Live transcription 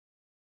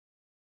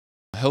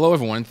Hello,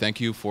 everyone.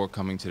 Thank you for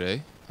coming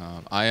today.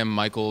 I am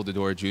Michael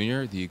Dodora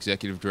Jr., the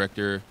Executive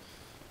Director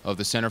of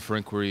the Center for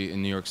Inquiry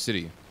in New York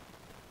City.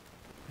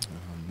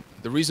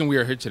 The reason we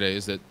are here today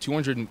is that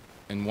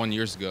 201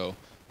 years ago,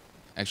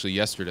 actually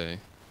yesterday,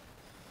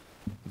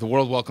 the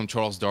world welcomed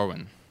Charles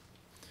Darwin.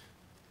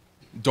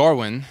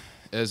 Darwin,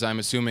 as I'm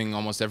assuming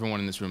almost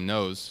everyone in this room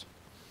knows,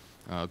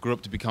 grew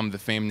up to become the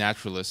famed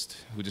naturalist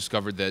who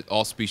discovered that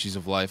all species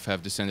of life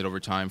have descended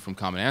over time from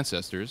common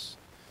ancestors,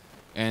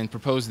 and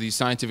proposed the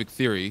scientific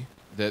theory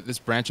that this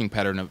branching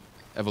pattern of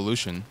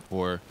evolution,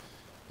 or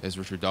as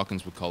Richard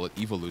Dawkins would call it,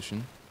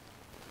 evolution,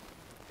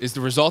 is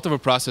the result of a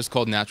process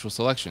called natural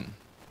selection.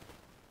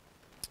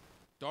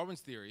 Darwin's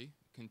theory,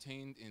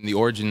 contained in The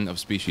Origin of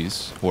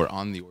Species, or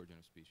On the Origin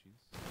of Species,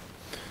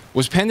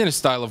 was penned in a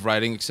style of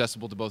writing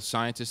accessible to both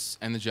scientists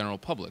and the general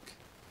public,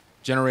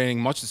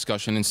 generating much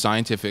discussion in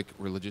scientific,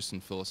 religious,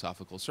 and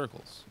philosophical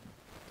circles.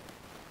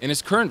 In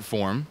its current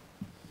form,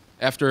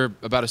 after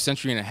about a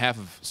century and a half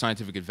of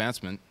scientific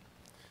advancement,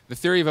 the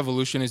theory of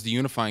evolution is the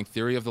unifying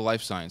theory of the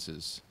life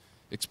sciences,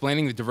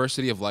 explaining the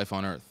diversity of life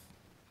on Earth.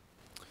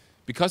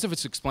 Because of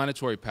its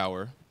explanatory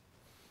power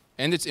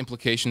and its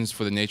implications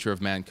for the nature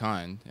of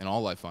mankind and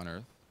all life on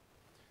Earth,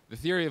 the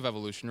theory of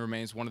evolution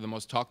remains one of the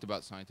most talked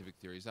about scientific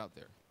theories out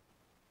there.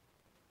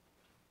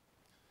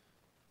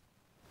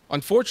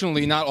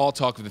 Unfortunately, not all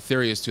talk of the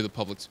theory is to the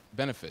public's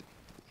benefit.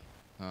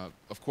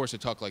 Of course, a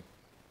talk like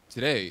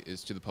today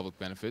is to the public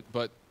benefit,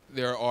 but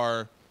there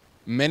are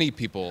many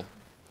people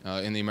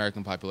in the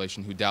American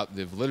population who doubt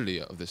the validity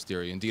of this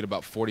theory, indeed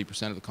about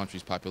 40% of the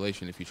country's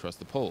population if you trust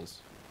the polls.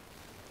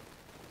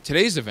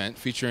 Today's event,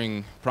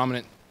 featuring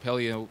prominent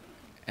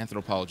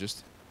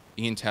paleoanthropologist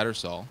Ian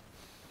Tattersall,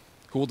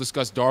 who will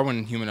discuss Darwin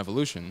and human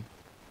evolution,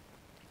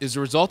 is the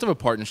result of a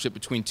partnership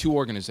between two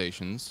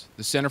organizations,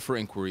 the Center for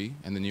Inquiry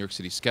and the New York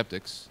City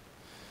Skeptics,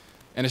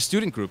 and a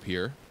student group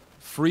here,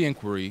 Free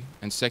Inquiry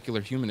and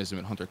Secular Humanism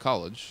at Hunter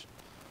College,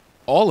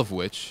 all of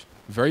which,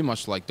 very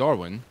much like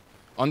Darwin,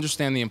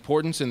 understand the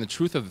importance and the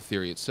truth of the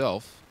theory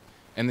itself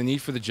and the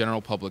need for the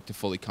general public to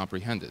fully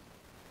comprehend it.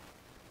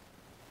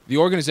 The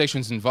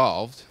organizations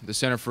involved, the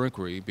Center for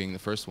Inquiry being the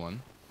first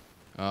one,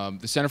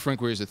 the Center for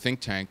Inquiry is a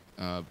think tank,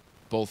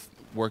 both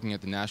working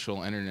at the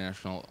national and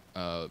international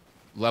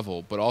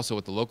level, but also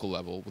at the local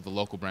level with the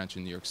local branch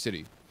in New York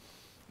City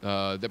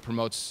that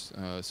promotes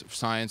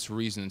science,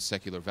 reason, and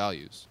secular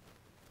values.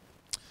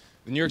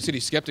 The New York City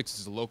Skeptics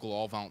is a local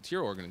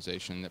all-volunteer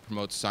organization that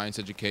promotes science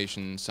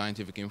education,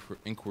 scientific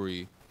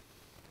inquiry,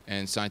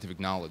 and scientific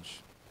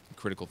knowledge, and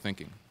critical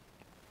thinking.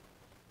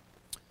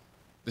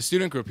 The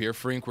student group here,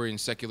 Free Inquiry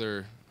and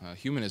Secular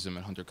Humanism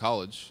at Hunter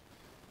College,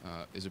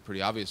 is a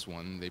pretty obvious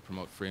one. They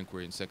promote free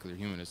inquiry and secular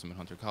humanism at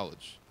Hunter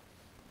College.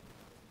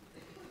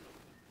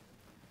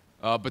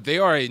 But they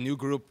are a new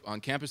group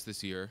on campus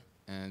this year,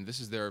 and this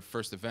is their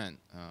first event,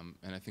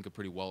 and I think a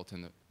pretty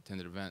well-attended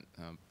event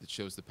that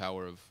shows the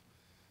power of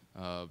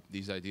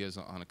these ideas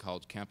on a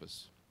college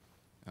campus.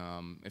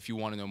 If you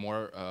want to know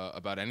more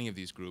about any of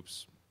these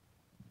groups,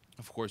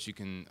 of course you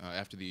can,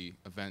 after the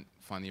event,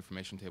 find the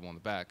information table on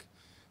the back.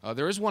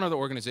 There is one other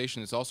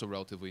organization that's also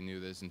relatively new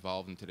that is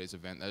involved in today's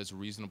event. That is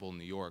Reasonable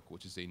New York,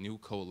 which is a new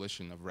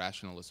coalition of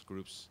rationalist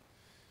groups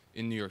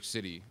in New York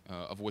City,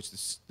 of which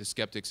the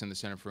Skeptics and the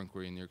Center for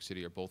Inquiry in New York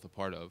City are both a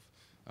part of.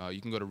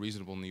 You can go to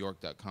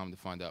reasonablenewyork.com to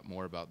find out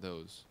more about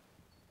those.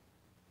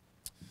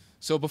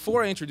 So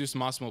before I introduce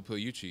Massimo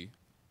Pigliucci,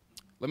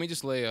 let me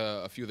just lay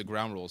a few of the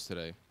ground rules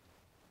today.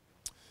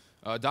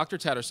 Dr.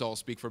 Tattersall will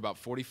speak for about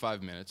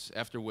 45 minutes,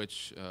 after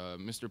which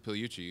Mr.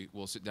 Pigliucci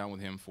will sit down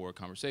with him for a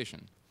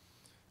conversation.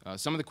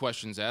 Some of the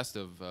questions asked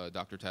of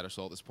Dr.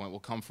 Tattersall at this point will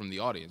come from the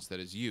audience, that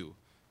is you.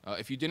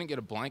 If you didn't get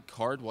a blank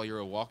card while you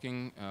were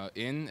walking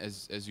in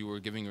as you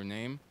were giving your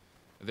name,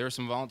 there are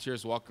some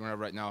volunteers walking around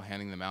right now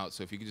handing them out,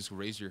 so if you could just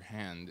raise your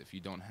hand if you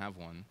don't have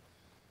one,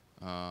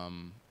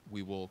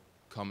 we will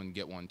come and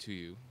get one to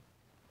you.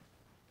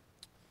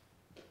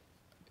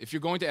 If you're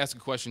going to ask a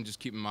question, just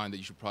keep in mind that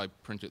you should probably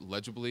print it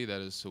legibly,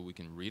 that is so we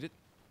can read it.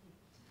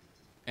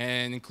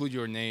 And include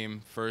your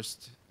name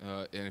first,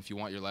 and if you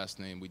want your last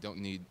name, we don't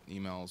need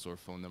emails or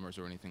phone numbers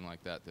or anything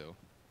like that, though.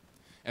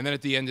 And then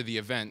at the end of the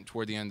event,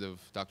 toward the end of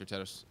Dr.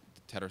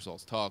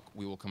 Tattersall's talk,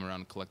 we will come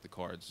around and collect the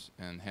cards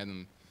and hand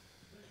them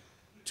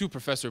to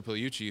Professor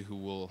Pigliucci, who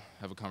will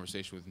have a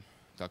conversation with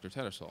Dr.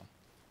 Tattersall.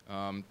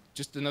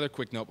 Just another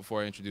quick note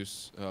before I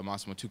introduce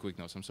Massimo, two quick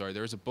notes, I'm sorry.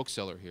 There is a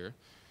bookseller here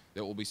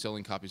that will be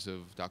selling copies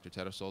of Dr.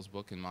 Tattersall's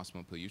book and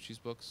Massimo Pigliucci's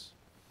books.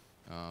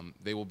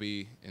 They will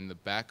be in the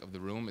back of the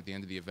room at the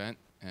end of the event,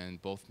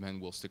 and both men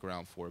will stick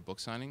around for a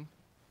book signing.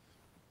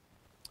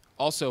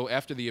 Also,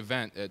 after the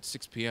event at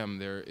 6 p.m.,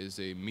 there is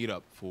a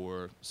meetup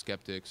for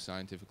skeptics,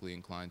 scientifically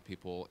inclined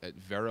people at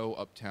Vero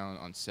Uptown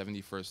on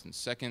 71st and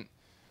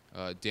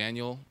 2nd.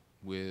 Daniel,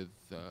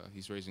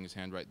 he's raising his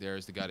hand right there,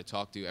 is the guy to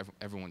talk to.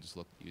 Everyone just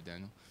looked at you,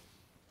 Daniel.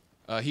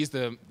 He's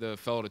the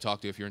fellow to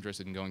talk to if you're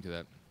interested in going to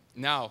that.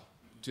 Now,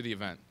 to the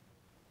event.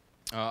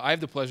 I have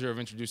the pleasure of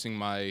introducing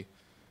my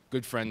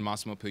good friend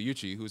Massimo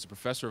Pigliucci, who is a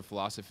professor of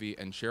philosophy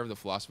and chair of the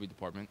philosophy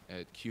department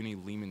at CUNY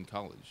Lehman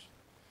College.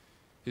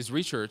 His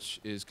research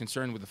is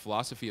concerned with the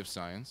philosophy of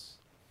science,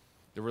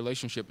 the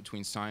relationship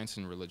between science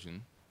and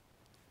religion,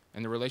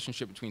 and the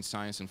relationship between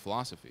science and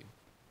philosophy.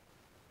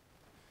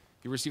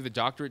 He received a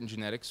doctorate in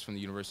genetics from the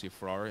University of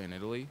Ferrara in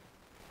Italy,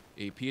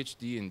 a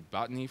PhD in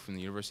botany from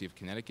the University of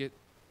Connecticut,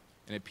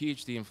 and a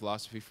PhD in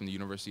philosophy from the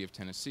University of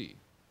Tennessee.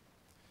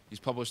 He's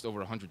published over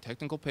 100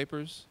 technical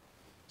papers,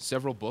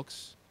 several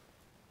books,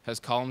 has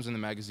columns in the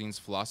magazines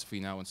Philosophy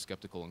Now and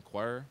Skeptical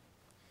Inquirer,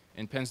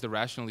 and pens the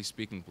Rationally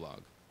Speaking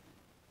blog.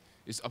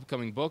 His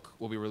upcoming book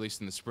will be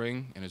released in the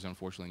spring and is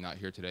unfortunately not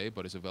here today,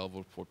 but is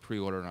available for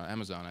pre-order on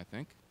Amazon, I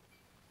think.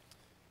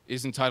 It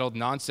is entitled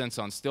Nonsense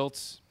on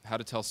Stilts, How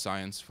to Tell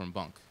Science from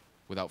Bunk.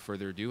 Without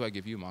further ado, I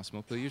give you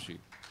Massimo Pigliucci.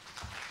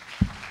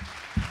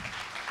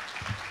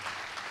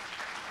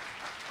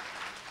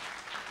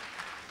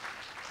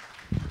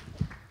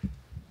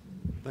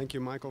 Thank you,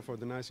 Michael, for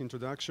the nice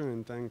introduction,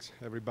 and thanks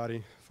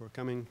everybody for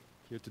coming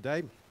here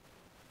today.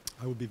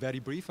 I will be very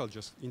brief. I'll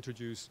just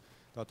introduce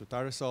Dr.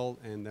 Tattersall,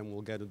 and then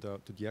we'll get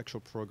to the actual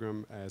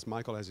program. As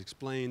Michael has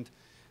explained,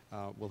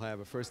 we'll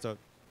have a first...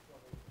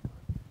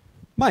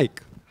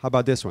 Mike, how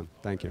about this one?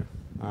 Thank you.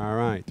 All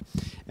right.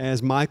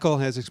 As Michael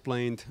has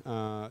explained,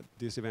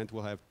 this event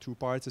will have two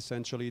parts,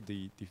 essentially,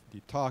 the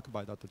talk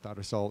by Dr.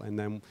 Tattersall, and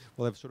then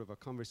we'll have sort of a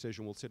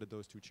conversation. We'll sit at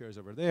those two chairs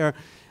over there.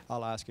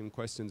 I'll ask him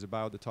questions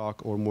about the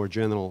talk or more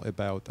general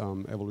about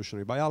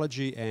evolutionary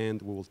biology,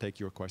 and we will take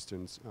your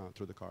questions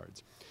through the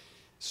cards.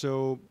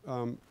 So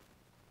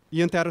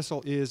Ian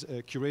Tattersall is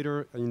a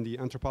curator in the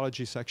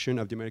anthropology section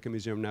of the American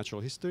Museum of Natural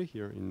History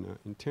here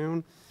in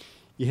town.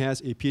 He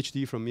has a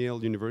PhD from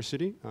Yale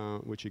University,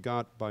 which he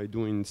got by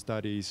doing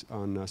studies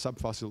on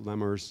subfossil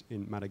lemurs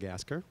in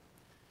Madagascar.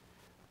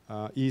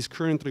 He's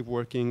currently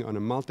working on a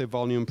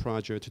multi-volume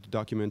project to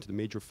document the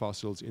major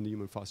fossils in the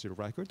human fossil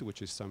record,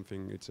 which is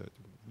something, it's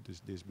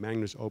this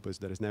magnus opus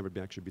that has never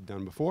actually been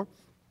done before.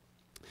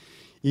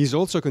 He's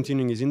also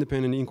continuing his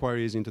independent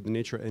inquiries into the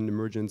nature and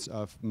emergence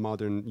of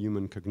modern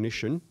human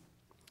cognition,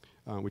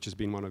 which has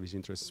been one of his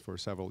interests for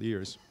several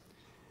years.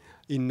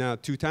 In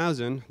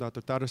 2000,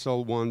 Dr.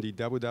 Tattersall won the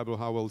W.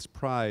 Howells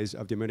Prize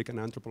of the American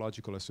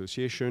Anthropological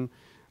Association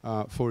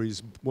for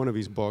one of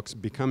his books,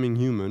 Becoming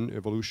Human,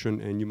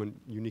 Evolution and Human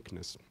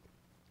Uniqueness.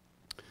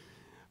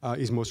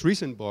 His most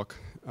recent book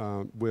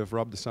with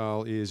Rob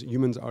DeSalle is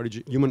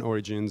Human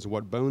Origins,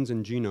 What Bones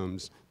and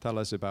Genomes Tell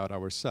Us About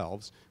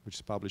Ourselves, which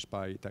is published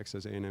by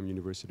Texas A&M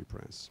University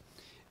Press.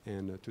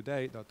 And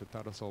today, Dr.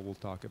 Tattersall will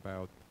talk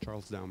about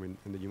Charles Darwin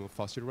and the human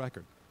fossil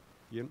record.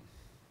 Ian?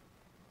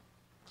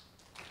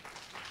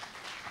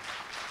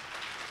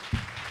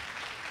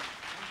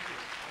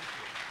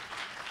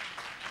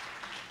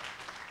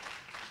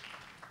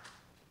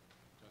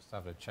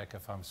 Have to check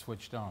if I'm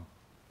switched on.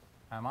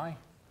 Am I?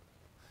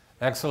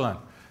 Excellent.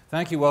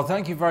 Thank you. Well,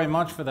 thank you very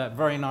much for that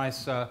very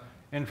nice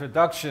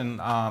introduction,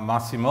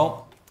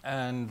 Massimo.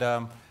 And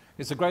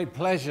it's a great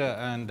pleasure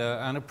and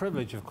a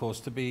privilege, of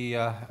course, to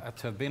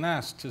have been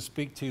asked to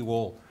speak to you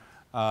all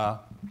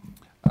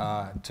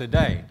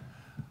today.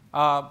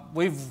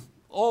 We've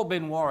all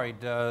been worried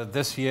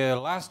this year.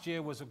 Last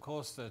year was, of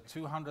course, the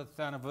 200th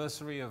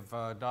anniversary of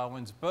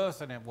Darwin's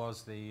birth, and it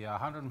was the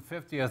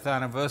 150th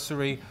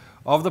anniversary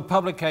of the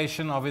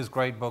publication of his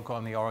great book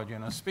on the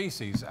origin of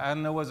species.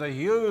 And there was a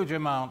huge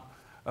amount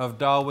of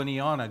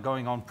Darwiniana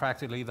going on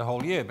practically the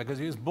whole year, because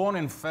he was born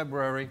in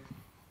February,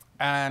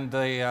 and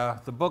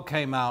the book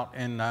came out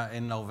in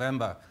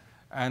November,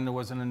 and there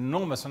was an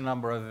enormous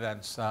number of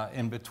events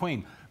in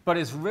between. But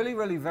it's really,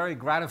 really very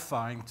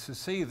gratifying to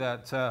see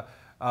that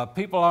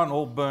people aren't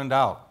all burned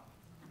out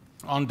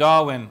on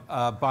Darwin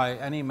by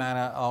any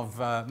manner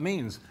of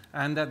means,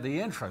 and that the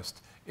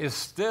interest is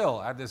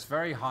still at this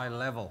very high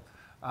level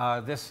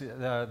this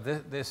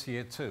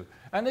year too.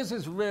 And this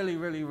is really,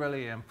 really,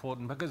 really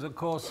important because, of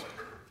course,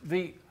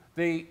 the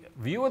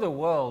view of the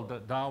world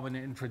that Darwin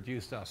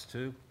introduced us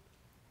to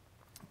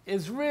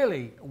is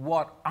really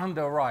what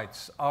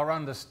underwrites our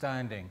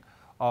understanding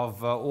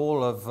of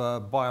all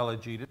of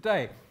biology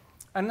today.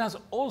 And that's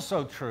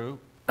also true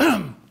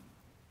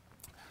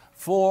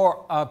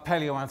for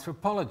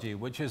paleoanthropology,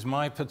 which is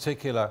my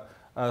particular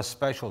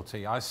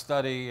specialty. I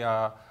study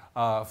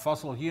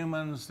fossil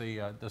humans,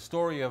 the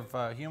story of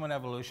human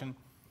evolution,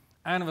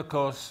 and of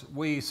course,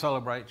 we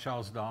celebrate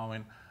Charles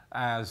Darwin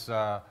as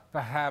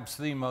perhaps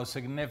the most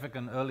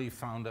significant early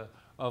founder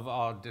of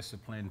our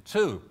discipline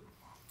too.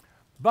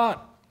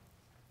 But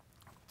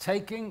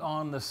taking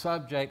on the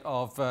subject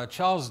of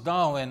Charles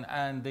Darwin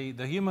and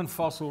the human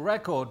fossil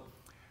record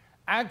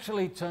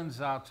actually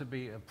turns out to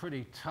be a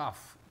pretty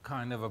tough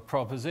kind of a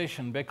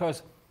proposition,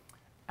 because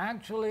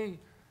actually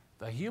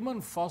the human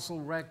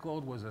fossil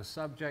record was a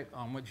subject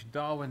on which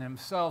Darwin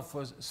himself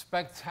was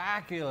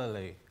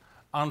spectacularly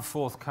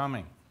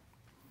unforthcoming.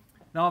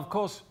 Now, of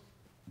course,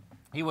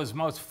 he was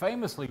most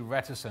famously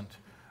reticent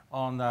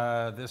on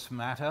this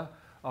matter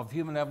of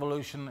human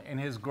evolution in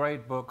his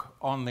great book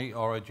on the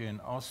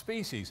origin of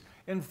species.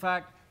 In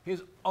fact,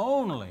 his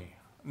only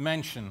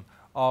mention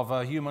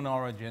of human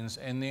origins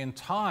in the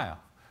entire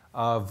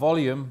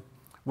volume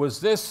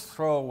was this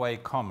throwaway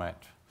comment: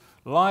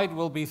 light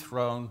will be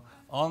thrown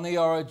on the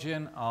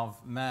origin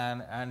of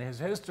man and his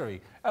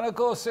history. And of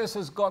course, this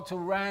has got to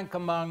rank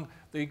among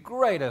the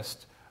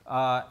greatest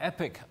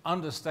epic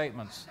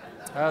understatements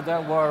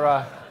that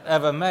were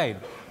ever made.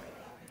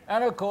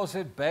 And of course,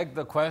 it begged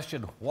the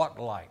question, what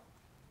light?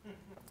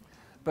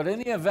 But in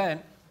the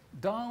event,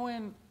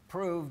 Darwin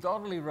proved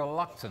oddly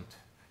reluctant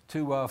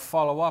to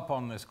follow up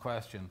on this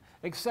question,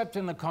 except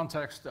in the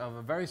context of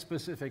a very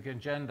specific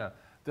agenda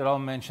that I'll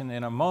mention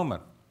in a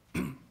moment.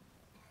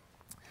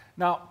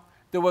 Now,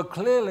 there were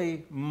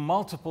clearly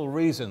multiple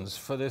reasons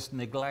for this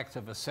neglect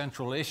of a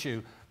central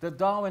issue that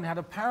Darwin had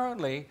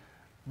apparently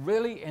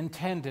really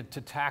intended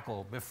to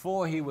tackle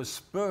before he was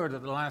spurred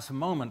at the last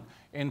moment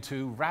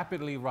into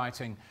rapidly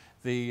writing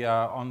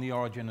On the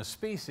Origin of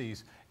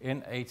Species in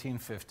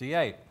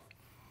 1858.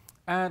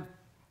 And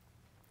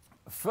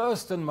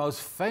first and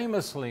most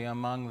famously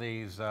among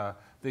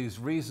these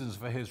reasons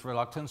for his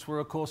reluctance were,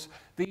 of course,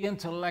 the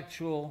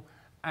intellectual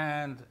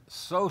and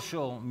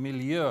social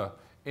milieu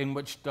in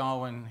which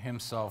Darwin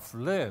himself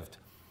lived.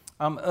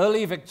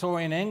 Early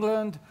Victorian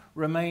England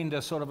remained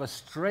a sort of a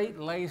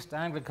straight-laced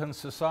Anglican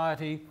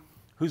society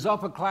whose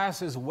upper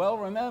classes well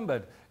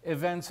remembered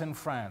events in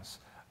France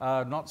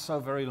not so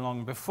very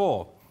long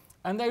before.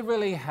 And they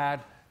really had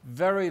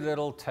very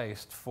little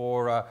taste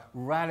for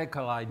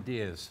radical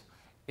ideas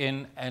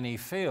in any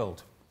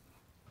field.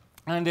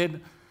 And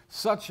in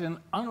such an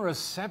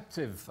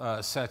unreceptive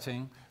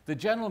setting, the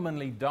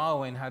gentlemanly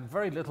Darwin had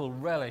very little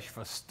relish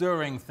for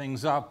stirring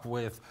things up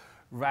with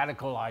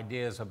radical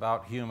ideas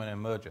about human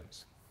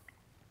emergence.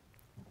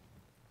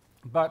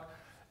 But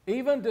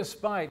even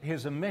despite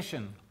his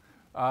omission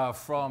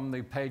from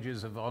the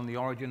pages of On the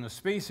Origin of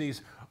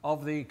Species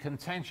of the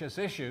contentious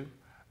issue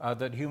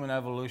that human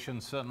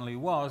evolution certainly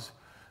was,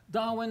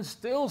 Darwin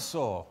still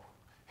saw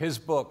his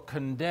book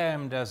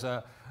condemned as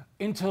an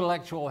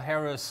intellectual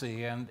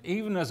heresy and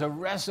even as a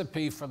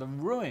recipe for the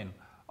ruin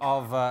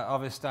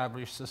of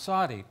established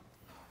society.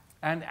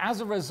 And as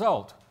a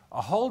result,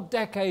 a whole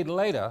decade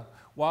later,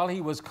 while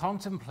he was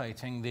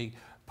contemplating the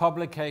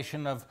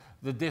publication of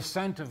The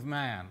Descent of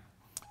Man,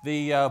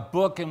 the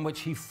book in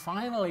which he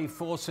finally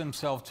forced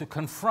himself to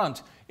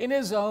confront, in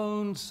his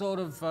own sort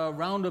of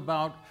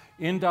roundabout,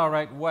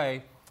 indirect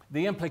way,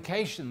 the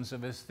implications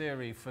of his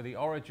theory for the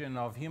origin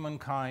of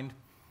humankind,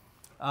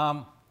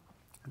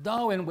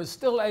 Darwin was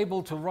still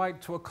able to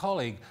write to a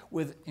colleague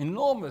with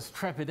enormous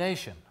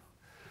trepidation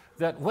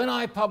that when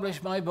I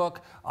publish my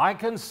book, I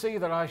can see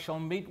that I shall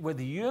meet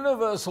with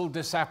universal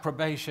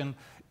disapprobation,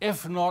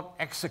 if not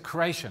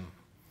execration.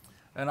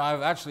 And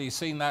I've actually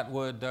seen that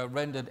word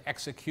rendered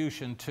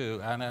execution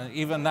too, and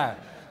even that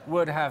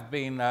would have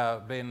been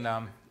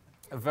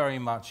very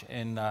much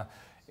in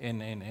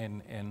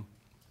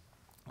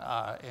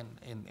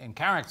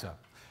character.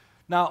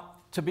 Now,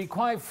 to be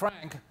quite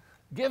frank,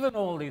 given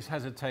all these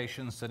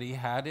hesitations that he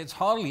had, it's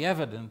hardly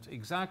evident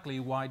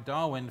exactly why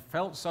Darwin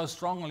felt so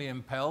strongly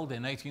impelled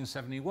in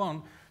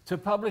 1871 to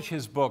publish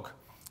his book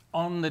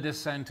On the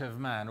Descent of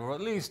Man, or at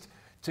least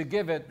to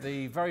give it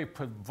the very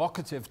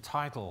provocative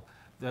title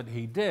that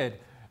he did.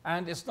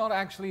 And it's not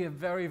actually a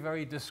very,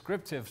 very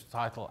descriptive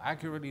title,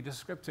 accurately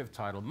descriptive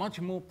title,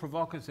 much more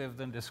provocative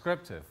than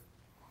descriptive.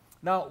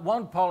 Now,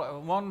 one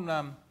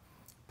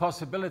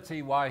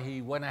possibility why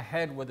he went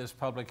ahead with this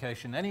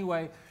publication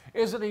anyway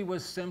is that he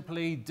was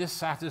simply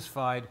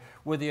dissatisfied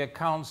with the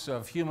accounts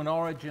of human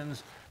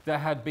origins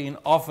that had been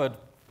offered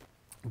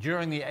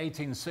during the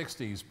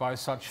 1860s by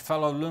such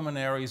fellow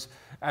luminaries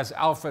as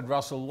Alfred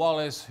Russel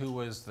Wallace, who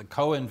was the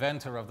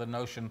co-inventor of the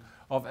notion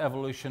of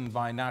evolution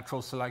by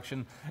natural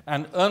selection,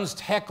 and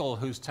Ernst Haeckel,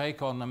 whose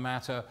take on the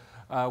matter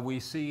we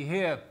see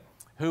here,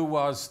 who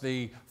was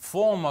the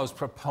foremost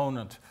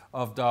proponent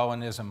of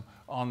Darwinism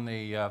on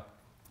the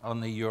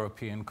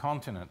European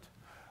continent.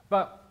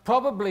 But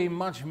probably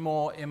much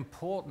more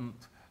important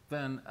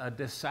than a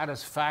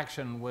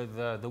dissatisfaction with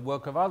the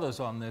work of others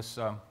on this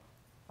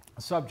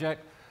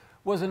subject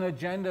was an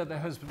agenda that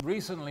has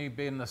recently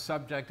been the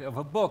subject of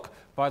a book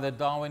by the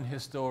Darwin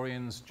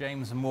historians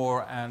James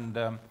Moore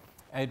and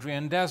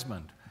Adrian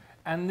Desmond.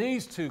 And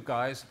these two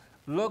guys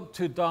looked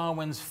to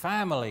Darwin's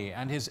family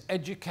and his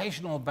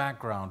educational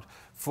background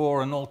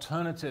for an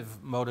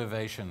alternative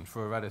motivation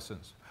for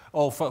reticence,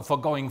 or for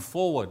going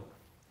forward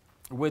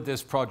with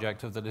this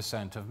project of The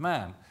Descent of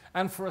Man.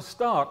 And for a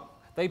start,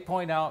 they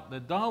point out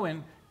that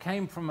Darwin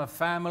came from a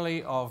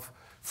family of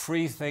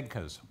free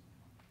thinkers.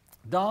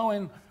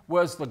 Darwin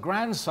was the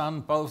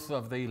grandson both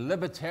of the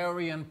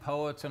libertarian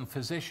poet and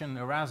physician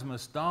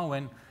Erasmus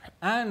Darwin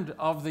and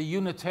of the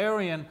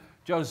Unitarian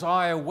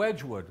Josiah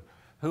Wedgwood,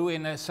 who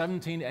in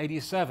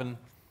 1787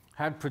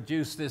 had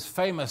produced this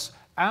famous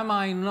 "Am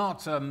I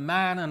Not a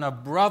Man and a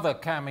Brother"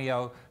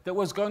 cameo that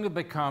was going to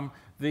become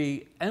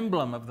the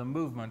emblem of the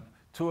movement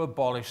to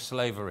abolish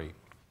slavery.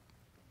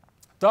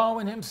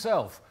 Darwin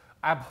himself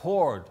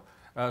abhorred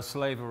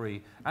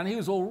slavery, and he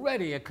was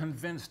already a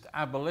convinced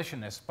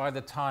abolitionist by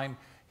the time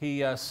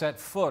he set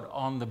foot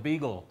on the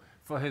Beagle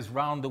for his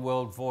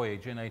round-the-world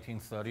voyage in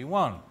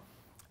 1831.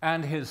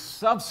 And his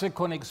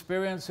subsequent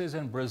experiences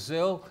in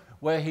Brazil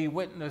where he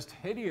witnessed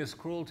hideous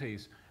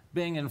cruelties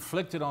being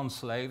inflicted on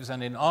slaves,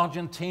 and in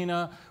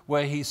Argentina,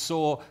 where he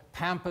saw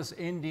Pampas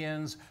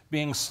Indians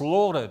being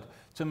slaughtered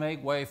to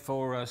make way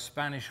for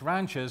Spanish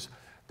ranchers.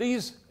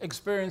 These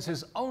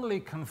experiences only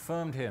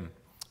confirmed him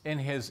in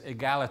his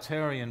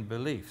egalitarian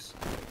beliefs.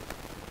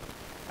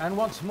 And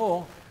once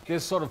more,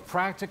 this sort of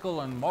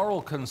practical and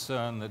moral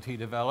concern that he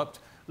developed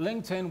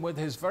linked in with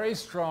his very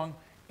strong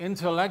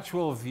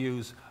intellectual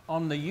views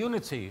on the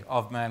unity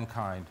of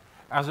mankind,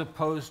 as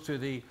opposed to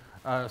the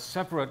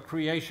separate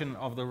creation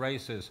of the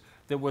races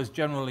that was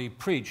generally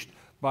preached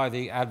by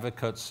the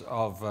advocates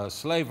of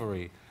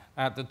slavery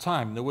at the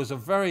time. There was a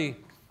very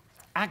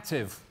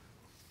active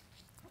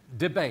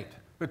debate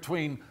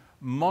between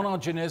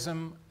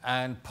monogenism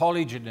and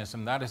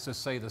polygenism, that is to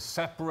say, the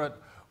separate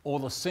or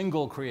the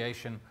single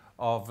creation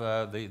of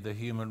the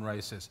human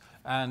races.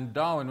 And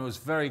Darwin was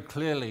very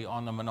clearly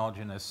on the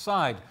monogynous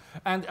side.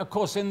 And of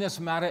course, in this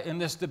matter, in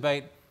this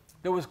debate,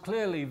 there was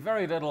clearly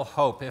very little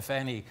hope, if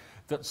any,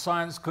 that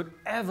science could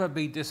ever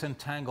be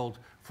disentangled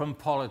from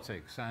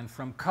politics and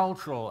from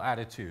cultural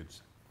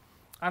attitudes.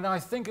 And I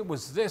think it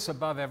was this,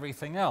 above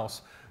everything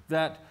else,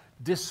 that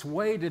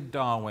dissuaded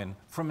Darwin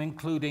from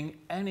including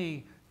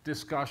any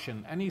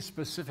discussion, any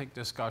specific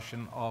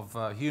discussion of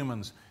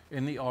humans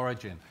in the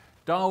origin.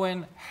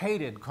 Darwin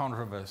hated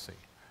controversy,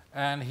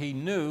 and he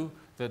knew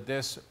that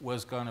this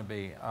was going to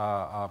be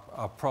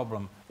a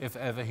problem if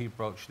ever he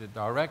broached it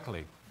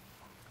directly.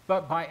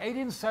 But by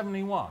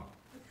 1871,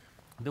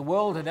 the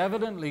world had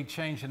evidently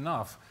changed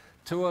enough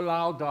to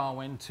allow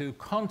Darwin to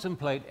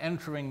contemplate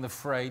entering the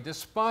fray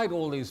despite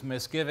all these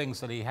misgivings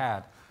that he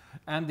had.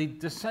 And the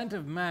Descent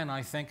of Man,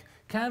 I think,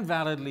 can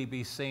validly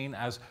be seen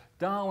as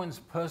Darwin's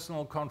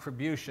personal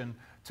contribution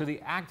to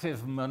the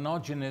active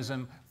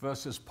monogenism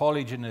versus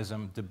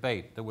polygenism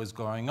debate that was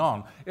going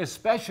on,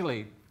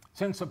 especially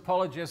since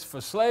apologists for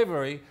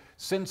slavery,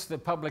 since the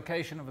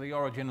publication of The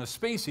Origin of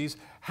Species,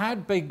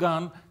 had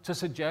begun to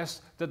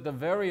suggest that the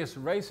various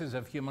races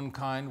of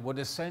humankind were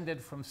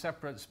descended from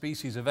separate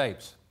species of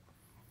apes.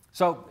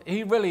 So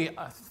he really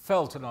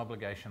felt an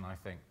obligation, I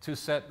think, to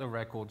set the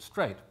record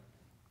straight.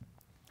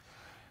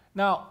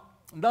 Now,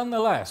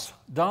 nonetheless,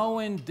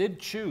 Darwin did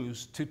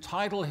choose to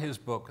title his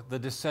book The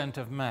Descent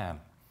of Man.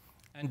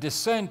 And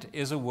descent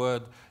is a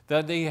word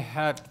that they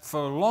had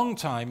for a long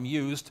time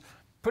used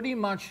pretty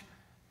much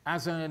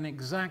as an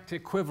exact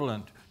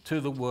equivalent to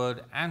the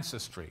word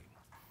ancestry.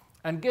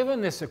 And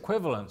given this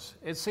equivalence,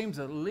 it seems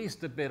at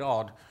least a bit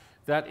odd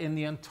that in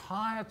the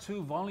entire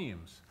 2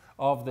 volumes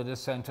of The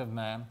Descent of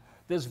Man,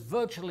 there's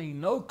virtually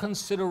no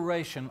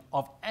consideration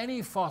of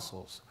any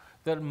fossils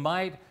that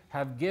might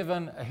have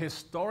given a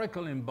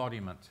historical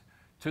embodiment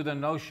to the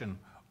notion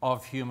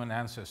of human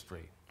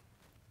ancestry.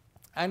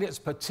 And it's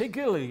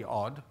particularly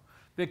odd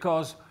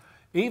because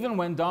even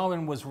when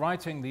Darwin was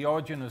writing The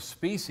Origin of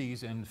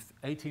Species in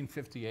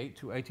 1858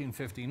 to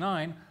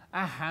 1859,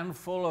 a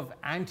handful of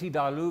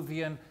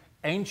antediluvian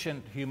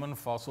ancient human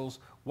fossils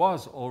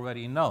was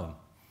already known.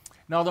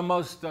 Now, the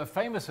most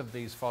famous of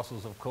these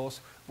fossils, of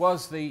course,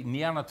 was the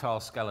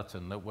Neanderthal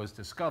skeleton that was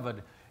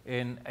discovered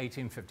in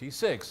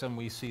 1856, and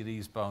we see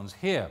these bones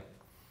here.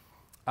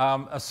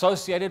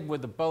 Associated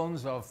with the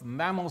bones of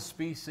mammal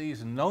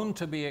species known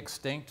to be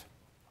extinct,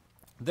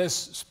 this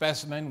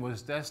specimen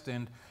was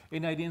destined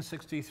in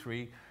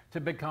 1863 to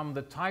become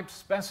the type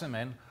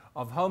specimen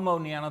of Homo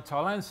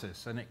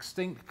neanderthalensis, an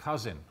extinct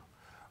cousin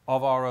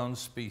of our own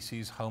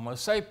species, Homo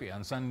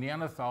sapiens. And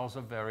Neanderthals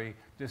are very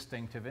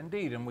distinctive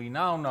indeed. And we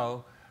now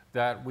know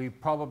that we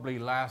probably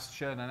last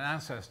shared an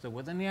ancestor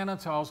with the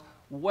Neanderthals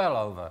well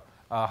over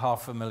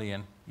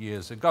 500,000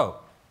 years ago.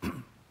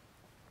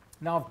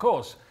 Now, of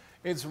course,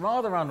 it's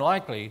rather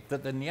unlikely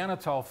that the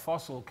Neanderthal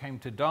fossil came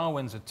to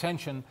Darwin's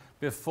attention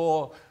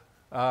before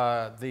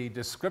the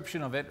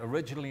description of it,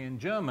 originally in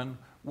German,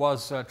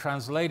 was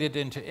translated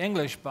into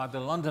English by the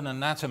London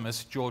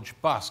anatomist George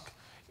Busk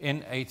in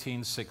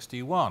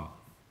 1861.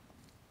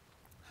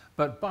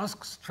 But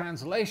Busk's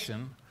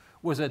translation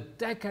was a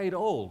decade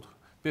old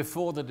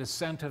before The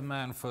Descent of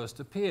Man first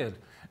appeared.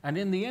 And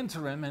in the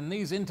interim, in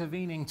these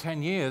intervening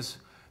 10 years,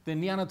 the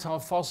Neanderthal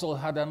fossil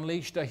had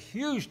unleashed a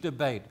huge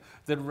debate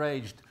that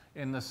raged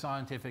in the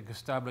scientific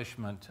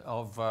establishment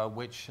of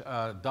which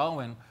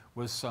Darwin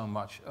was so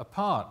much a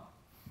part.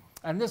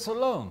 And this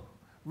alone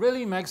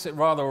really makes it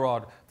rather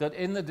odd that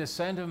in The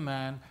Descent of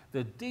Man,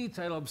 the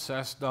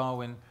detail-obsessed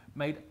Darwin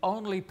made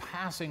only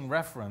passing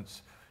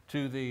reference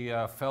to the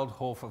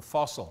Feldhofer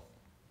fossil.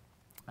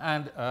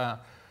 And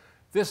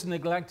this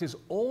neglect is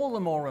all the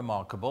more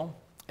remarkable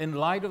in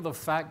light of the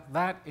fact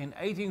that in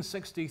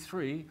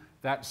 1863,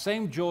 that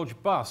same George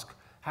Busk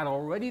had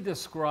already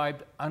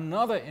described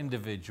another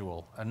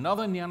individual,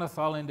 another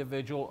Neanderthal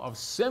individual of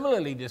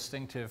similarly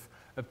distinctive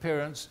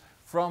appearance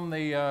from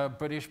the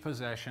British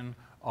possession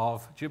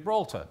of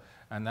Gibraltar.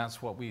 And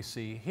that's what we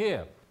see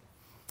here.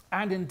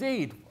 And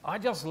indeed, I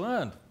just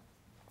learned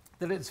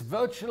that it's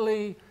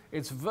virtually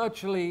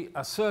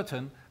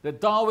certain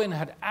that Darwin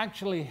had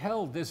actually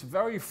held this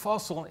very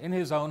fossil in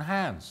his own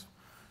hands,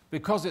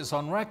 because it's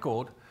on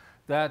record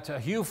that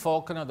Hugh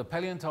Faulkner, the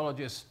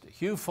paleontologist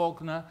Hugh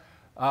Faulkner,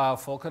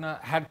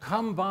 had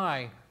come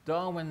by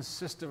Darwin's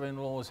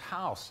sister-in-law's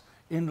house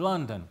in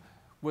London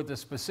with the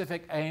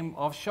specific aim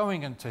of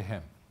showing it to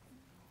him.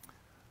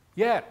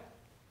 Yet,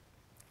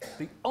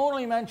 the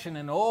only mention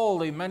in all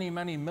the many,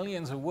 many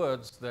millions of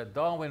words that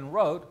Darwin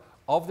wrote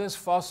of this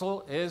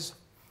fossil is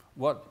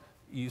what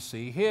you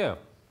see here.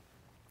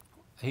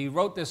 He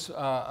wrote this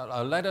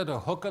a letter to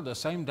Hooker the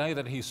same day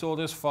that he saw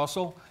this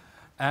fossil,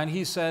 and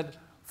he said,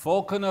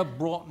 "Faulkner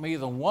brought me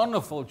the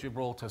wonderful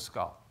Gibraltar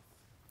skull."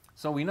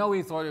 So we know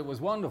he thought it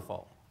was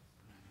wonderful,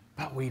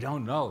 but we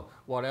don't know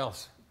what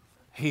else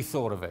he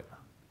thought of it.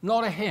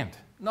 Not a hint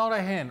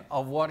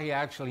of what he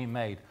actually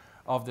made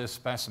of this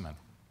specimen.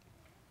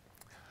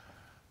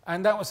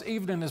 And that was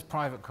even in his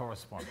private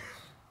correspondence.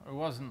 It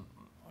wasn't,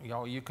 you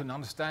know, you can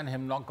understand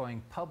him not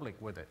going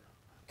public with it,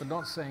 but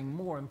not saying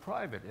more in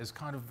private is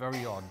kind of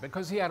very odd,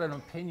 because he had an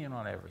opinion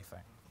on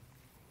everything.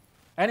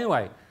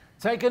 Anyway,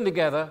 taken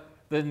together,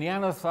 the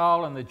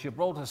Neanderthal and the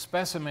Gibraltar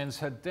specimens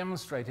had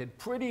demonstrated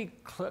pretty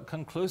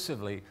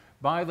conclusively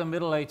by the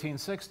middle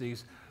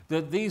 1860s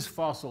that these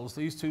fossils,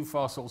 these two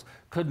fossils,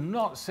 could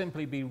not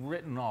simply be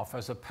written off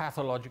as a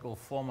pathological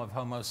form of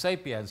Homo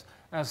sapiens,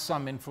 as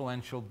some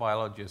influential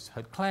biologists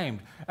had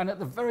claimed. And at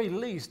the very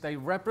least, they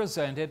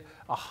represented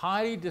a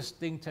highly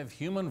distinctive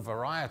human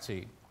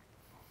variety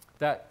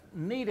that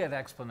needed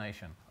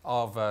explanation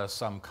of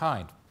some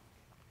kind.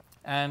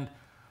 And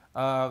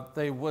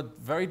they were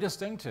very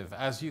distinctive,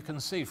 as you can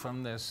see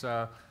from this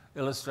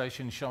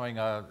illustration showing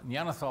a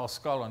Neanderthal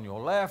skull on your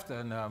left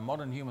and a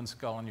modern human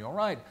skull on your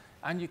right.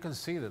 And you can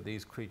see that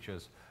these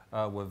creatures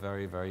were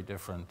very, very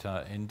different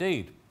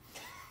indeed.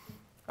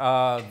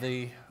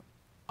 The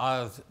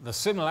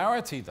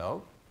similarity,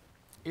 though,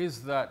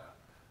 is that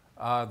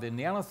the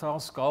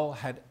Neanderthal skull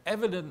had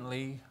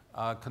evidently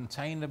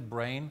contained a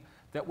brain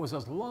that was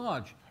as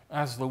large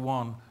as the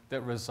one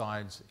that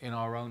resides in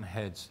our own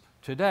heads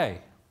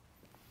today.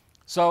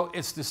 So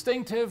it's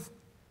distinctive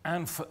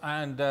and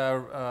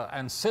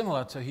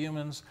similar to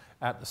humans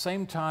at the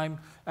same time,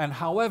 and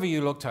however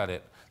you looked at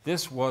it,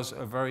 this was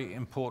a very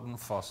important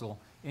fossil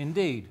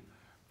indeed.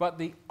 But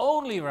the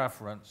only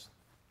reference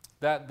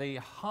that the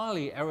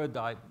highly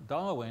erudite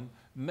Darwin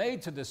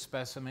made to this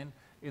specimen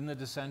in The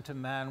Descent of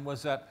Man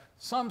was that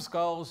some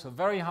skulls of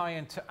very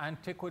high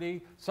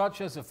antiquity,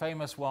 such as the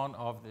famous one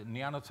of the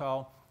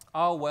Neanderthal,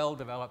 are well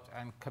developed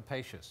and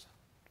capacious.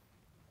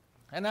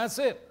 And that's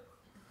it.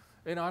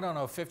 In, I don't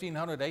know,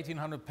 1,500,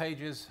 1,800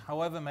 pages,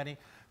 however many,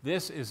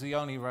 this is the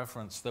only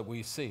reference that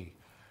we see.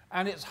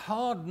 And it's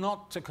hard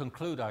not to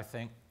conclude, I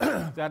think,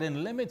 that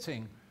in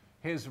limiting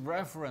his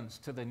reference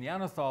to the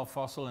Neanderthal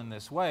fossil in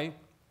this way,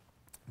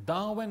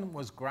 Darwin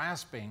was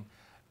grasping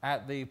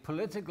at the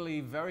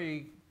politically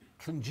very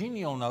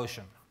congenial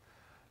notion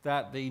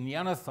that the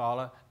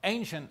Neanderthaler,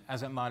 ancient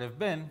as it might have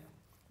been,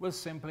 was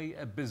simply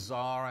a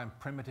bizarre and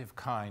primitive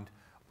kind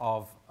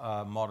of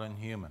modern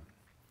human.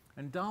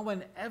 And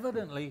Darwin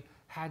evidently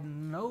had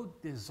no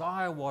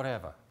desire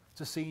whatever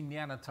to see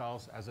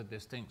Neanderthals as a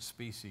distinct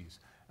species,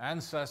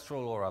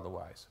 ancestral or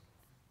otherwise.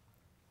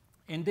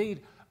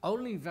 Indeed,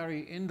 only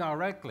very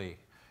indirectly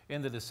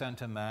in The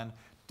Descent of Man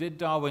did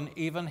Darwin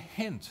even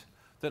hint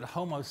that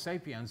Homo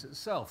sapiens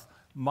itself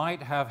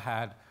might have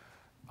had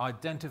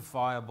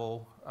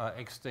identifiable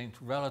extinct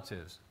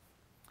relatives.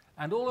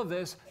 And all of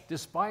this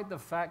despite the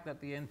fact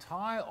that the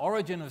entire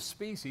origin of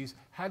species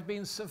had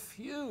been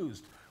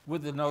suffused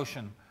with the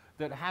notion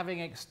that having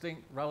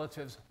extinct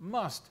relatives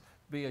must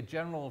be a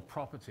general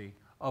property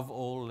of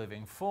all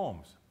living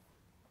forms.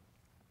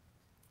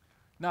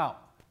 Now,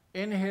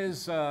 in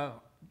his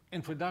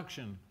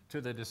introduction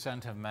to The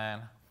Descent of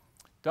Man,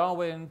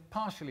 Darwin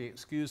partially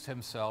excused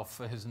himself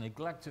for his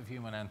neglect of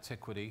human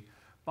antiquity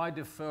by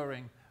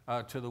deferring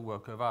to the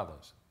work of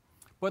others.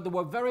 But there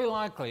were very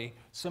likely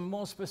some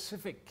more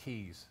specific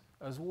keys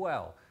as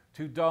well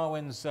to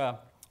Darwin's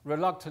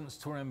reluctance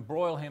to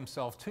embroil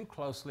himself too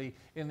closely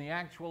in the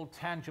actual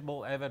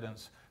tangible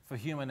evidence for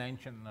human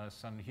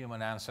ancientness and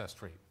human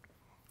ancestry.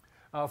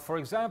 For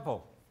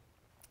example,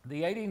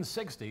 the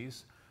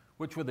 1860s,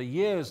 which were the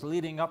years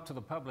leading up to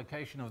the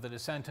publication of The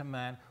Descent of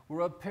Man,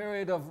 were a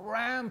period of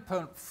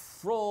rampant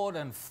fraud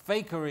and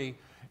fakery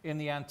in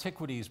the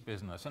antiquities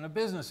business. And a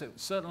business it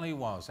certainly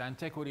was.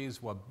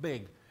 Antiquities were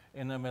big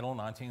in the middle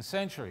 19th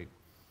century.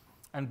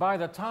 And by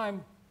the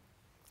time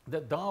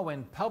that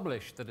Darwin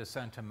published The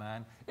Descent of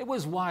Man, it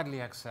was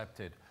widely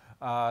accepted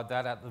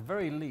that at the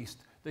very least,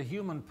 the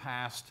human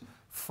past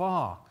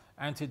far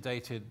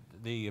antedated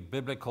the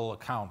biblical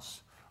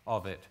accounts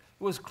of it.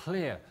 It was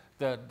clear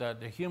that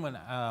the human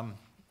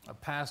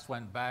past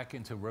went back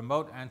into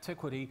remote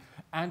antiquity,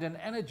 and an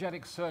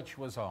energetic search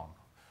was on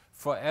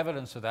for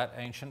evidence of that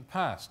ancient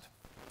past.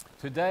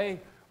 Today,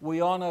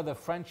 we honor the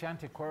French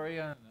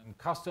antiquarian and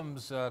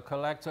customs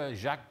collector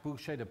Jacques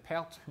Boucher de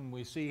Perthes, whom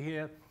we see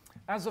here,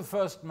 as the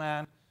first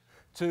man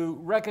to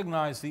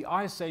recognize the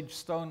Ice Age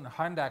stone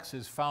hand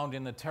axes found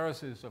in the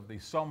terraces of the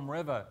Somme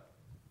River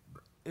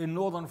in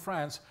northern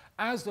France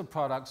as the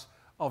products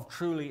of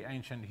truly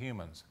ancient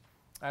humans.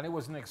 And it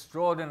was an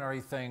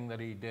extraordinary thing that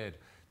he did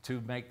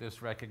to make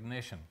this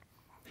recognition.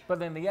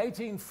 But in the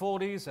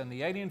 1840s and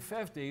the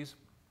 1850s,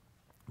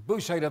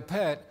 Boucher de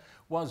Pet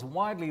was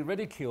widely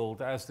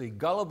ridiculed as the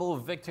gullible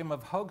victim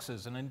of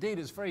hoaxes. And indeed,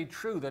 it's very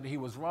true that he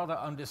was rather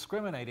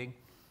undiscriminating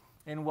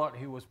in what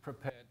he was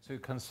prepared to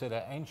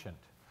consider ancient.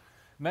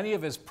 Many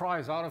of his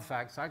prize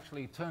artifacts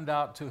actually turned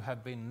out to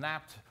have been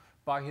napped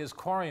by his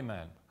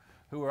quarrymen,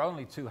 who were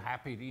only too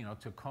happy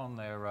to con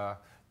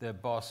their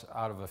boss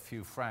out of a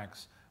few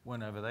francs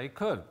whenever they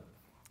could.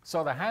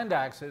 So the hand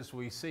axes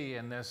we see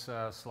in this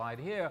slide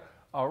here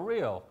are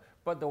real,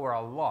 but there were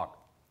a lot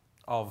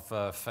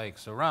of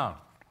fakes around.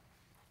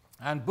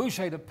 And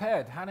Boucher de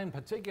Pet had in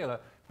particular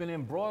been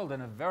embroiled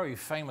in a very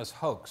famous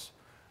hoax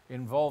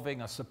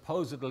involving a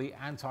supposedly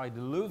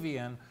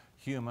antediluvian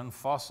human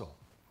fossil.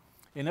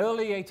 In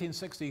early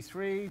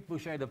 1863,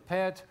 Boucher de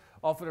Pet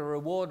offered a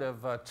reward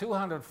of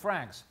 200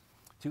 francs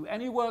to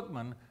any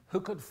workman who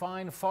could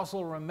find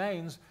fossil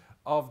remains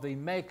of the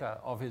maker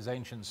of his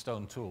ancient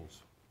stone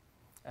tools.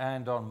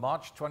 And on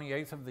March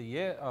 28th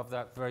of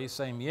that very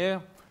same year,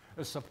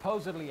 a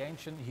supposedly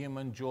ancient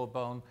human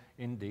jawbone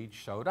indeed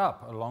showed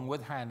up, along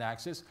with hand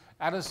axes,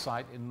 at a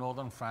site in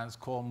northern France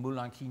called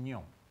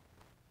Moulin-Quignon.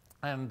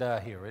 And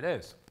here it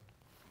is.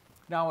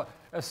 Now,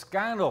 a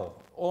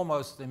scandal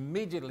almost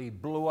immediately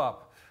blew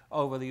up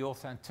over the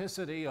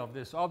authenticity of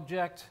this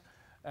object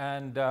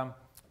and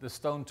the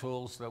stone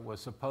tools that were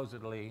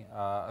supposedly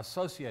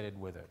associated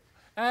with it.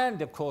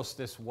 And of course,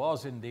 this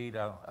was indeed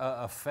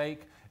a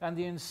fake, and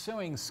the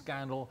ensuing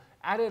scandal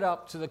added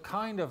up to the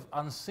kind of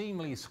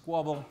unseemly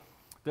squabble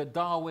that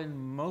Darwin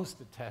most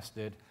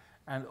detested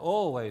and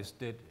always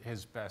did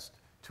his best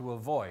to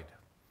avoid.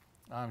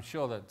 I'm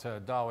sure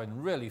that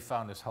Darwin really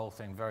found this whole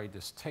thing very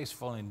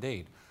distasteful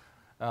indeed.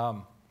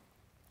 And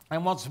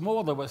what's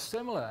more, there were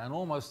similar and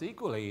almost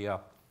equally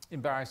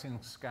embarrassing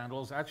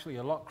scandals actually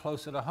a lot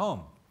closer to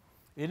home.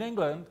 In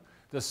England,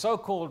 the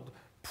so-called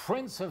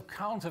Prince of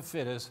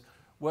Counterfeiters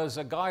was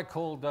a guy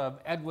called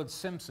Edward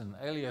Simpson,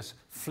 alias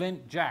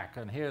Flint Jack,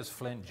 and here's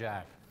Flint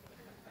Jack.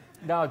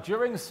 Now,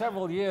 during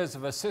several years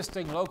of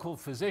assisting local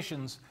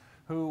physicians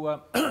who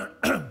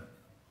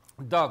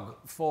dug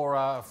for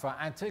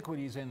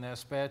antiquities in their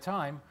spare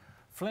time,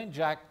 Flint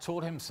Jack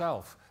taught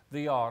himself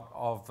the art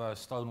of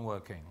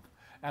stoneworking.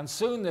 And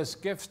soon this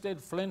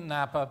gifted flint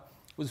napper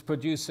was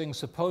producing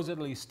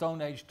supposedly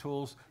Stone Age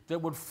tools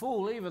that would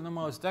fool even the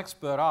most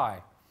expert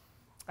eye.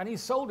 And he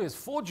sold his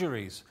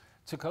forgeries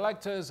to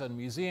collectors and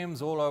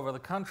museums all over the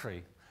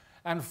country.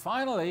 And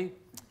finally,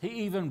 he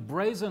even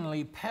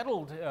brazenly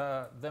peddled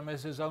them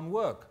as his own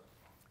work.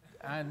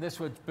 And this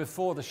was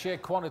before the sheer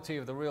quantity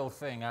of the real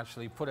thing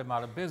actually put him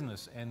out of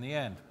business in the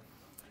end.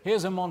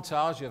 Here's a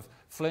montage of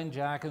Flint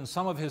Jack and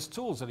some of his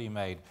tools that he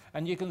made.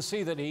 And you can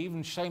see that he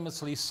even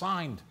shamelessly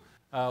signed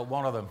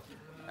one of them.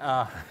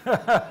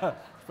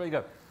 Pretty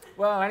good.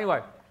 Well,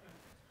 anyway,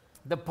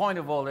 the point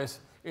of all this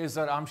is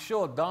that I'm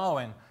sure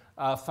Darwin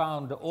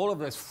found all of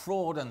this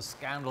fraud and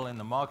scandal in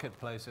the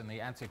marketplace, in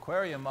the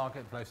antiquarian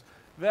marketplace,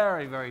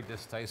 very, very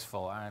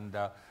distasteful and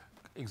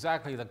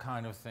exactly the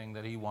kind of thing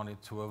that he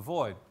wanted to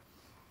avoid.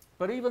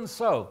 But even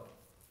so,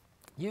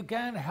 you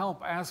can't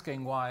help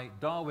asking why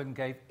Darwin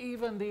gave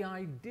even the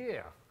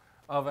idea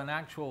of an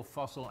actual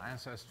fossil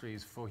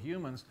ancestries for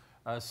humans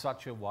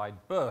such a wide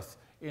berth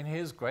in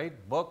his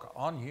great book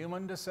on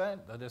human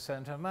descent, The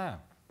Descent of Man.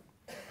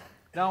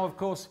 Now, of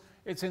course,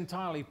 it's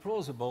entirely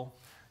plausible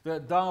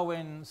that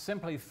Darwin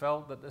simply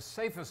felt that the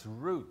safest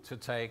route to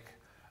take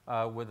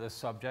with this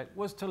subject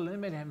was to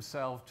limit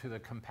himself to the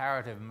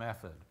comparative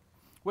method,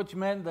 which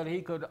meant that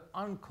he could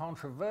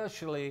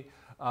uncontroversially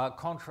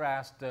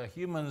contrast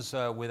humans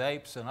with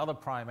apes and other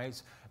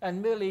primates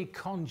and merely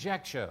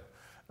conjecture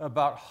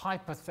about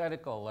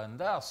hypothetical and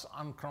thus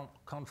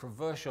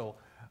uncontroversial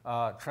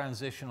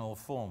transitional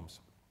forms.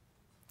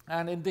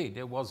 And indeed,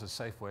 it was a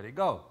safe way to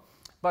go.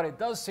 But it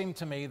does seem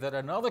to me that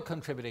another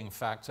contributing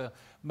factor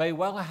may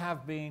well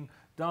have been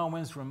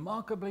Darwin's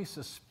remarkably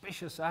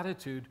suspicious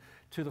attitude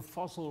to the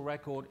fossil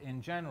record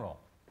in general.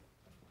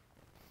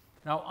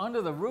 Now,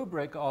 under the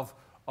rubric of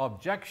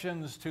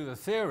objections to the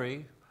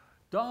theory,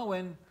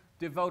 Darwin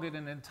devoted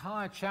an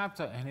entire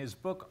chapter in his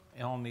book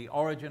on the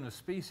origin of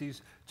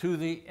species to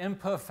the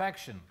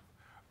imperfection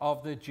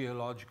of the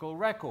geological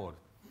record.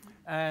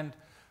 And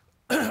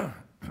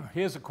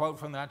here's a quote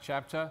from that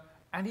chapter.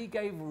 And he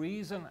gave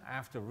reason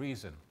after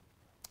reason,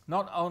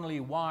 not only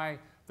why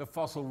the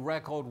fossil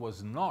record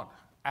was not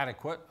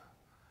adequate,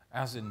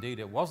 as indeed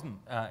it wasn't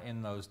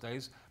in those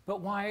days,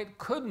 but why it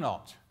could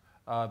not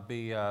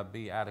be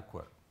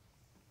adequate.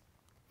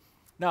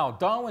 Now,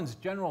 Darwin's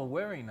general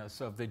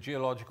wariness of the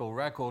geological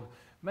record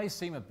may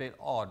seem a bit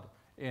odd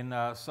in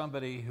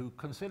somebody who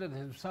considered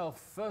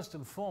himself first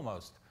and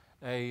foremost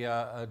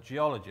a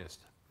geologist.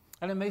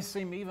 And it may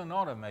seem even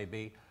odder,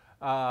 maybe,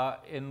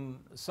 in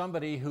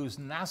somebody whose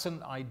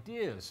nascent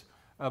ideas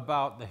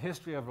about the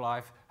history of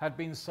life had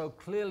been so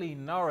clearly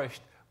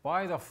nourished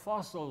by the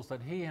fossils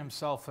that he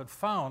himself had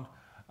found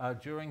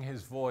during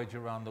his voyage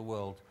around the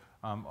world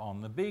on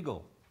the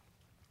Beagle.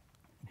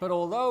 But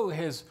although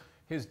his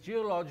his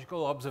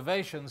geological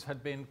observations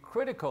had been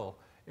critical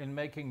in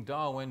making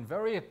Darwin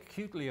very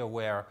acutely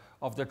aware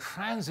of the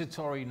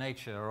transitory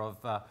nature of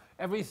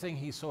everything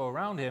he saw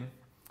around him,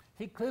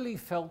 he clearly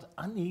felt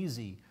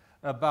uneasy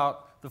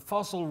about the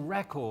fossil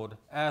record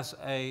as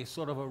a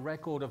sort of a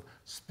record of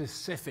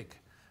specific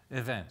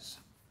events.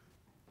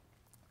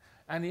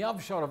 And the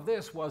upshot of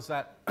this was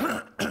that,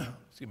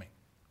 excuse me,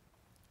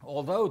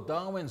 although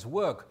Darwin's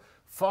work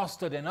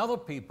fostered in other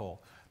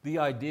people the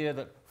idea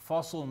that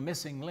fossil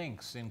missing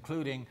links,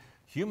 including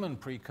human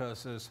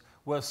precursors,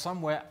 were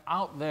somewhere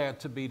out there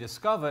to be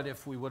discovered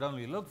if we would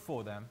only look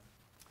for them,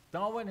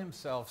 Darwin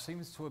himself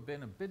seems to have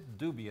been a bit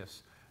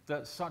dubious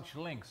that such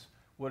links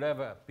would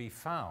ever be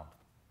found.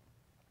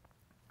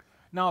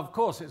 Now, of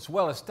course, it's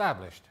well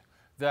established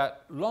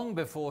that long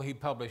before he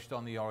published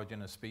On the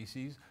Origin of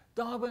Species,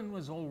 Darwin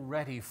was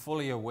already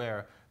fully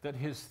aware that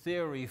his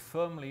theory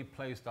firmly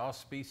placed our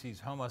species,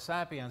 Homo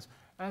sapiens,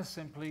 as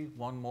simply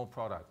one more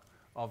product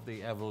of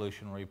the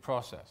evolutionary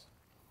process.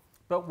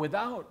 But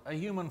without a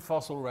human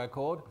fossil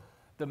record,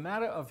 the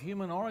matter of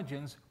human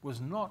origins was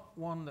not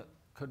one that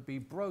could be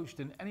broached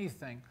in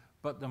anything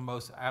but the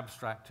most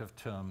abstract of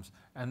terms,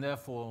 and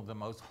therefore the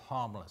most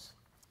harmless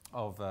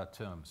of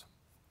terms.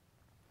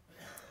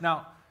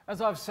 Now, as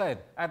I've said,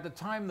 at the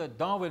time that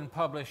Darwin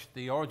published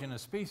The Origin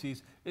of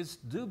Species, it's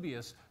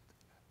dubious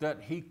that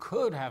he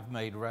could have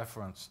made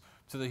reference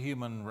to the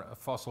human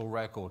fossil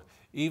record,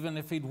 even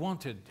if he'd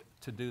wanted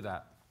to do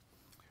that.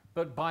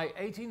 But by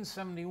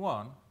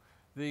 1871,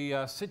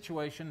 the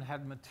situation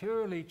had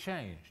materially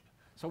changed.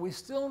 So we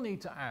still need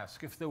to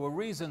ask if there were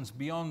reasons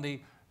beyond the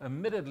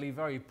admittedly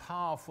very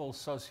powerful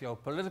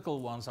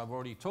socio-political ones I've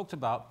already talked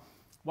about,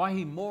 why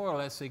he more or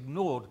less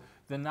ignored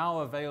the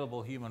now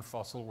available human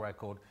fossil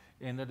record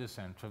in the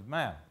descent of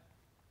man.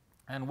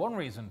 And one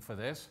reason for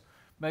this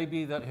may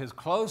be that his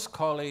close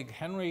colleague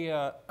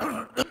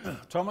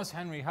Thomas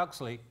Henry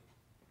Huxley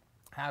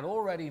had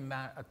already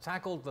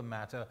tackled the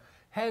matter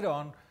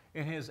head-on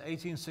in his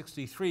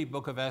 1863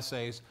 book of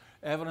essays,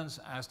 Evidence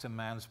as to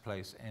Man's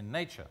Place in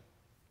Nature.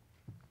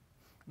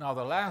 Now,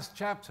 the last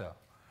chapter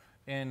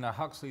in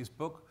Huxley's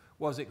book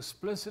was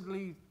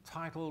explicitly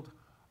titled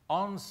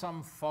On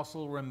Some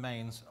Fossil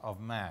Remains of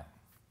Man,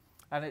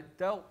 and it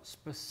dealt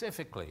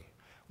specifically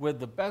with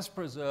the best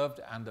preserved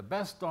and the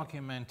best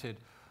documented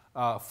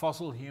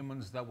fossil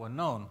humans that were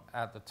known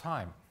at the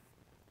time.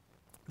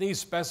 These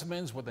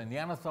specimens were the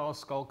Neanderthal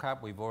skull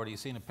cap we've already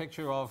seen a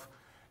picture of,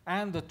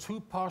 and the two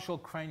partial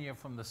crania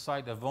from the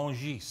site of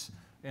Angis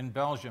in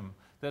Belgium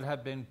that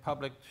had been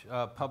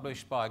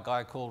published by a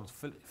guy called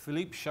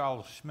Philippe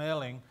Charles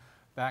Schmeling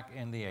back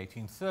in the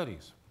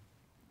 1830s.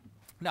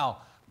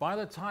 Now, by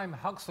the time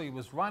Huxley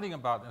was writing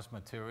about this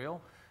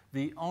material,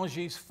 the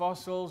Angis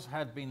fossils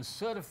had been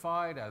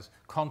certified as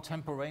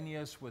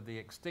contemporaneous with the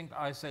extinct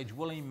Ice Age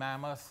woolly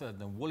mammoth and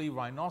the woolly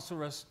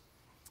rhinoceros.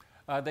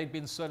 They'd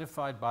been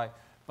certified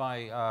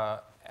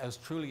as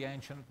truly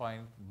ancient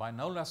by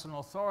no less an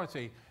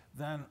authority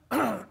than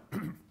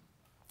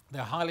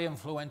the highly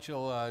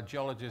influential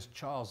geologist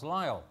Charles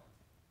Lyell,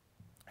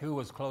 who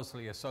was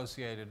closely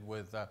associated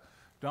with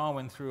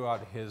Darwin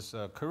throughout his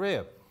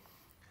career.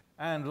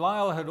 And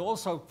Lyell had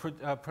also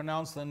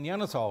pronounced the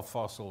Neanderthal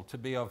fossil to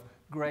be of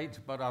great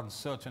but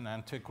uncertain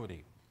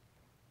antiquity.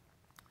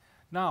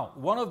 Now,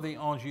 one of the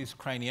Angis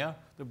crania,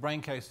 the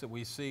brain case that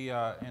we see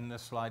in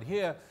this slide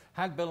here,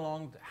 had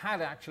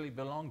actually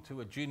belonged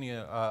to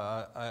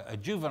a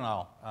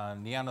juvenile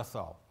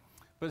Neanderthal.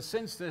 But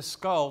since this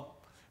skull,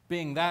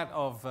 being that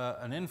of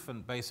an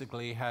infant,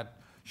 basically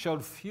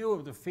showed few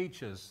of the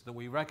features that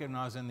we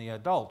recognize in the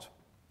adult,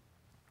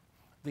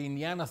 the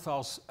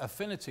Neanderthal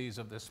affinities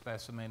of this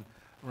specimen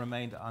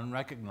remained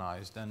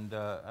unrecognized, and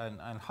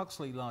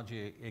Huxley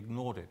largely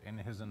ignored it in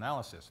his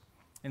analysis.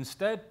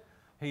 Instead,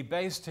 he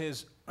based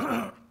his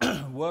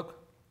work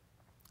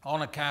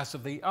on a cast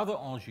of the other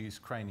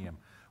Angis cranium,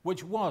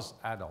 which was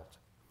adult.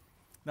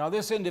 Now,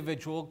 this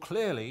individual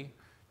clearly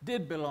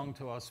did belong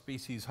to our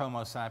species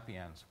Homo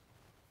sapiens,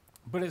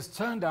 but it's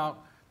turned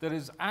out that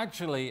it's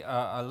actually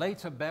a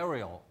later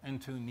burial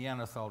into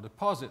Neanderthal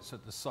deposits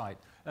at the site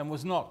and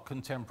was not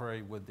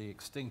contemporary with the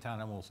extinct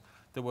animals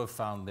that were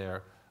found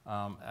there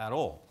at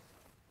all.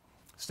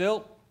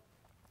 Still,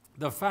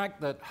 the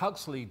fact that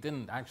Huxley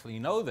didn't actually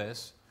know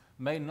this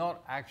may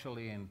not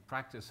actually in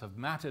practice have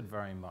mattered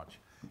very much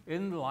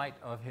in light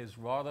of his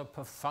rather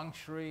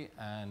perfunctory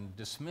and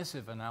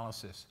dismissive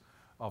analysis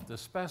of the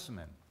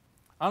specimen.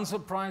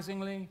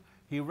 Unsurprisingly,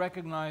 he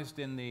recognized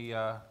in the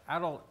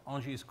adult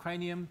Angis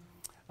cranium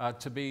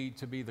to be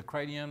the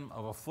cranium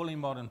of a fully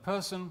modern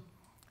person,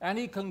 and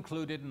he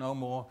concluded no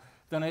more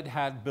than it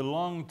had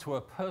belonged to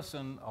a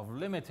person of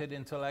limited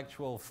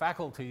intellectual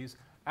faculties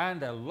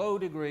and a low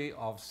degree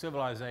of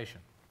civilization.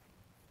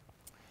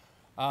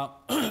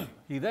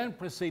 He then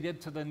proceeded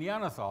to the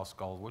Neanderthal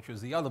skull, which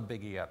was the other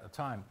biggie at the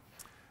time,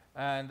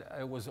 and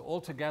it was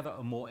altogether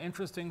a more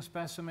interesting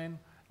specimen,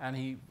 and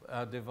he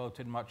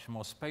devoted much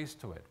more space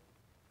to it.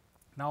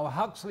 Now,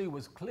 Huxley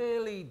was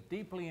clearly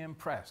deeply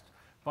impressed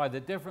by the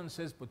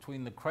differences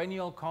between the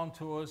cranial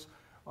contours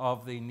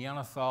of the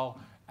Neanderthal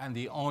and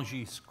the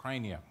Angis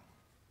crania.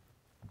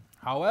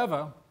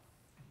 However,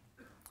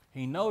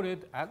 he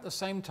noted at the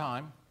same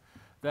time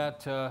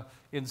that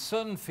in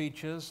certain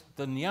features,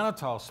 the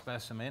Neanderthal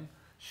specimen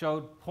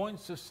showed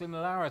points of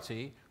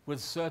similarity with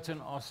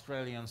certain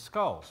Australian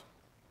skulls.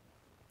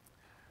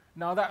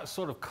 Now that's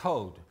sort of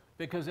code,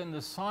 because in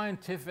the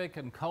scientific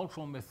and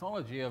cultural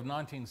mythology of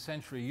 19th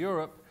century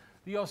Europe,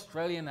 the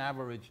Australian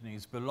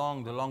Aborigines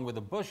belonged, along with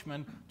the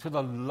Bushmen, to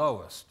the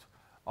lowest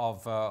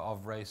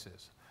of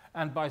races.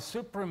 And by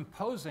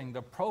superimposing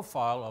the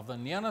profile of the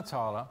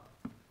Neanderthaler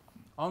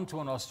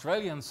onto an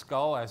Australian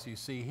skull, as you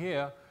see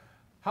here,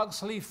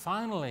 Huxley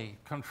finally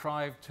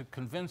contrived to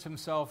convince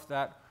himself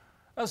that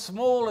a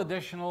small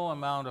additional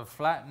amount of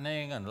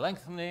flattening and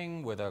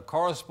lengthening with a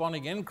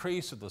corresponding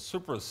increase of the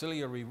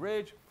supraciliary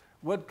ridge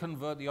would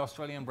convert the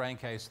Australian brain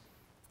case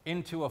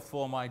into a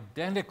form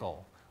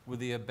identical with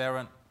the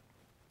aberrant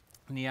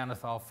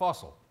Neanderthal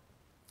fossil.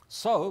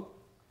 So,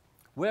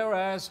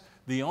 whereas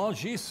the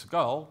Angis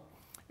skull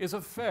is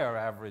a fair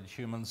average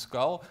human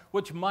skull,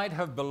 which might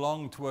have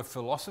belonged to a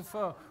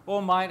philosopher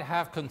or might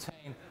have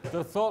contained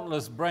the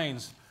thoughtless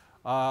brains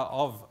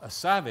of a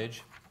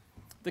savage,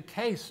 the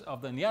case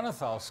of the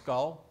Neanderthal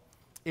skull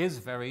is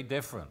very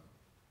different.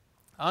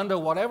 Under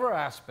whatever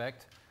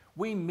aspect,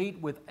 we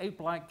meet with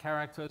ape-like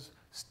characters,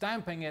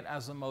 stamping it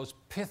as the most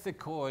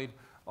pithecoid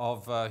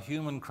of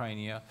human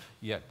crania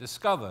yet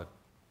discovered,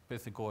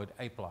 pithecoid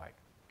ape-like.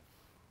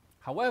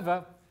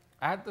 However,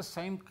 at the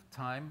same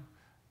time,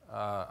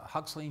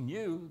 Huxley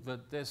knew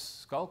that this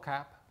skull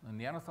cap, the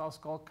Neanderthal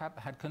skull cap,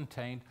 had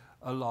contained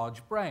a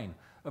large brain,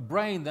 a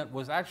brain that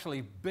was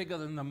actually bigger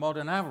than the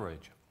modern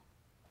average.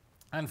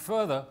 And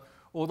further,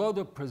 although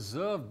the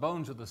preserved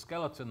bones of the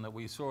skeleton that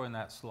we saw in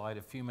that slide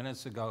a few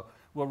minutes ago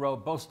were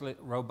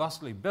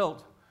robustly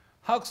built,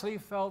 Huxley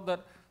felt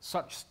that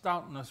such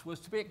stoutness was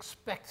to be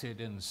expected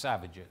in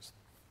savages.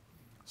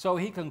 So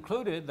he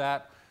concluded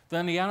that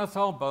the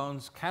Neanderthal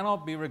bones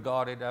cannot be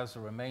regarded as the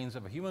remains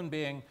of a human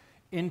being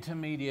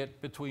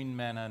intermediate between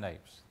men and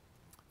apes.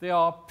 They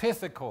are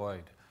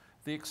pithecoid,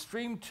 the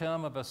extreme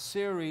term of a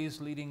series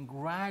leading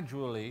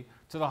gradually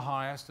to the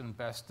highest and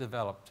best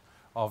developed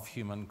of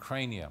human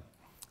crania.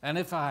 And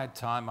if I had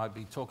time, I'd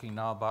be talking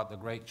now about the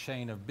great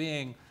chain of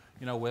being,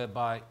 you know,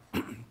 whereby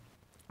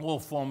all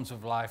forms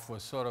of life were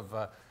sort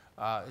of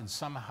and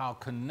somehow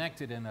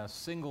connected in a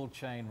single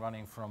chain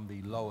running from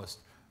the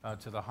lowest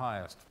to the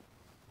highest.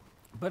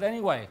 But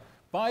anyway,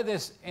 by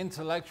this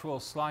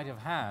intellectual sleight of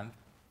hand,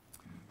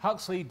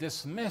 Huxley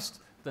dismissed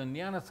the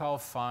Neanderthal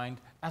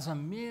find as a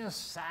mere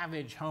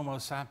savage Homo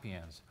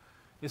sapiens,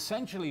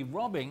 essentially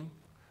robbing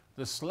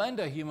the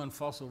slender human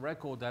fossil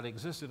record that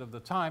existed of the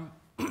time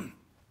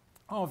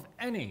of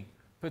any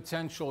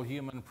potential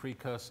human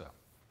precursor.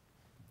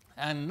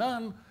 And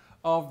none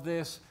of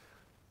this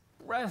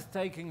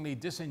breathtakingly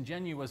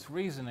disingenuous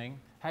reasoning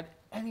had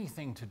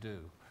anything to do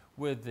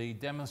with the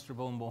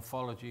demonstrable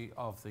morphology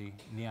of the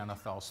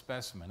Neanderthal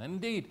specimen.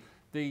 Indeed,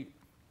 the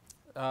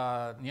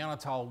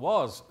Neanderthal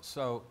was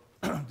so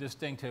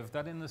distinctive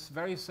that in this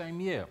very same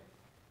year,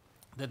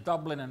 the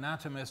Dublin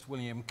anatomist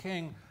William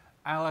King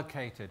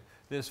allocated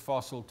this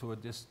fossil to a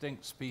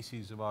distinct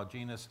species of our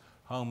genus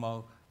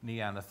Homo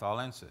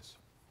neanderthalensis.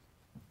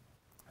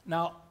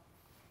 Now,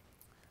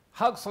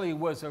 Huxley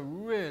was a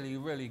really,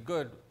 really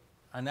good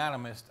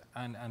anatomist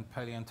and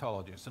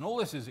paleontologist, and all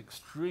this is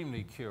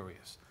extremely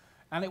curious.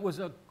 And it was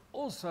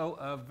also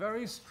a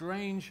very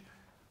strange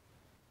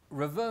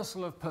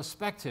reversal of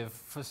perspective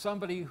for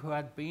somebody who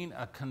had been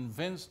a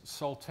convinced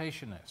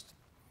saltationist.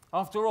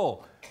 After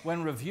all,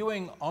 when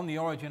reviewing On the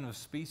Origin of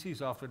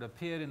Species after it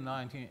appeared in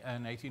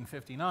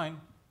 1859,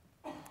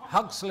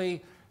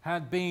 Huxley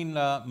had been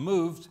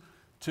moved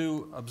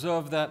to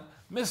observe that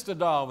Mr.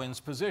 Darwin's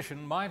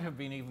position might have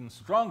been even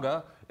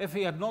stronger if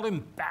he had not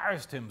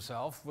embarrassed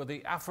himself with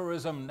the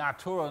aphorism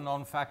natura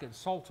non facit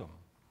saltum.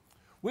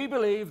 We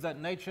believe that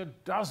nature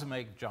does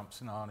make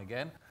jumps now and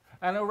again,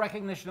 and a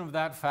recognition of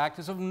that fact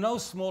is of no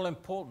small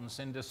importance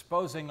in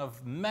disposing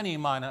of many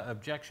minor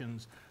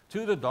objections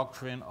to the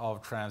doctrine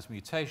of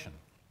transmutation.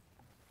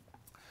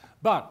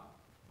 But,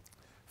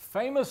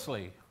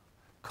 famously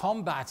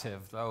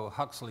combative though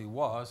Huxley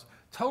was,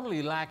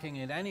 totally lacking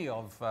in any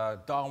of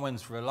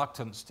Darwin's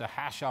reluctance to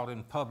hash out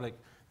in public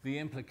the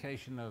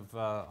implication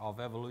of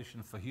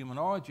evolution for human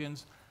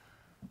origins,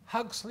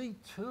 Huxley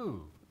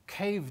too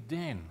caved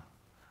in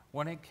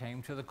when it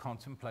came to the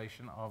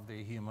contemplation of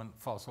the human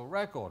fossil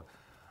record.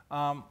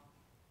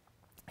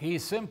 He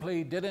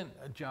simply didn't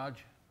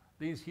judge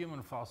these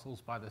human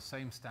fossils by the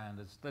same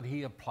standards that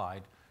he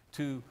applied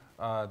to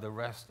the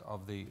rest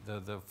of the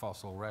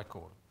fossil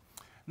record.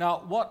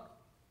 Now, what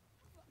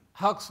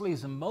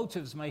Huxley's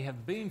motives may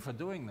have been for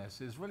doing this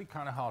is really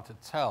kind of hard to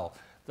tell,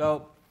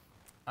 though,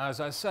 as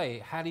I say,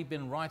 had he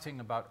been writing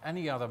about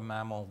any other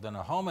mammal than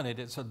a hominid,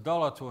 it's a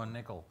dollar to a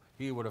nickel.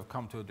 He would have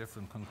come to a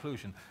different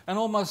conclusion. And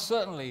almost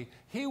certainly,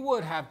 he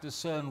would have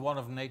discerned one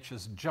of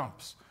nature's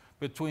jumps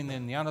between the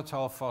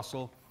Neanderthal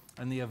fossil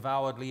and the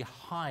avowedly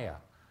higher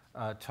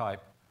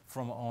type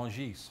from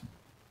Angis.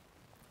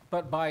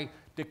 But by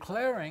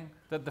declaring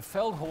that the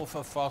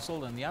Feldhofer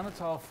fossil, the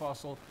Neanderthal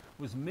fossil,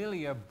 was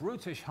merely a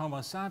brutish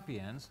Homo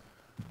sapiens,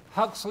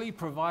 Huxley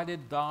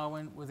provided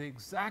Darwin with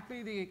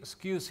exactly the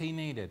excuse he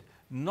needed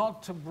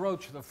not to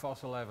broach the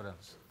fossil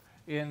evidence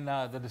in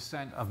The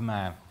Descent of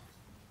Man.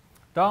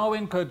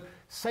 Darwin could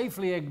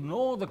safely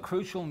ignore the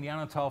crucial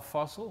Neanderthal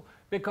fossil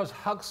because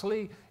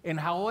Huxley, in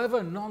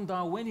however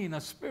non-Darwinian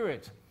a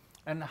spirit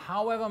and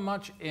however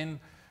much in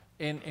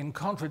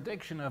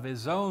contradiction of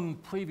his own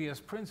previous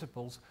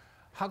principles,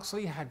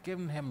 Huxley had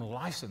given him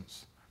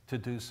license to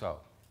do so.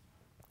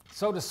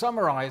 So to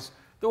summarize,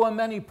 there were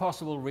many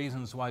possible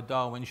reasons why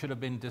Darwin should have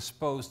been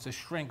disposed to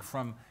shrink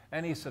from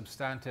any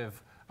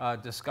substantive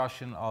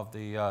discussion of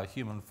the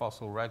human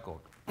fossil record.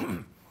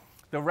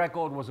 The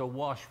record was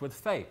awash with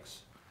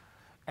fakes.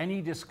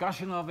 Any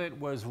discussion of it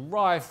was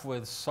rife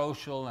with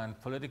social and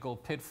political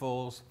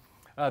pitfalls.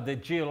 The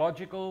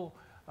geological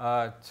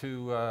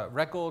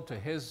record, to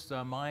his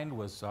mind,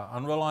 was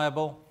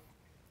unreliable.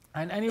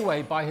 And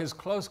anyway, by his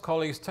close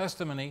colleagues'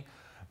 testimony,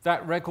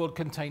 that record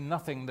contained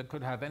nothing that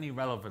could have any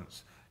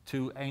relevance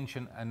to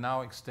ancient and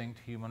now extinct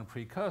human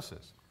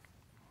precursors.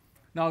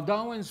 Now,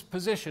 Darwin's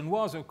position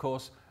was, of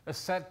course, a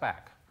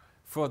setback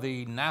for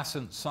the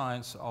nascent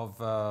science of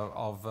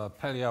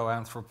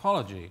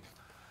paleoanthropology.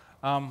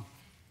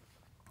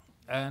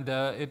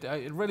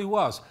 It really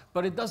was.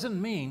 But it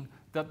doesn't mean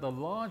that the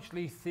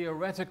largely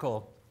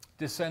theoretical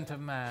Descent of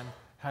Man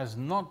has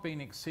not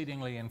been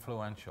exceedingly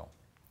influential.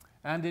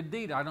 And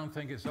indeed, I don't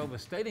think it's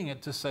overstating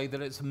it to say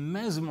that it's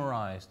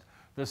mesmerized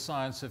the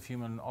science of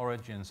human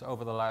origins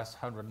over the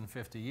last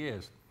 150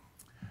 years.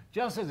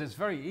 Just as it's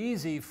very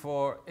easy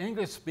for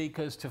English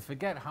speakers to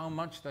forget how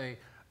much they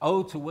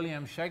owe to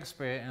William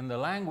Shakespeare in the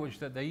language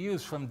that they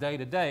use from day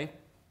to day,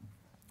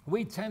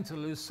 we tend to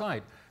lose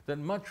sight that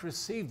much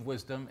received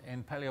wisdom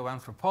in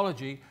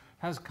paleoanthropology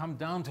has come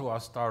down to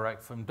us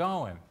direct from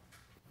Darwin.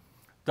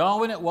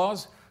 Darwin it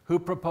was who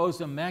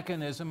proposed a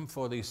mechanism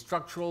for the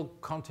structural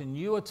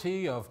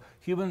continuity of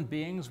human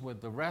beings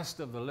with the rest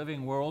of the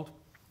living world.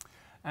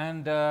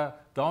 And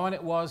Darwin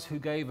it was who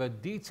gave a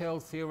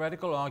detailed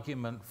theoretical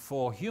argument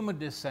for human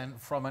descent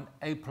from an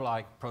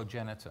ape-like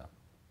progenitor.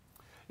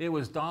 It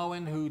was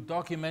Darwin who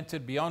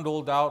documented beyond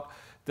all doubt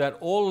that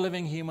all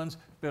living humans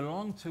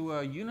belong to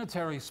a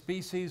unitary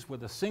species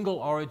with a single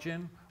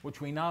origin,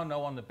 which we now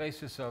know on the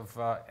basis of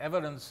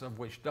evidence of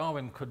which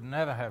Darwin could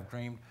never have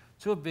dreamed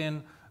to have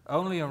been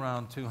only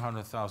around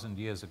 200,000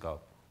 years ago.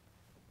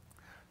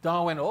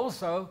 Darwin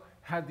also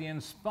had the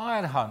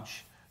inspired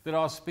hunch that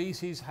our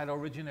species had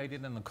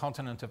originated in the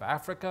continent of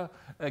Africa,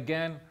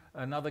 again,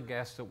 another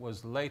guess that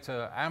was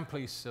later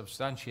amply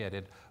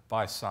substantiated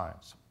by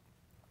science.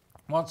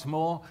 Once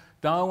more,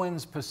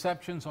 Darwin's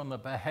perceptions on the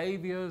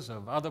behaviors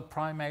of other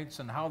primates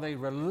and how they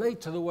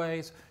relate to the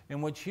ways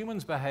in which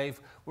humans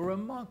behave were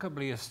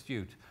remarkably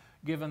astute,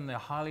 given the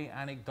highly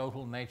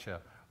anecdotal nature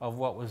of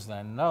what was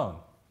then known.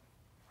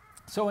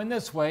 So in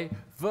this way,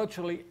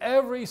 virtually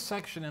every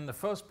section in the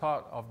first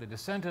part of The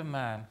Descent of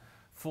Man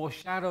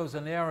foreshadows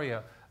an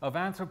area of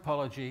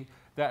anthropology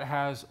that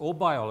has, or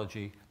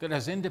biology, that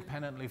has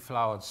independently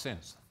flowered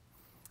since.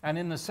 And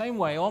in the same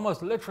way,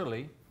 almost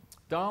literally,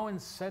 Darwin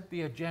set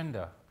the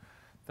agenda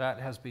that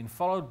has been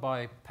followed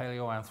by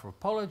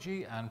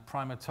paleoanthropology and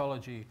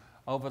primatology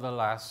over the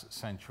last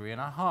century and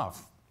a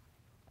half.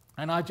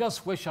 And I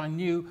just wish I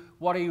knew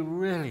what he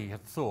really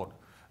had thought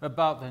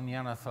about the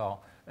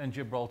Neanderthal and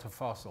Gibraltar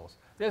fossils.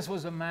 This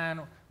was a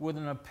man with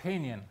an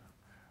opinion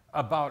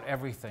about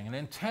everything, an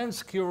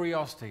intense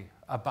curiosity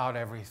about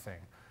everything.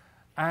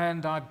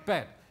 And I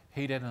bet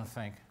he didn't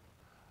think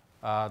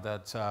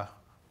that,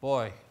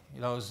 boy,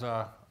 those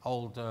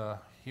old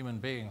human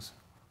beings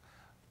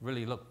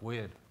really look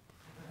weird.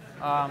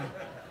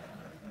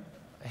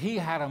 He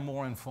had a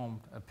more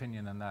informed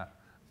opinion than that,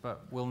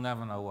 but we'll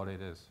never know what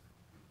it is.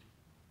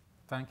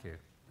 Thank you.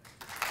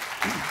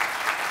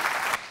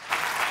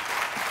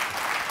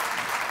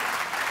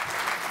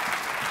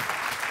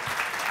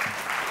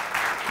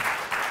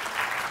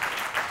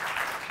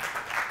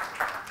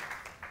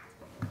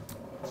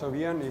 So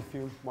Ian, if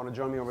you want to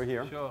join me over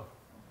here. Sure.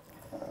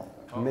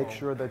 Make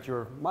sure that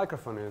your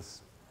microphone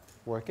is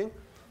working.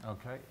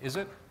 Okay. Is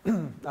it?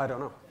 I don't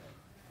know.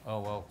 Oh,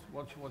 well,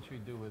 what should we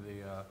do with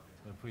the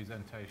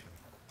presentation?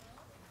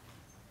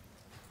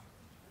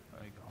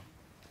 There you go.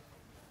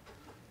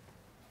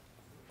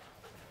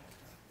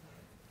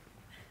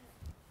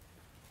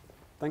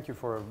 Thank you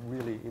for a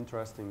really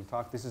interesting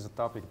talk. This is a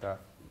topic that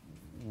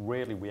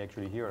rarely we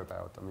actually hear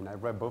about. I mean, I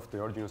read both The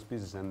Origin of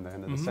Species and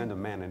The Descent of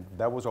Man, and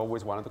that was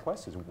always one of the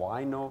questions.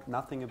 Why know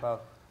nothing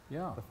about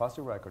the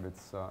fossil record?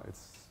 It's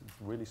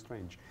really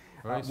strange.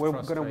 We're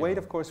going to wait,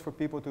 of course, for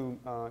people to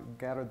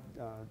gather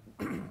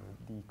the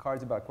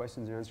cards about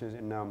questions and answers.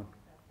 And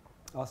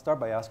I'll start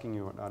by asking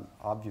you an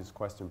obvious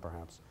question,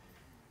 perhaps,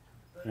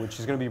 which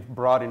is going to be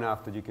broad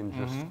enough that you can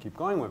just keep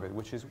going with it,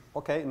 which is,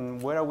 okay,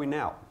 and where are we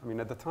now? I mean,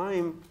 at the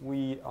time,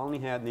 we only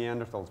had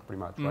Neanderthals, pretty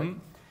much, right?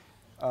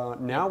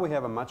 Now we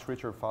have a much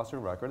richer fossil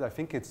record. I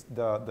think it's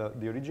the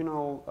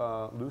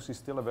original Lucy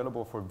still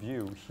available for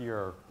view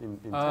here in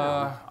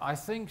town. I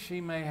think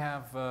she may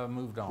have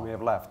moved on. She may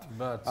have left.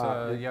 But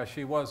yeah,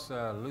 she was,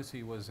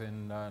 Lucy was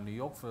in New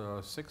York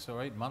for 6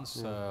 or 8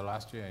 months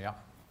last year, yeah.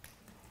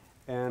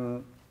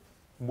 And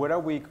what are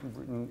we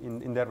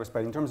in that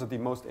respect, in terms of the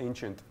most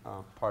ancient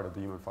part of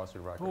the human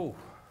fossil record? Ooh.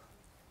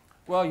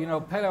 Well, you know,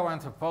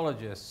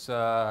 paleoanthropologists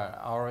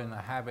are in the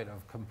habit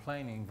of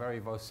complaining very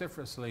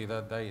vociferously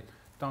that they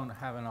don't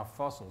have enough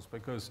fossils,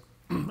 because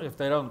if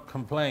they don't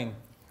complain,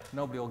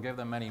 nobody will give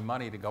them any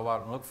money to go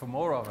out and look for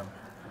more of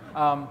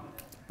them.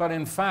 But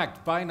in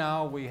fact, by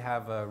now we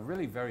have a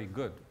really very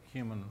good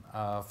human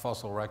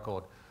fossil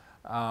record.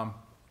 I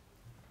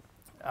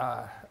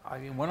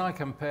mean, when I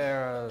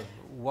compare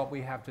what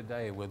we have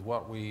today with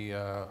what we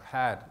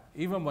had,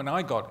 even when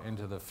I got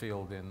into the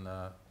field in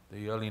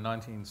the early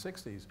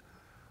 1960s,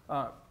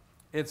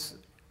 it's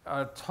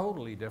a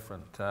totally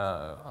different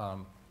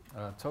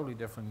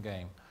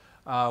game.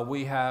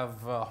 We have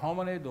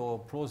hominid or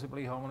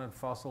plausibly hominid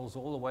fossils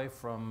all the way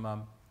from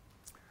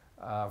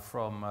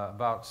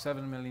about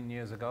 7 million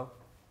years ago,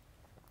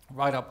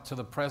 right up to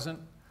the present.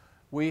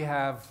 We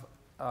have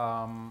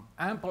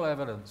ample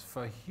evidence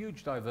for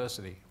huge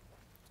diversity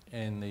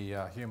in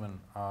the human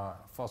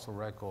fossil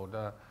record.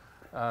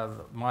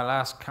 My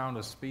last count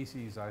of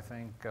species, I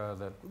think,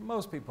 that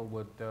most people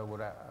would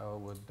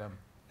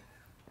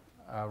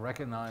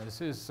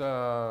recognize is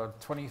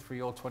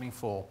 23 or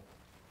 24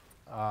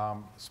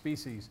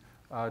 species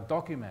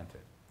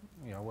documented.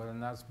 You know,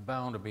 and that's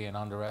bound to be an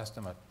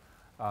underestimate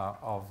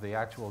of the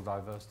actual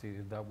diversity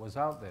that was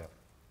out there.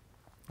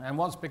 And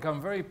what's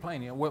become very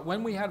plain, you know,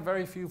 when we had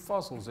very few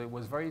fossils, it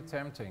was very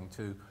tempting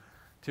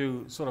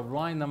to sort of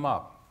line them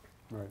up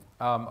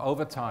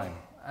over time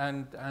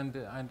and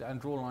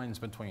draw lines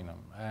between them.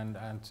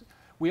 And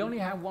we only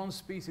have one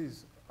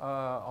species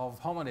of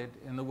hominid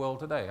in the world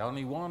today.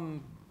 Only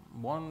one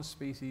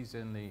species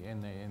in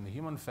the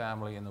human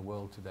family in the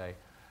world today.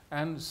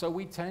 And so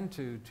we tend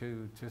to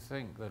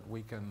think that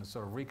we can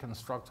sort of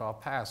reconstruct our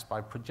past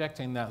by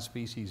projecting that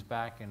species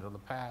back into the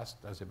past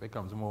as it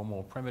becomes more and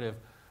more primitive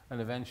and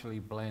eventually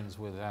blends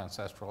with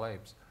ancestral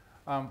apes.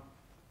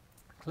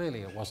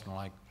 Clearly it wasn't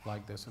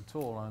like this at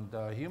all, and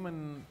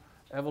human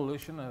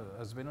evolution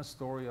has been a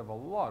story of a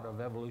lot of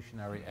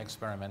evolutionary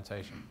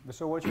experimentation.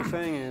 So what you're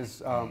saying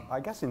is, I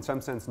guess in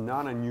some sense,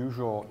 not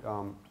unusual,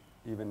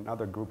 even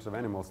other groups of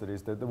animals, that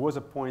is, that there was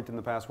a point in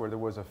the past where there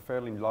was a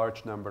fairly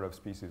large number of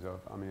species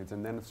of hominids,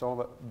 and then it's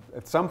all,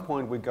 at some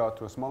point we got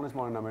to a smaller and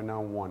smaller number, now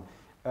one.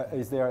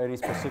 Is there any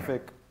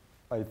specific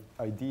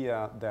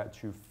idea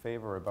that you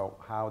favor about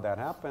how that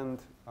happened?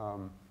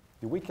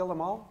 Did we kill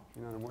them all,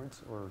 in other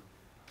words, or?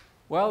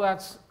 Well,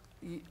 that's,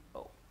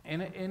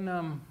 in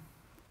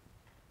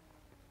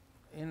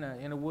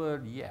a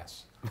word,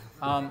 yes.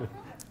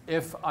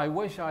 If I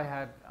wish I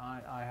had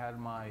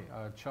my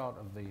chart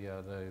of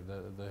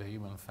the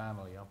human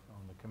family up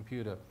on the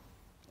computer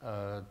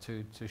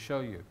to show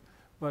you.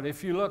 But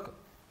if you look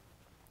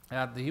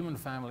at the human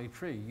family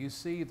tree, you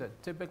see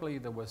that typically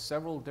there were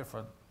several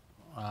different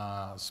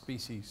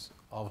species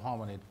of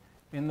hominid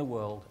in the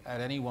world at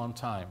any one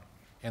time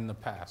in the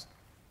past.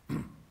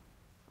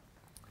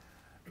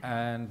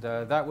 And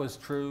that was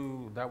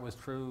true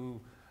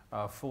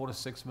 4 to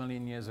 6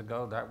 million years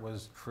ago. That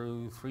was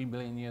true 3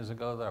 million years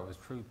ago. That was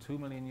true 2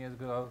 million years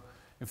ago.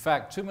 In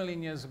fact, 2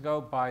 million years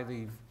ago, by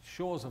the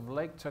shores of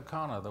Lake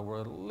Turkana, there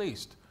were at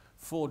least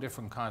 4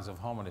 different kinds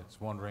of hominids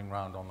wandering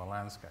around on the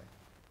landscape.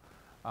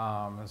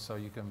 And so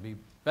you can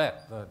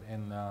bet that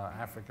in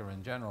Africa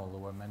in general, there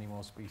were many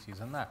more species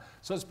than that.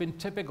 So it's been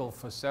typical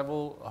for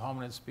several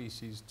hominid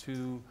species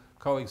to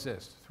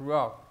coexist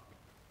throughout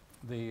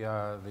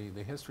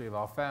the history of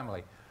our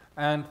family.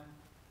 And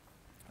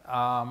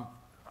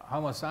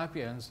Homo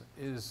sapiens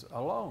is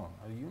alone,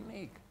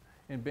 unique,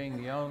 in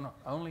being the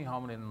only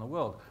hominid in the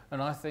world.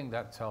 And I think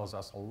that tells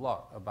us a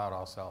lot about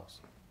ourselves.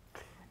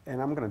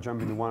 And I'm going to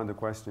jump into one of the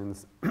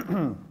questions.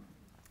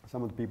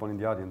 Some of the people in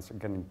the audience are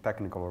getting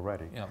technical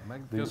already. Yeah,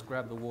 just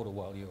grab the water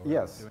while you're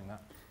doing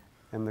that.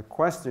 And the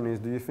question is,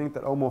 do you think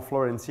that Homo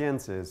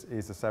floresiensis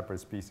is a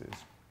separate species?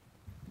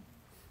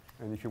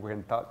 And if you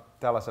can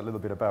tell us a little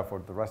bit about,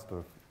 for the rest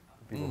of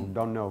people who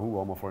don't know who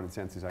Homo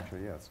floresiensis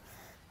actually is.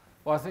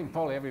 Well, I think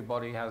probably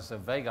everybody has a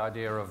vague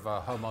idea of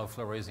Homo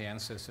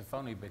floresiensis, if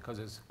only because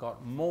it's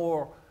got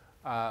more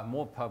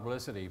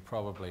publicity,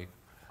 probably,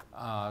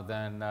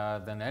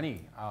 than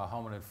any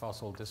hominid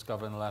fossil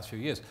discovered in the last few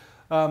years.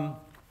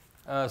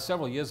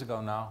 Several years ago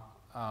now,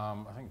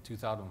 I think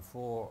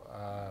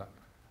 2004,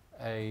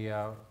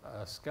 a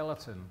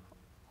skeleton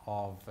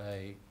of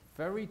a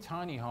very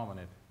tiny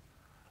hominid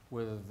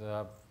with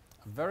a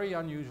very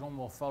unusual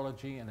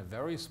morphology and a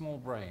very small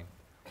brain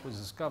was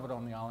discovered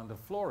on the island of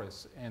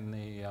Flores in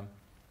the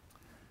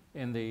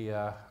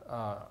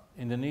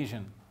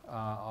Indonesian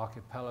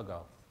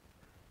archipelago.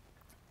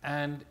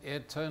 And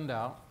it turned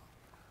out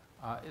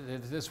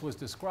this was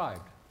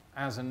described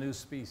as a new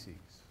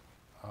species,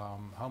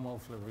 Homo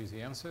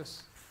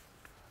floresiensis,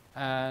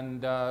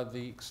 And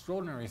the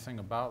extraordinary thing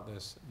about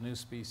this new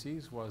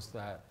species was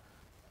that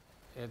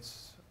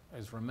its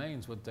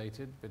remains were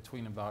dated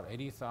between about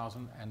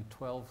 80,000 and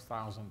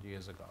 12,000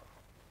 years ago.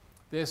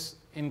 This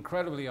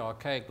incredibly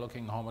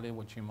archaic-looking hominid,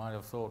 which you might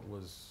have thought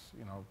was,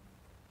 you know,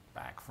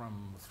 back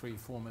from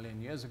 3-4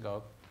 million years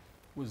ago,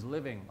 was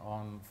living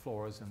on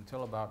floras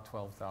until about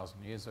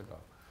 12,000 years ago.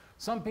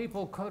 Some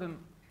people couldn't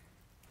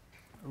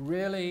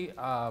really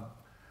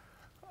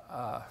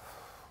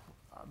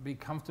be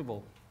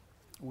comfortable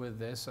with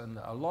this, and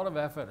a lot of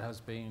effort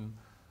has been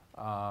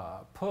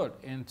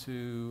put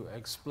into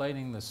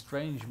explaining the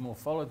strange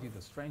morphology,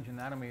 the strange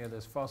anatomy of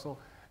this fossil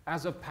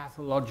as a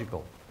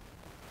pathological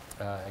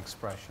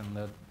expression,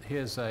 that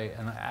here's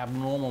an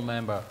abnormal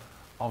member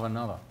of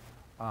another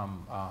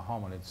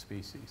hominid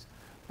species.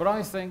 But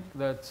I think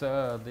that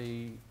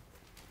the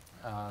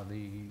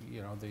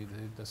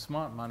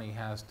smart money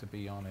has to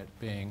be on it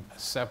being a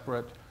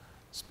separate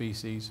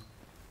species.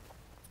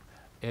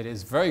 It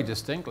is very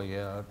distinctly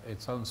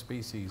its own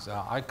species.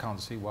 I can't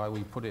see why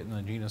we put it in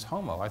the genus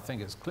Homo. I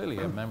think it's clearly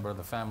a member of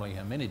the family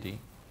Hominidae,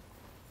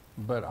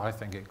 but I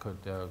think it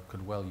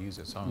could well use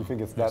its own. You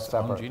think it's that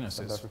separate? Genus.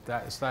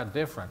 It's that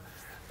different.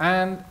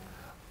 And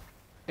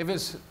if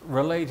it's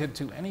related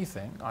to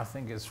anything, I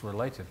think it's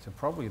related to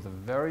probably the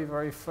very,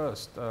 very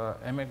first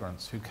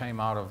immigrants who came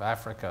out of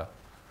Africa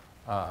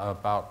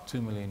about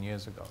 2 million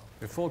years ago.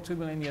 Before 2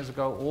 million years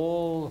ago,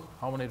 all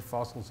hominid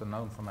fossils are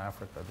known from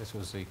Africa. This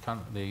was the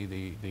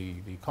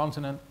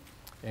continent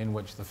in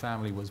which the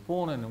family was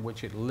born and in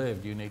which it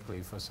lived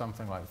uniquely for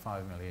something like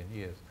 5 million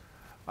years.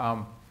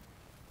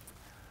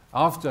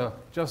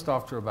 Just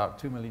after about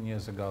 2 million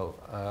years ago,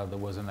 there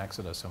was an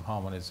exodus of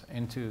hominids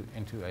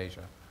into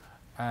Asia.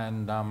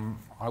 And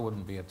I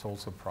wouldn't be at all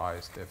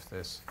surprised if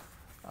this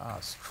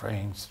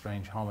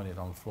strange hominid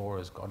on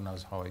floras, God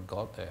knows how it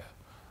got there,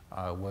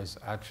 was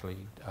actually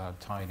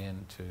tied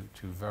into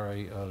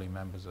very early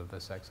members of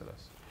this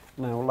exodus.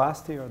 Now,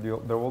 last year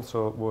there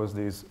also was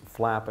this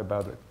flap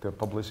about the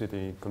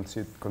publicity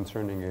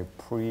concerning a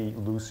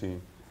pre-Lucy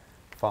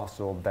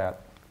fossil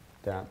that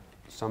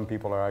some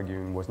people are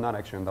arguing was not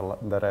actually in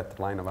the direct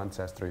line of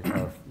ancestry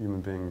of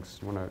human beings.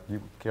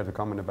 You care to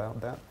comment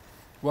about that?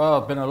 Well,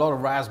 there's been a lot of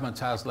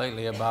razzmatazz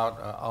lately about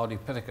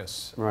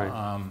Ardipithecus,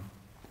 right.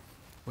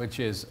 Which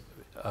is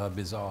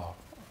bizarre.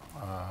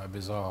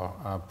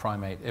 Bizarre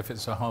primate, if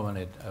it's a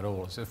hominid at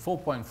all. It's a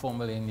 4.4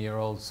 million year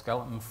old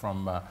skeleton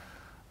from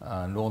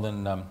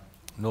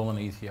northern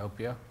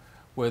Ethiopia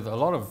with a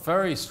lot of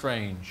very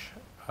strange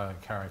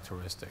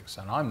characteristics,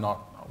 and I'm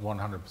not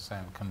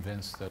 100%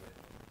 convinced that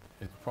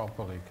it's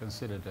properly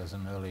considered as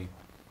an early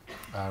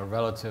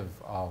relative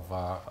of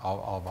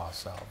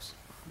ourselves.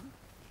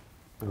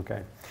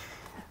 Okay.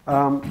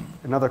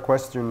 Another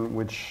question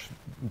which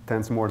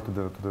tends more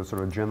to the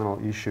sort of general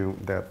issue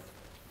that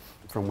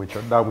from which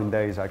Darwin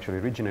Days actually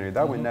originated.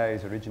 Darwin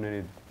Days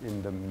originated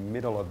in the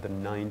middle of the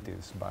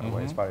 90s, by the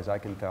way, as far as I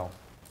can tell,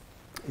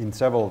 in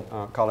several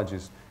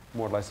colleges,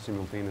 more or less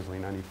simultaneously,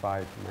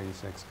 95,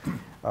 96,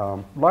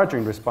 largely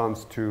in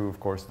response to, of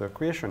course, the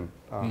creation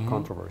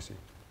controversy.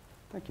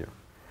 Thank you.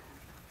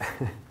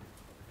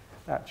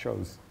 That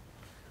shows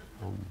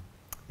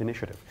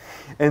initiative.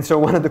 And so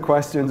one of the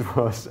questions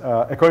was,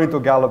 according to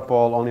a Gallup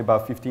poll, only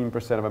about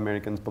 15% of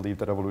Americans believe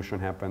that evolution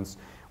happens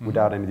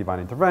without any divine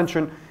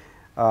intervention.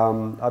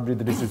 I believe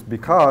that this is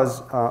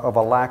because of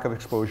a lack of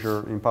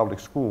exposure in public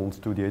schools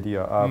to the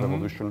idea of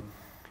evolution.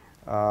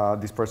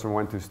 This person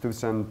went to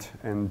Stuyvesant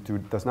and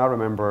does not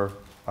remember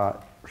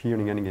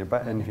hearing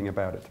anything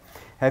about it.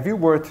 Have you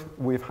worked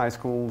with high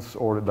schools,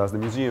 or does the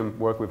museum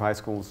work with high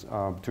schools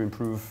to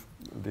improve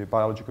the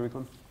biology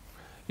curriculum?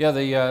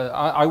 Yeah,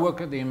 I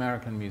work at the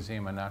American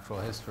Museum of Natural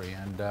History,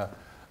 and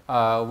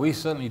we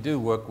certainly do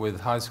work with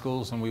high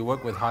schools, and we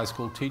work with high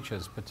school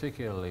teachers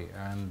particularly.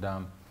 And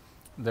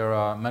there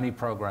are many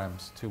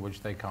programs to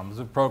which they come. There's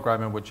a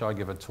program in which I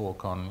give a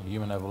talk on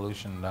human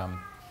evolution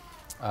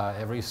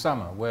every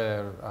summer,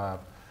 where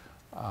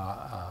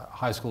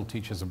high school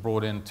teachers are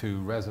brought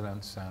into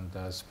residence and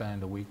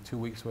spend a week, 2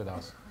 weeks with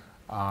us,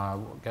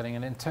 getting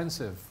an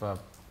intensive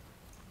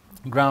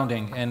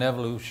grounding in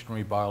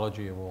evolutionary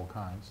biology of all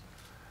kinds.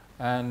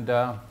 And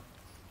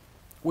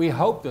we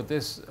hope that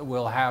this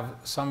will have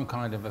some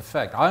kind of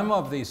effect. I'm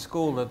of the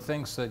school that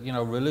thinks that, you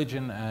know,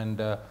 religion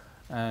and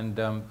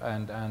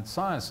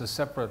science are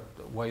separate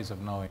ways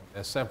of knowing.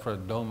 They're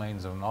separate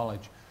domains of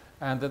knowledge,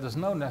 and that there's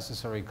no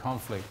necessary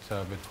conflict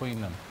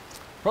between them.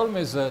 The problem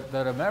is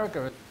that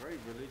America is a very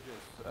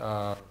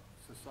religious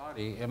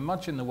society, and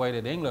much in the way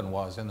that England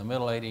was in the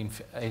middle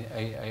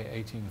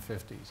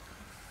 1850s.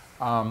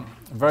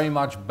 Very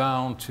much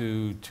bound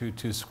to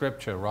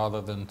scripture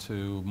rather than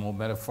to more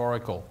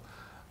metaphorical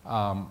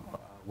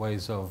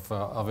ways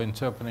of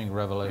interpreting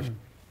Revelation.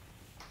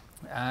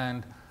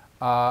 And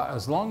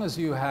as long as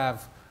you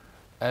have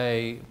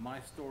a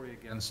my story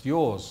against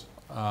yours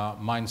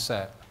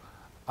mindset,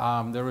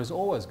 there is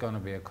always going to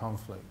be a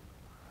conflict.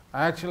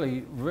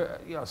 Actually,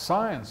 you know,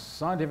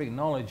 scientific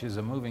knowledge is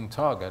a moving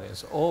target.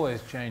 It's always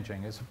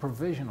changing. It's a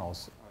provisional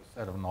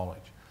set of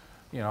knowledge.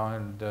 you know,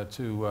 and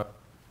to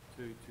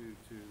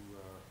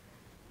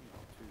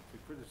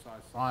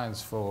criticize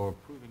science for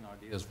proving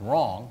ideas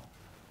wrong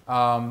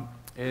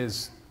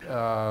is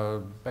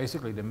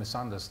basically to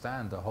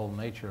misunderstand the whole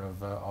nature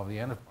of the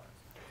enterprise.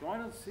 So I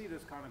don't see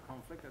this kind of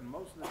conflict, and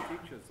most of the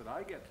teachers that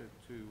I get to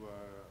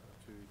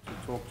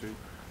talk to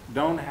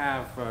don't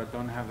have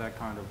that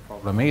kind of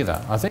problem either.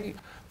 I think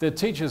the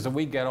teachers that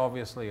we get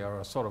obviously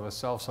are a sort of a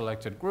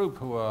self-selected group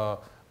who are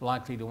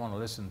likely to want to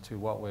listen to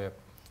what we're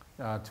saying,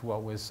 and there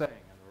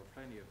are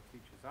plenty of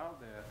teachers out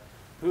there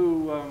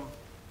who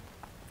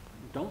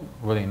don't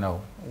really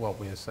know what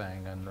we're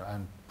saying,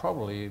 and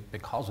probably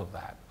because of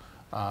that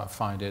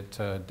find it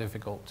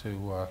difficult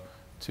to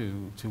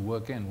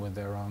work in with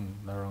their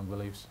own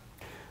beliefs.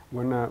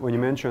 When you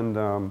mentioned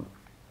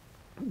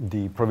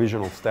the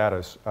provisional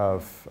status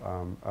of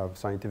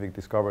scientific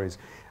discoveries,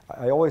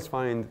 I always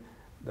find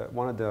that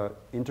one of the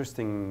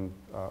interesting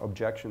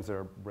objections that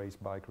are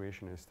raised by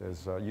creationists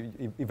is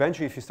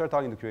eventually, if you start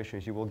talking to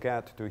creationists, you will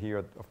get to hear,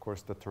 of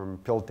course, the term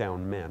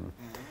Piltdown men,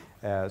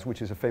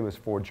 which is a famous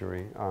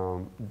forgery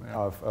of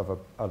a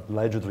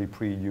allegedly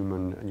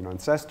pre-human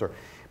ancestor.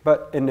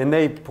 And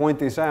they point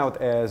this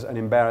out as an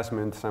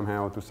embarrassment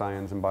somehow to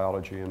science and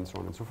biology and so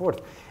on and so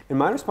forth. And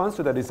my response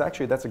to that is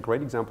actually that's a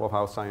great example of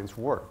how science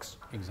works.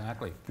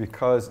 Exactly.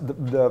 Because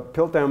the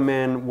Piltdown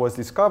man was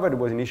discovered,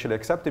 was initially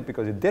accepted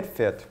because it did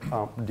fit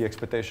the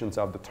expectations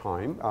of the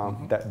time.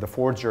 That the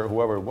forger,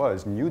 whoever it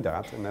was, knew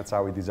that, and that's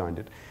how he designed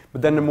it.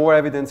 But then the more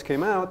evidence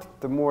came out,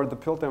 the more the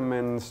Piltdown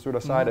man stood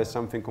aside as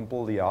something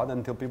completely odd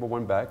until people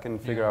went back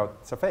and figured out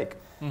it's a fake.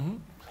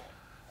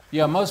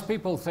 Yeah, most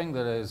people think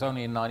that it's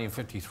only in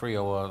 1953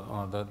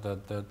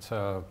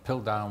 that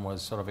Piltdown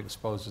was sort of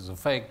exposed as a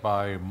fake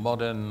by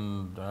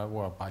modern,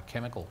 by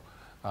chemical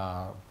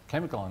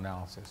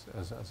analysis,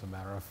 as a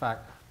matter of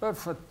fact. But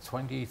for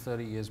 20,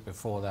 30 years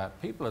before that,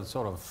 people had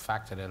sort of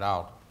factored it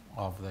out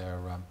of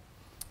their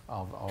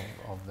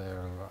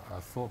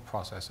thought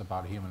process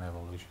about human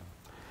evolution.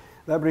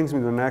 That brings me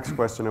to the next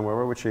question,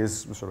 however, which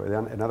is sort of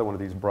another one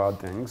of these broad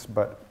things,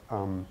 but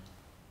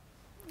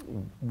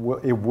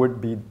it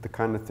would be the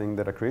kind of thing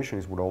that a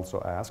creationist would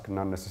also ask,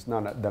 not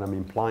that I'm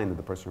implying that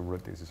the person who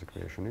wrote this is a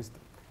creationist.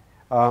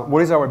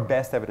 What is our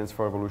best evidence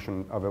for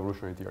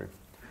evolutionary theory?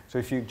 So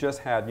if you just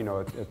had,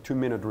 a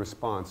 2-minute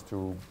response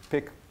to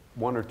pick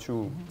one or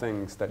two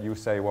things that you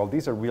say, well,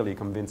 these are really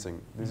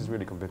convincing. This is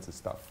really convincing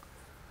stuff.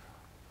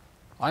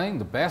 I think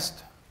the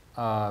best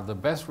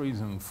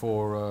reason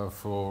for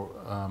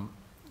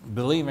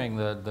believing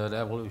that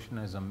evolution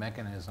is a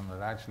mechanism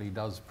that actually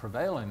does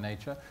prevail in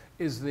nature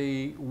is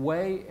the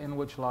way in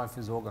which life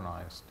is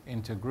organized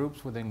into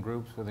groups within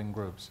groups within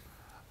groups.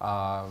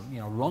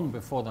 Long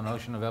before the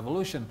notion of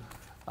evolution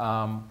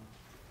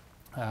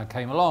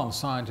came along,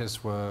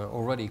 scientists were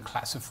already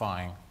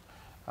classifying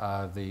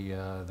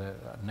the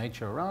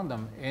nature around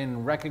them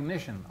in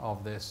recognition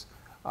of this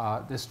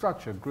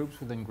structure, groups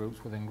within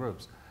groups within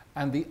groups.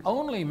 And the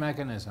only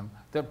mechanism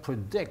that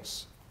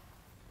predicts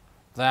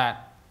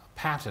that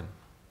pattern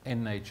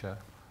in nature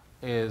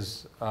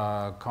is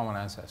common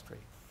ancestry.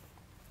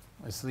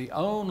 It's the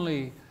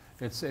only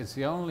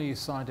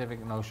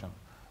scientific notion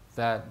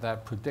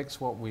that predicts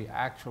what we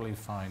actually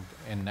find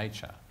in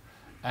nature.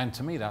 And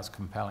to me, that's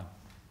compelling.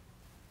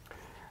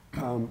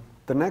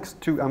 The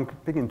next two, I'm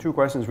picking two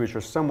questions which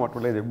are somewhat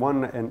related.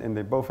 One, and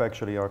they both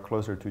actually are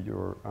closer to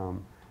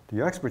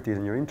your expertise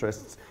and your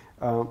interests.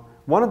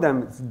 One of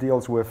them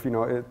deals with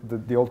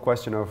the old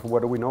question of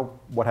what do we know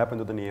what happened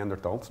to the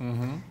Neanderthals.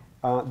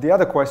 The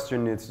other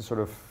question is sort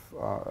of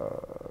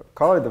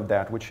correlate of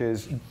that, which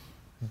is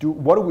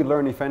what do we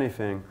learn, if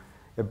anything,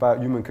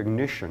 about human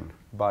cognition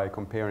by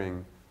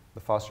comparing the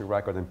fossil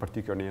record, in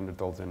particular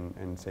Neanderthals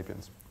and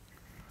sapiens,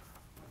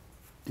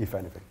 if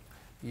anything?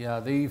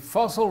 Yeah, the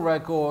fossil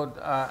record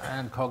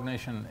and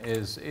cognition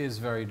is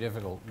very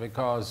difficult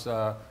because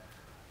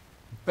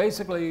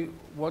basically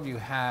what you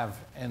have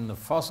in the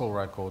fossil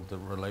record that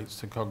relates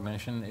to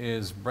cognition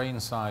is brain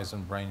size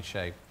and brain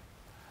shape.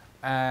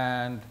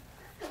 And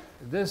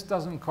this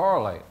doesn't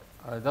correlate.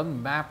 It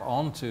doesn't map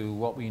onto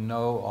what we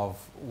know of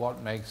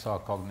what makes our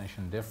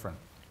cognition different.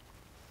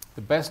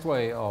 The best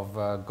way of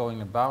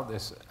going about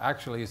this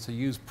actually is to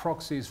use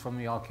proxies from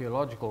the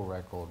archaeological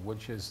record,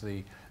 which is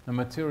the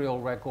material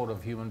record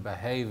of human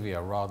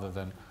behavior rather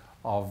than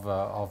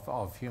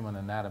of human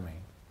anatomy.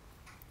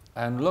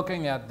 And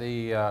looking at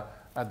the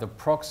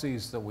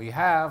proxies that we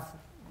have,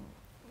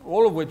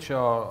 all of which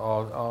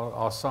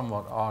are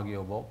somewhat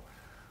arguable,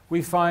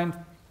 we find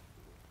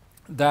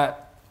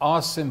that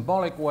our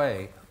symbolic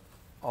way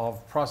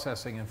of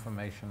processing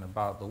information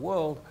about the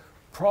world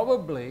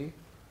probably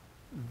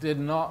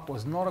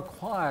was not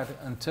acquired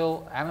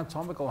until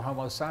anatomical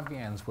Homo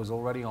sapiens was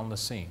already on the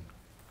scene.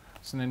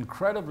 It's an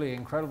incredibly,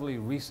 incredibly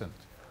recent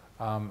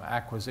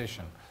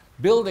acquisition,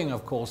 building,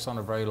 of course, on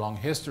a very long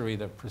history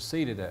that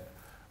preceded it.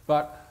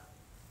 But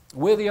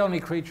we're the only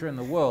creature in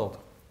the world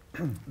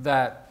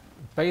that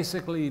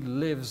basically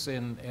lives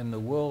in the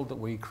world that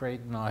we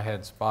create in our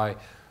heads by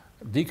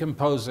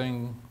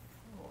decomposing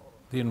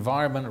the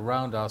environment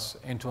around us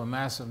into a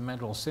mass of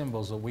mental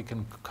symbols that we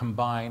can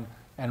combine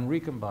and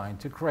recombine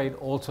to create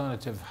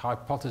alternative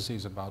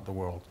hypotheses about the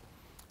world.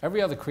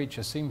 Every other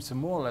creature seems to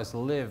more or less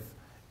live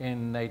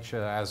in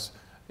nature as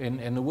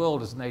in the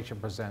world as nature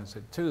presents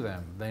it to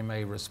them. They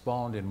may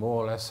respond in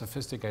more or less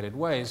sophisticated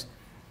ways,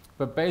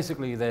 but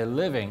basically they're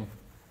living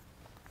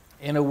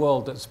in a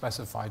world that's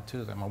specified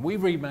to them. And we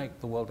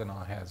remake the world in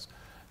our heads.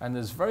 And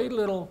there's very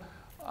little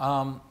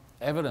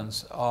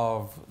evidence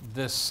of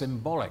this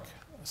symbolic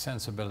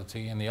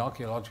sensibility in the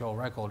archaeological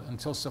record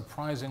until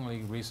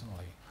surprisingly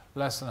recently,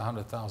 less than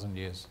 100,000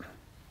 years.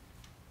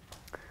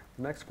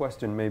 The next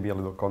question may be a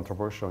little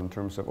controversial in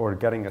terms of, or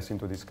getting us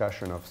into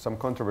discussion of some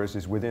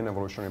controversies within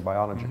evolutionary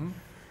biology,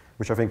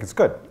 which I think is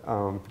good,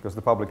 because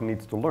the public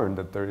needs to learn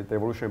that the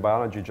evolutionary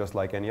biology, just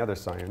like any other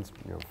science,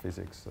 you know,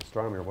 physics,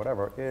 astronomy, or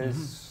whatever,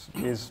 is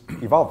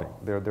evolving.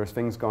 There's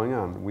things going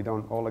on. We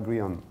don't all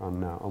agree on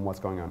what's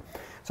going on.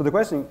 So the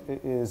question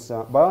is,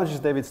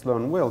 biologist David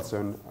Sloan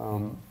Wilson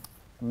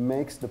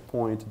makes the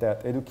point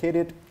that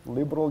educated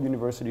liberal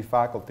university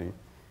faculty,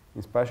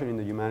 especially in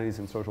the humanities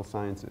and social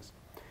sciences,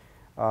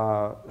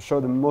 show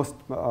the most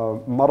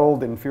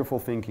muddled and fearful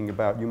thinking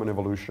about human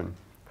evolution.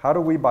 How do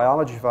we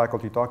biology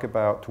faculty talk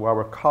about to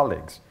our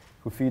colleagues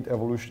who think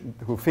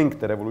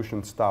that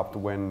evolution stopped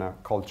when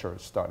culture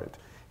started?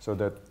 So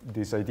that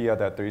this idea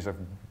that there is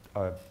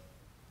a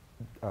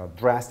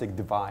drastic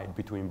divide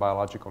between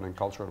biological and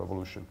cultural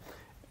evolution.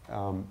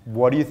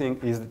 What do you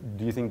think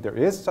do you think there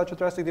is such a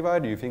drastic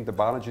divide? Do you think the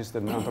biologists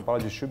and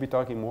anthropologists should be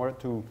talking more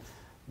to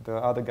the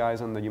other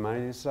guys on the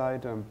humanities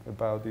side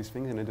about these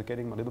things and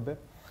educating them a little bit?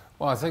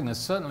 Well, I think there's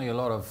certainly a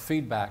lot of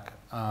feedback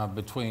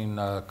between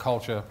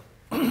culture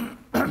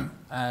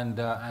and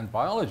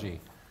biology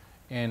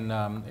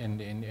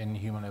in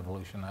human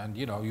evolution. And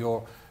you know,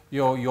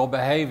 your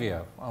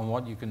behavior and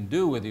what you can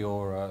do with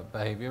your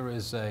behavior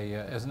is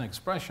an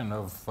expression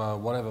of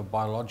whatever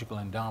biological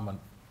endowment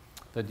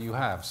that you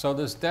have. So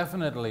there's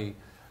definitely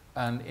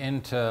an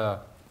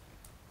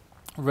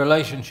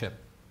interrelationship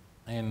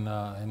in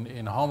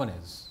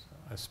hominids,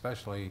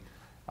 especially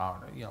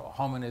you know,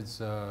 hominids,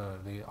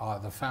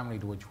 the family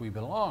to which we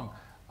belong,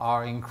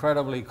 are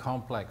incredibly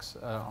complex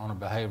on a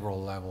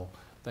behavioral level.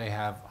 They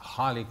have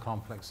highly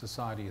complex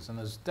societies, and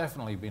there's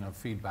definitely been a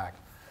feedback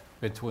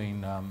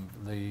between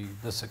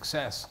the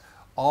success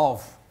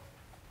of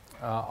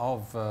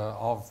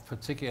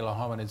particular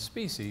hominid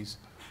species,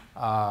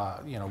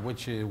 you know,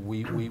 which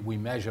we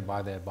measure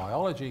by their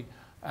biology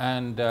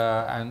and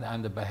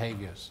the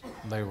behaviors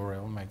they were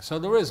able to make. So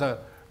there is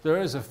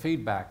a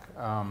feedback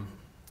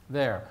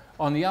there.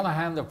 On the other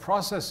hand, the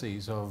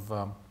processes of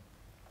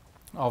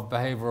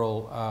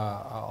behavioral,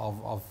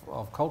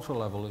 of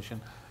cultural evolution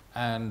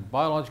and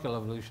biological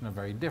evolution are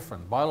very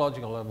different.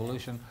 Biological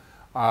evolution,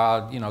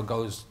 you know,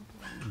 goes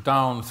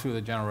down through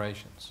the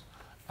generations,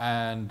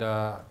 and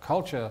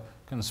culture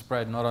can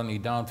spread not only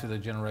down through the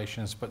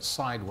generations but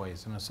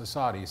sideways in a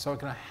society. So it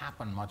can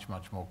happen much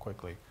more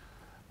quickly.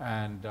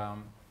 And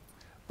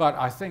but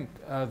I think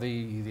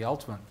the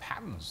ultimate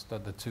patterns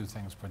that the two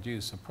things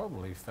produce are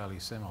probably fairly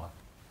similar.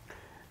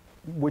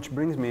 Which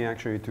brings me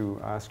actually to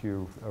ask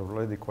you a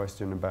related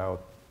question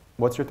about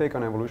what's your take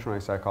on evolutionary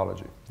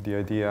psychology? The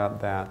idea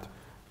that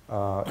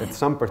at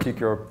some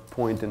particular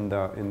point in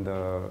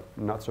the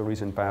not so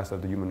recent past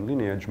of the human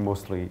lineage,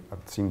 mostly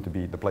seemed to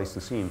be the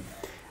Pleistocene,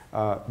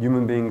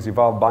 human beings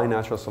evolved by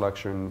natural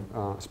selection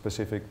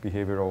specific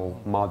behavioral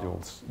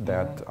modules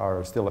that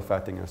are still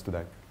affecting us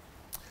today.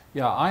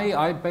 Yeah,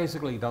 I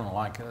basically don't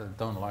like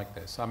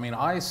this. I mean,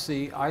 I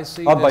see.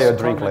 I'll buy you a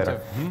drink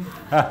later.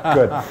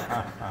 Good.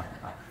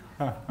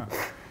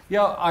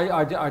 Yeah,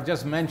 I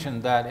just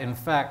mentioned that, in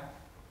fact,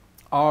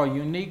 our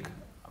unique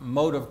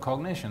mode of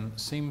cognition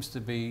seems to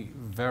be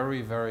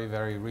very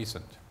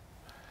recent.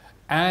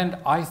 And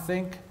I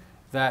think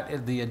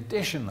that the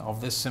addition of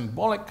this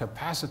symbolic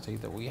capacity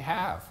that we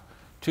have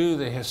to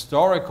the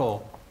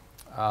historical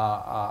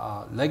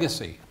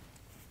legacy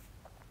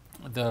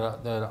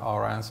that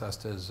our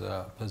ancestors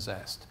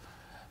possessed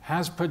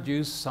has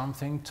produced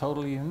something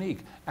totally unique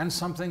and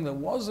something that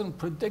wasn't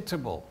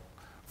predictable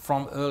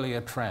from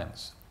earlier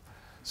trends.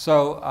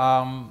 So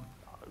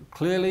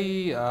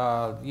clearly,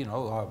 you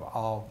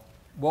know,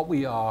 what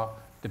we are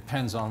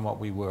depends on what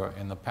we were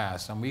in the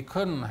past, and we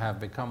couldn't have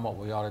become what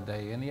we are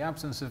today in the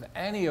absence of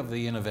any of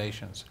the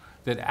innovations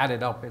that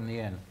added up in the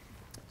end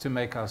to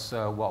make us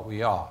what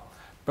we are.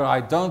 But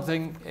I don't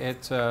think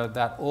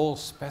that all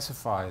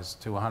specifies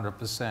to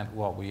 100%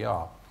 what we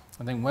are.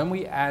 I think when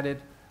we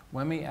added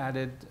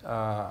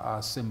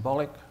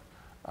symbolic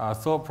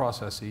thought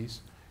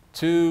processes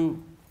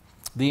to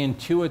the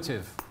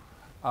intuitive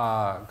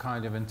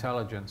kind of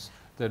intelligence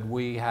that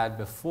we had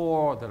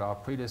before, that our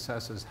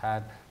predecessors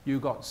had, you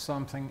got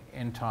something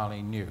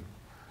entirely new.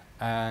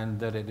 And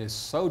that it is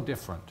so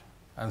different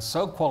and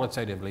so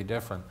qualitatively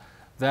different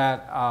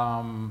that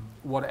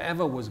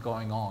whatever was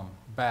going on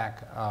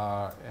back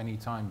any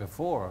time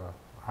before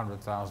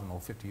 100,000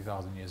 or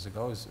 50,000 years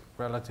ago is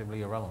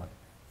relatively irrelevant.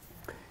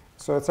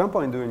 So at some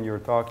point during your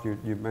talk,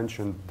 you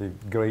mentioned the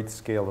great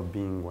scale of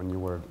being when you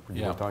were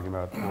talking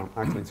about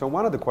actually. So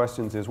one of the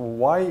questions is, well,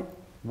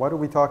 why do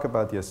we talk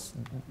about the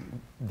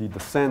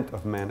descent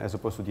of man as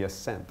opposed to the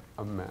ascent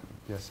of man?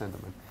 The ascent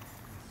of man.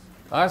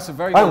 That's a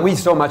very. Aren't we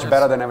so much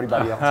better than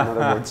everybody else? In other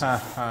words.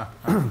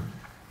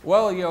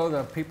 Well, you know,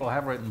 the people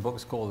have written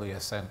books called The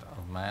Ascent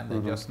of Man.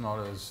 They're just not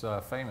as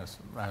famous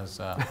as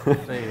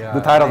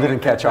the title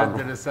didn't catch on.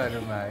 The Ascent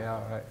of Man,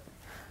 yeah, right.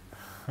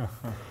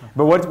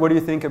 But what do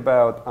you think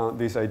about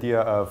this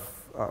idea of,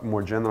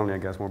 more generally, I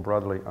guess, more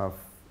broadly, of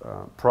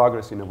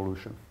progress in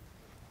evolution?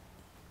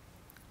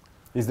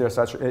 Is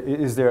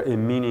there a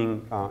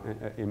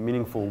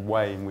meaningful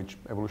way in which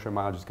evolutionary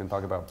biologists can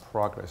talk about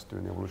progress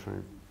during the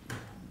evolutionary?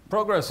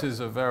 Progress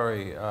is a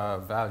very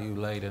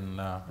value-laden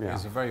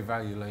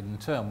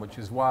term, which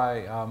is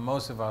why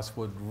most of us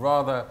would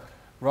rather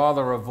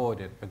avoid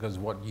it, because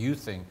what you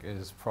think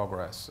is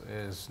progress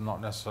is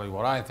not necessarily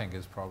what I think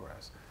is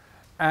progress.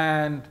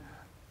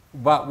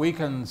 But we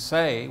can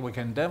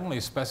definitely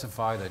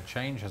specify that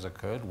change has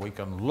occurred. We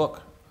can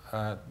look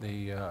at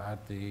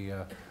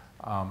the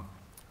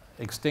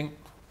extinct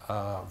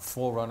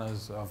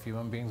forerunners of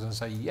human beings and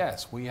say,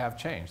 yes, we have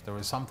changed. There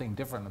is something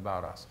different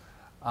about us.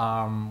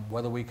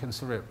 Whether we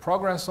consider it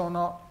progress or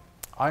not,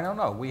 I don't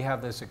know. We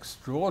have this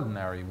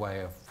extraordinary way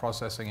of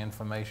processing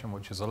information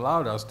which has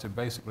allowed us to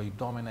basically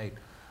dominate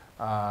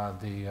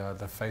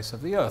the face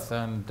of the earth.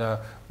 And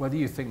whether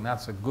you think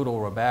that's a good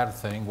or a bad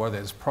thing, whether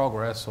it's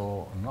progress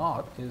or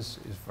not, is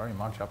very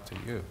much up to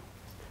you.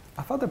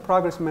 I thought that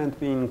progress meant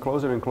being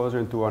closer and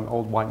closer to an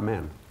old white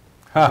man.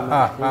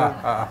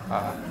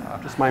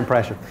 Just my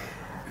impression.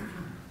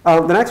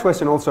 The next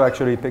question also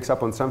actually picks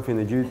up on something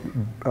that you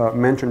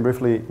mentioned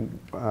briefly,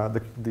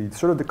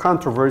 the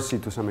controversy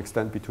to some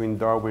extent between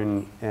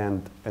Darwin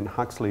and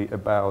Huxley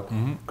about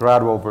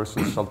gradual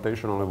versus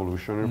saltational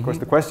evolution. And of course,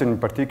 the question in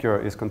particular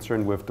is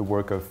concerned with the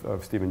work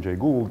of Stephen Jay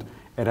Gould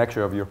and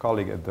actually of your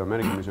colleague at the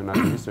American Museum of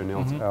Natural History,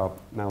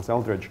 Niles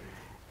Eldredge.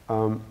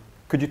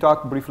 Could you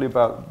talk briefly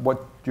about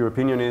what your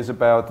opinion is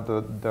about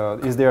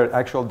is there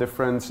actual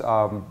difference?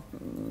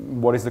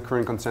 What is the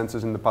current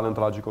consensus in the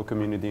paleontological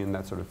community and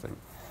that sort of thing?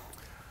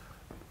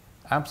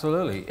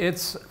 Absolutely.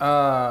 It's,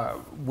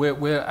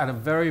 we're at a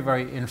very,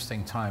 very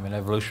interesting time in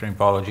evolutionary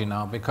biology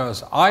now,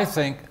 because I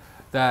think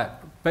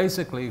that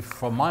basically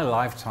for my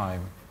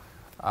lifetime,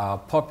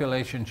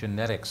 population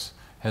genetics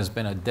has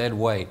been a dead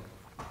weight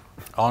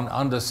on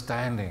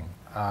understanding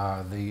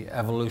the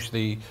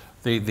evolution,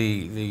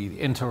 the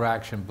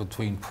interaction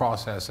between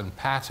process and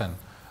pattern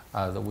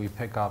that we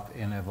pick up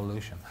in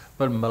evolution.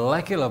 But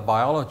molecular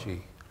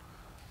biology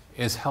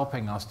is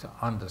helping us to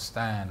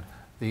understand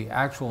the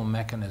actual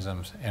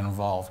mechanisms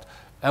involved.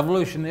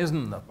 Evolution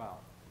isn't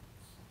about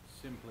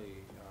simply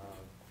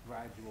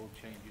gradual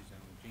changes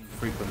in gene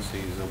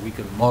frequencies that we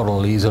can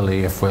model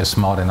easily if we're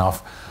smart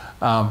enough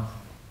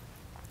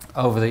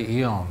over the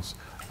eons.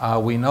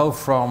 We know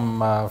from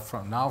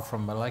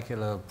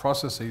molecular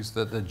processes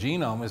that the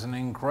genome is an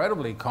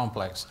incredibly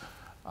complex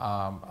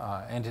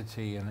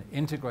entity, an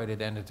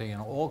integrated entity,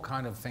 and all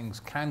kind of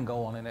things can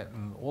go on in it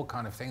and all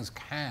kind of things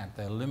can't.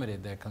 They're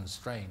limited, they're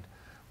constrained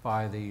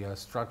by the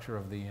structure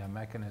of the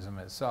mechanism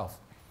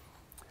itself.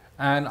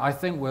 And I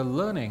think we're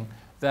learning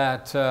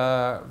that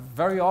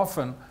very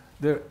often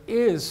there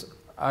is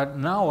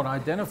now an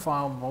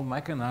identifiable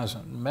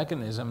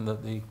mechanism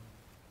that the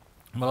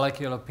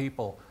molecular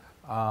people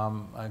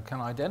can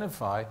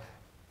identify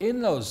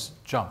in those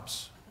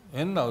jumps,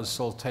 in those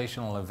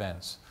saltational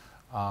events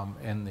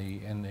in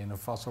the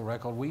fossil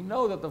record. We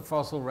know that the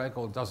fossil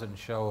record doesn't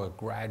show a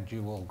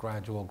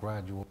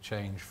gradual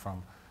change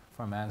from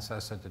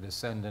ancestor to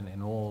descendant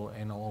in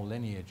all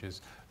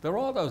lineages. There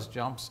are those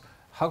jumps.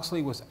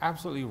 Huxley was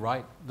absolutely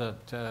right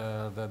that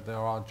there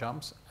are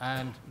jumps,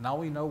 and now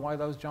we know why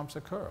those jumps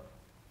occur.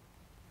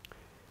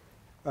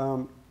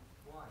 Why?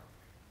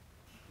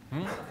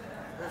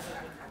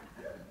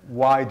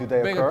 Why do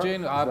they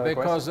occur?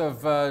 Because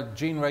of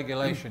gene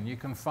regulation. You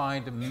can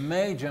find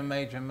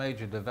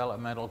major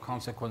developmental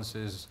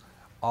consequences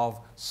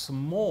of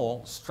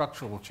small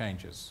structural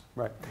changes.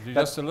 Right.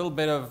 Just a little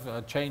bit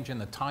of change in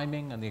the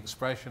timing and the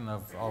expression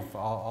of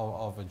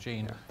a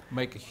gene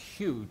make a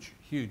huge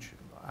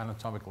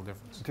anatomical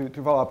difference. To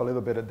follow up a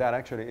little bit, that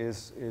actually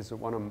is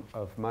one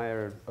of my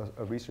area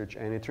of research,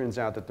 and it turns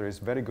out that there is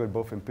very good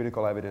both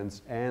empirical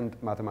evidence and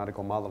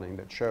mathematical modeling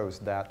that shows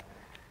that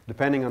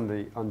depending on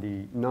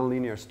the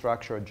nonlinear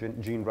structure of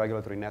gene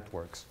regulatory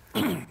networks,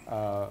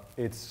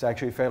 it's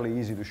actually fairly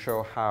easy to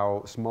show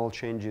how small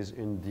changes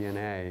in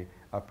DNA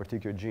of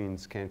particular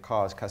genes can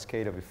cause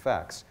cascade of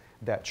effects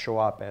that show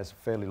up as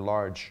fairly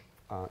large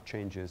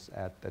changes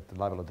at the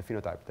level of the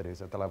phenotype, that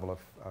is, at the level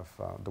of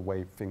the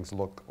way things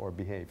look or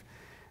behave.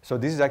 So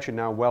this is actually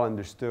now well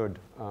understood,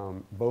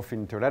 both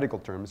in theoretical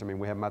terms. I mean,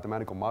 we have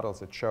mathematical models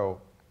that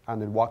show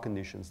under what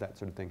conditions that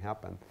sort of thing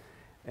happen.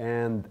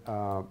 And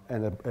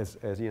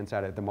as Ian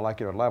said, at the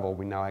molecular level,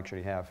 we now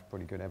actually have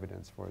pretty good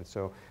evidence for it.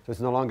 So it's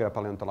no longer a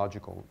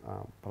paleontological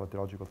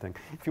thing.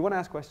 If you want to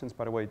ask questions,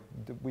 by the way,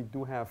 we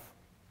do have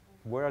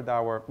where are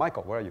our,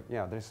 Michael, where are you?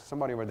 Yeah, there's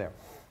somebody over there.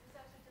 It's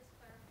actually just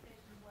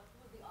clarification. What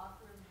the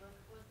author of the book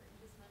was that you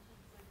just mentioned?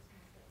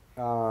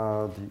 So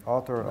I just missed it. The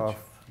author of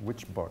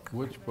which book?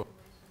 Which book?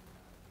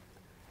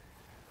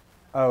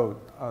 Oh,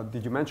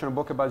 did you mention a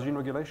book about gene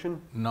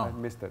regulation? No. I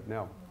missed it,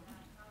 no.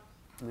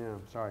 Yeah,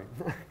 sorry.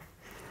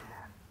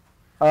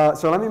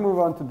 So let me move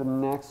on to the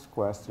next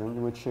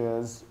question, which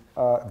is,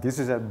 this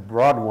is a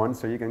broad one,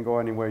 so you can go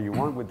anywhere you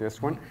want with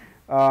this one.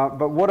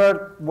 But what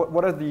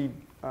are the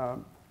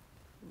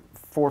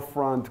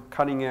forefront,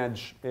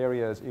 cutting-edge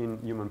areas in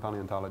human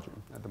paleontology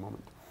at the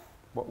moment?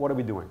 What are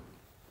we doing?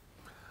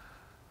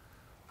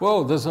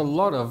 Well, there's a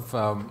lot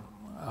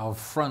of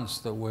fronts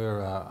that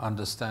we're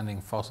understanding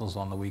fossils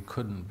on that we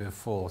couldn't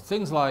before.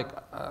 Things like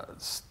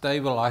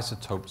stable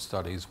isotope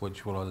studies,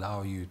 which will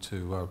allow you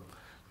to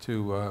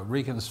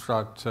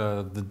reconstruct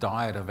the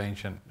diet of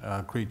ancient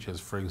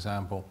creatures, for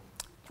example,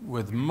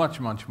 with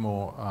much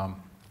more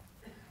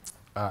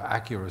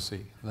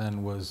accuracy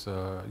than was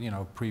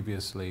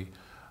previously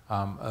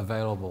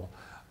available.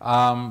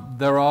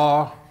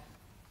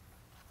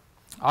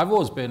 I've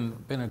always been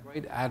a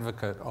great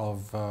advocate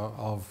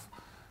of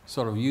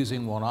sort of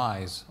using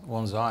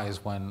one's eyes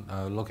when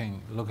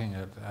looking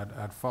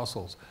at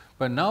fossils.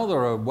 But now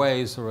there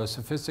are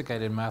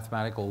sophisticated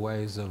mathematical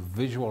ways of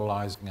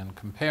visualizing and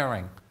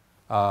comparing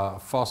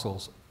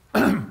fossils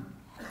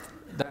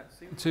that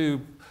seem to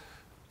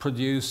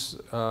produce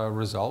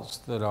results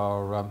that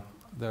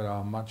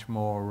are much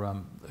more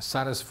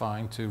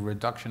satisfying to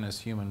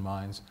reductionist human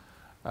minds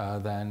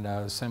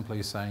than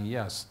simply saying,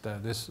 yes,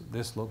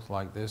 this looks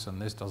like this and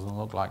this doesn't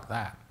look like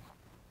that.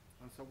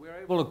 And so we're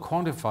able to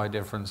quantify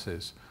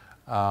differences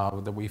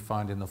that we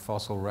find in the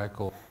fossil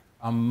record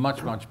are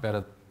much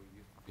better than we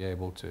used to be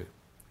able to.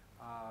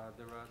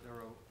 There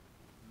are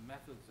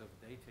methods of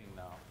dating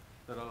now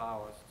that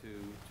allow us to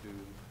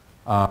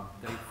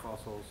date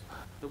fossils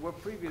that were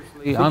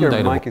previously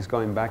undateable. Your mic is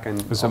going back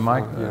and Is the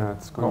mic? Yeah,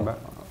 it's going back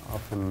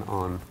off and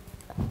on.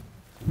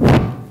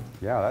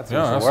 Yeah, that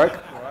seems to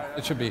work.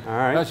 That should be. All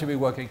right. That should be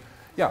working.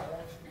 Yeah.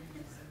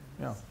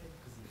 Yeah.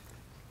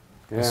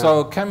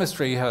 So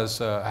chemistry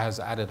has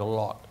added a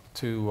lot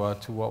to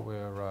what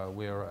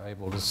we're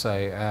able to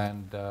say,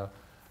 and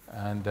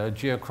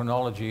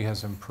geochronology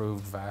has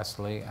improved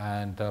vastly,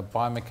 and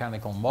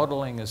biomechanical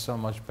modeling is so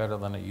much better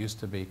than it used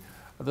to be.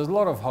 But there's a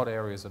lot of hot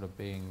areas that are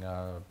being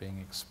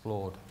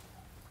explored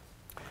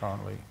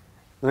currently.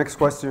 The next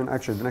question,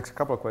 actually, the next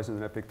couple of questions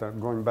that I picked up,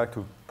 going back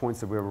to points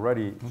that we've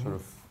already sort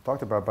of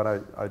talked about, but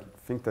I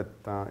think that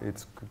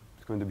it's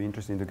going to be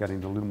interesting to get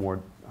into a little more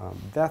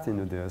depth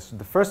into this.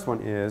 The first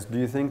one is, do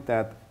you think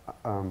that,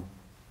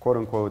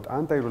 quote-unquote,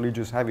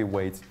 anti-religious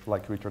heavyweights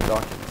like Richard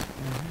Dawkins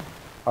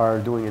are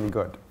doing any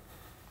good?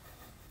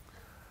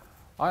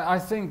 I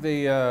think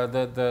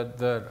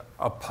the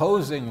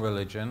opposing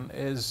religion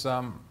is,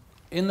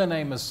 in the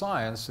name of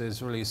science,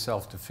 is really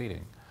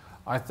self-defeating.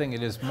 I think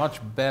it is much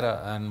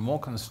better and more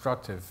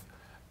constructive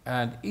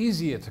and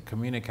easier to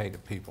communicate to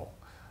people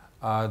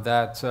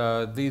that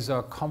these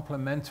are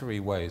complementary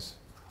ways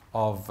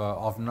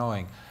of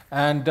knowing.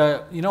 And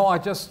I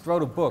just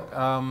wrote a book.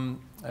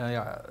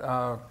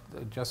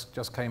 It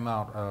just came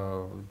out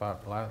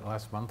about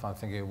last month, I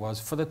think it was,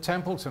 for the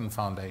Templeton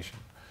Foundation.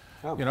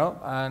 Oh.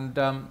 And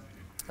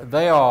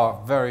they are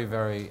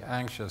very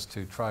anxious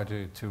to try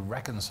to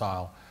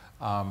reconcile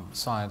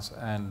science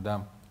and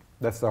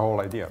that's the whole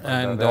idea.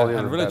 And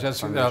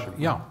religious,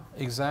 yeah,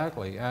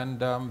 exactly. And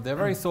they're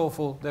very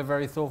thoughtful. They're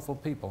very thoughtful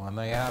people, and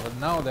they have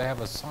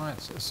a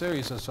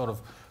series of sort of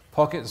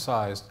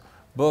pocket-sized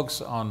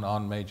books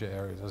on major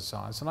areas of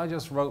science. And I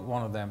just wrote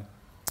one of them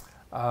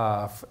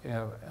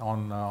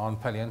on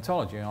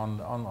paleontology,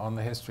 on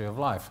the history of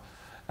life,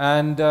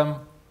 and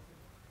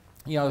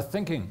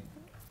thinking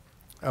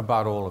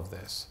about all of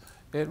this,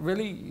 it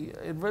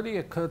really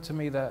occurred to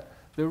me that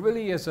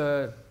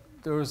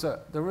there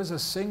is a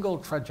single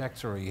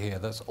trajectory here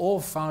that's all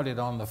founded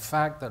on the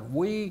fact that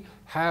we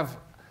have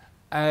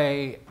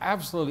a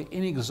absolutely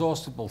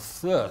inexhaustible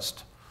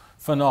thirst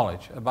for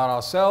knowledge about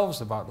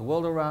ourselves, about the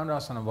world around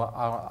us, and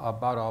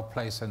about our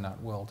place in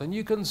that world. And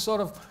you can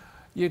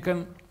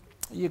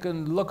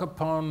look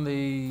upon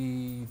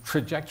the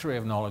trajectory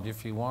of knowledge,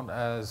 if you want,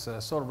 as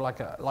sort of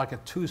like a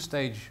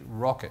two-stage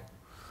rocket.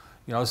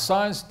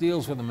 Science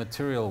deals with the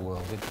material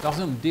world. It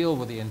doesn't deal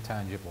with the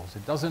intangibles.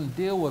 It doesn't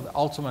deal with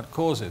ultimate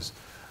causes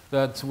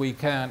that we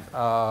can't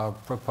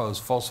propose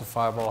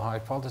falsifiable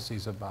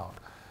hypotheses about.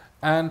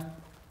 And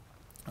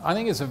I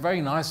think it's a very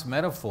nice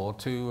metaphor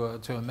to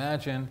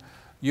imagine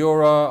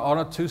you're on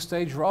a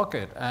two-stage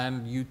rocket,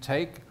 and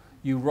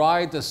you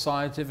ride the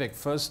scientific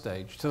first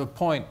stage to the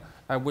point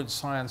at which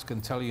science can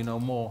tell you no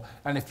more.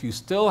 And if you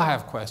still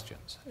have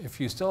questions,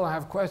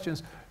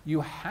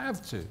 you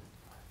have to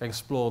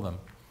explore them.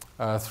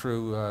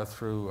 Through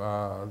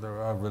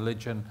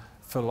religion,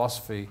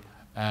 philosophy,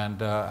 and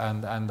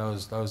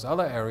those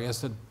other areas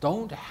that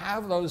don't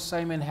have those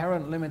same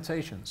inherent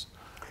limitations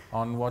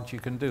on what you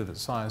can do that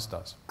science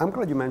does. I'm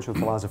glad you mentioned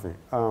philosophy,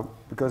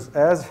 because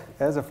as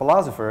a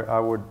philosopher,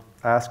 I would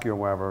ask you,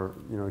 however,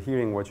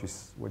 hearing what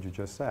you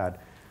just said,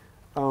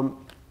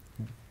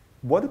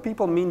 what do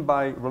people mean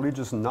by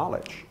religious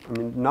knowledge? I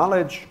mean,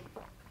 knowledge,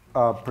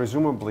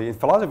 presumably, in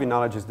philosophy,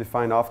 knowledge is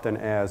defined often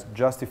as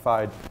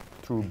justified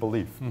through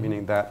belief,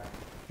 meaning that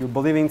you're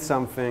believing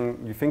something,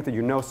 you think that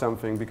you know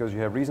something because you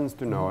have reasons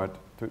to know it,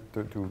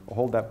 to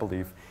hold that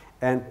belief,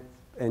 and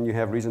you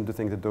have reason to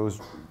think that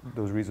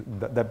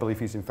that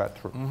belief is in fact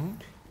true.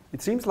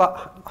 It seems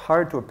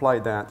hard to apply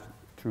that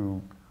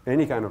to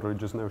any kind of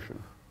religious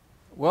notion.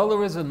 Well,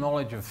 there is a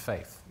knowledge of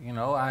faith,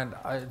 and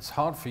it's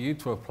hard for you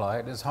to apply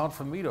it. It's hard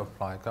for me to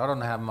apply it. I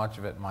don't have much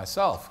of it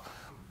myself.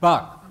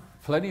 But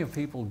plenty of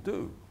people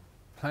do.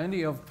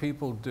 Plenty of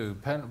people do.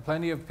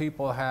 Plenty of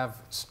people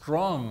have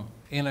strong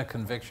inner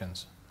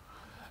convictions.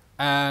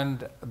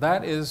 And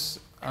that is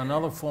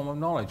another form of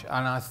knowledge.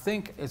 And I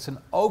think it's an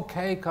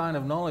okay kind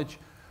of knowledge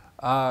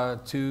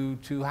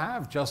to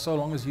have, just so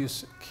long as you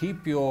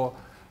keep your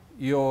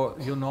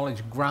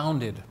knowledge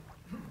grounded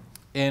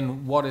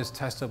in what is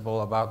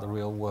testable about the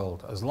real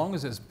world. As long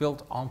as it's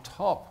built on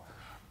top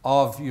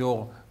of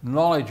your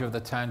knowledge of the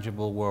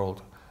tangible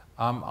world,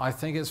 I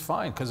think it's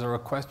fine, because there are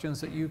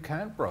questions that you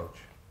can broach,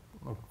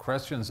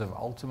 questions of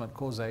ultimate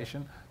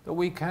causation that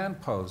we can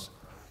pose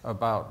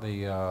about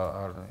the,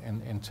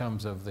 in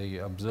terms of the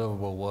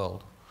observable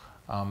world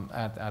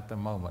at the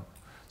moment.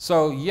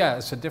 So yeah,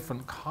 it's a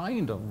different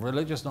kind of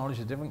religious knowledge,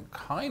 a different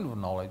kind of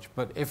knowledge,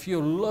 but if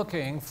you're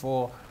looking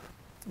for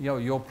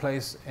your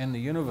place in the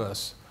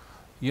universe,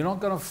 you're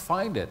not going to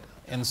find it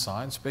in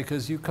science,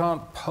 because you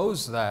can't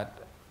pose that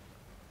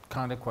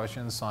kind of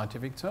question in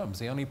scientific terms.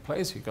 The only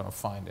place you're going to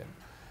find it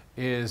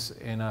is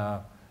in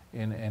a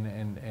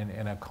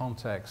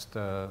context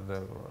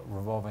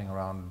revolving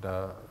around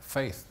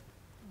faith.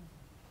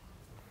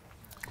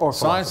 Or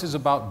science is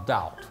about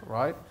doubt,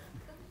 right?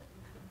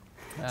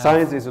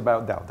 Science is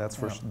about doubt. That's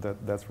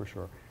for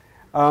sure.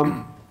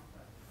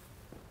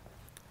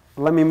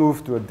 Let me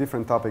move to a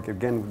different topic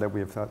again that we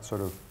have sort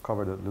of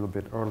covered a little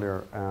bit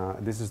earlier.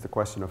 This is the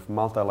question of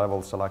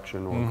multi-level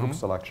selection or group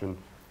selection,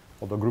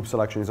 although group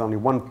selection is only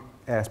one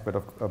aspect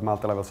of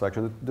multi-level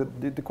selection.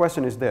 The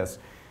question is this.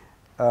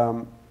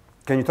 Can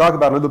you talk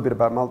about a little bit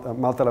about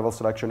multi-level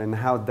selection and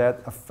how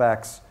that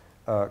affects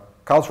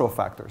cultural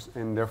factors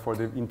and therefore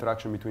the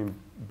interaction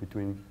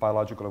between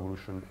biological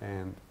evolution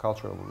and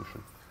cultural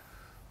evolution?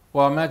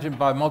 Well, imagine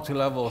by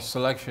multi-level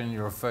selection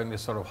you're referring to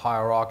sort of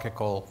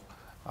hierarchical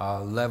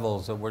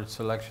levels at which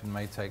selection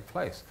may take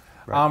place.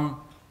 Right.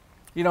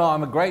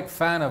 I'm a great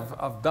fan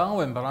of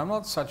Darwin, but I'm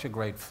not such a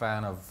great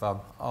fan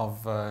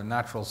of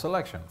natural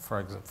selection,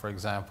 for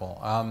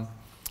example.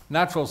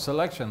 Natural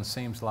selection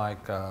seems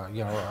like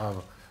a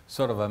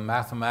sort of a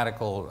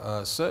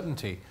mathematical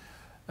certainty,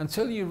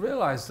 until you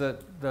realize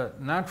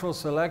that natural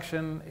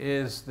selection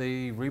is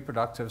the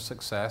reproductive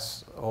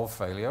success or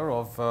failure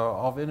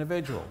of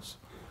individuals.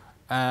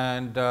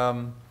 And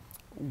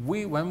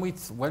when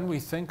we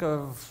think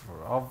of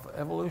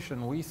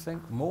evolution, we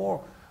think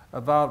more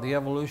about the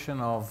evolution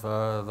of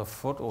the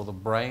foot or the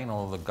brain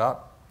or the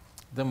gut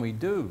than we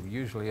do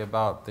usually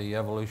about the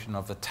evolution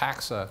of the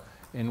taxa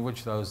in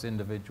which those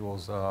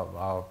individuals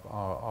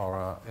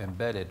are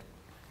embedded.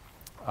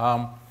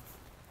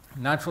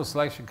 Natural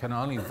selection can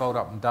only vote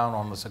up and down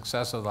on the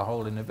success of the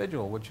whole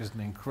individual, which is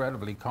an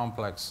incredibly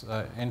complex,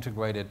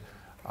 integrated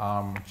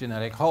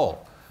genetic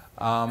whole.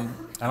 And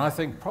I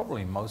think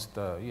probably most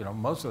of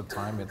the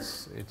time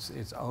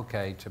it's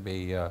okay to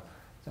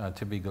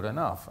be good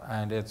enough,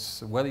 and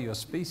it's whether your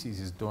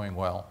species is doing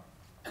well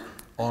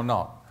or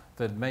not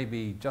that may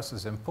be just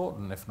as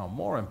important, if not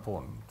more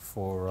important,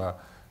 for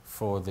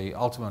the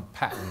ultimate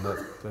pattern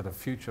that a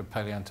future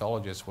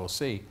paleontologist will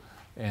see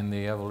in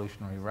the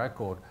evolutionary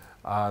record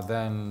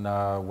than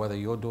whether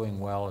you're doing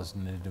well as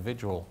an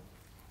individual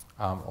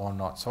or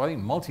not. So I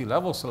think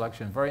multi-level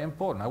selection is very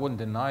important. I wouldn't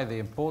deny the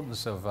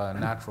importance of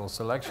natural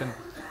selection,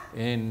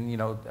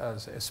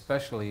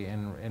 especially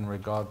in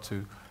regard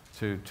to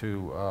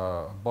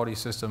body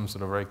systems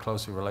that are very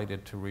closely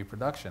related to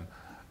reproduction.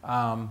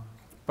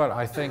 But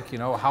I think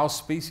how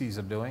species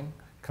are doing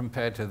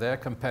compared to their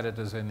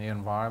competitors in the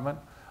environment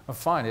are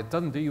fine. It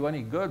doesn't do you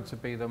any good to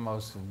be the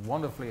most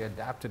wonderfully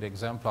adapted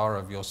exemplar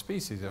of your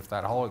species if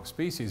that whole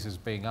species is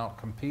being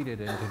outcompeted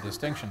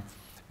into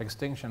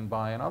extinction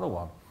by another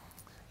one.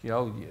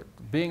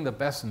 Being the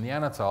best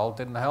Neanderthal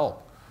didn't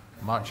help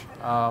much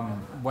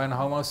when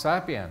Homo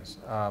sapiens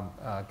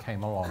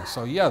came along.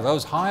 So yeah,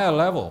 those higher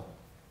level,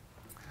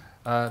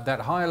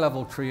 that higher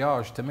level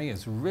triage to me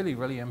is really,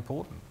 really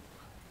important.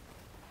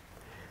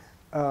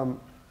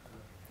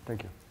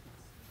 Thank you.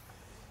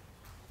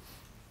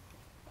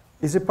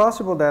 Is it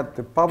possible that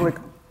the public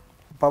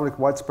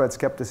widespread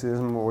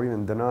skepticism or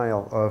even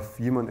denial of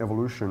human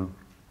evolution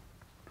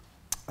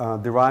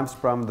derives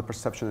from the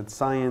perception that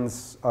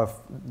science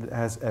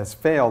has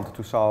failed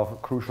to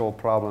solve crucial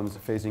problems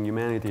facing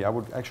humanity? I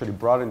would actually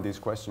broaden this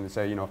question and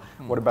say,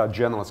 what about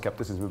general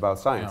skepticism about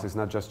science? Yeah. It's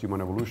not just human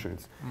evolution.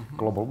 It's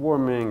global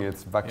warming,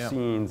 it's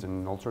vaccines,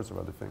 and all sorts of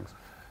other things.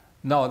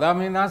 No, I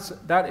mean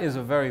that is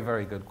a very,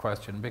 very good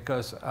question,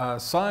 because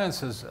science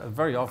has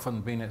very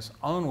often been its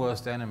own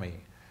worst enemy.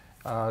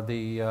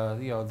 It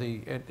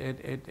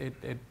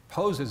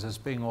poses as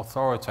being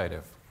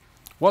authoritative.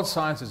 What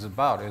science is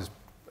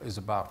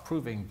about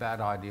proving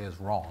bad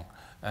ideas wrong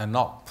and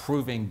not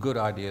proving good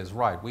ideas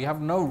right. We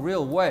have no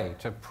real way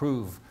to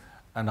prove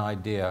an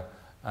idea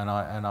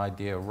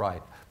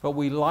right, but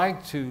we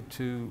like to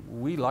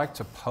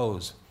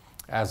pose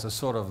as a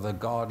sort of the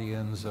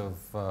guardians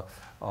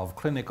of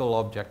clinical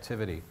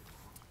objectivity,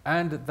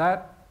 and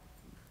that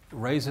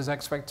raises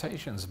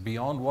expectations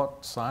beyond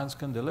what science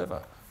can deliver.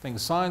 I think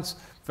science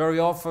very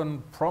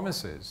often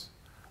promises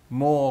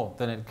more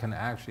than it can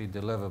actually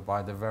deliver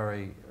by the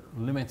very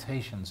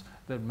limitations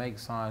that make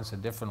science a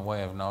different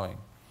way of knowing.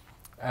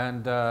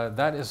 And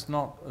that is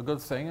not a good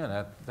thing,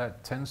 and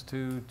that tends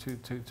to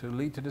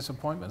lead to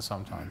disappointment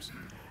sometimes.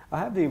 I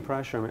have the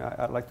impression,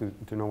 I'd like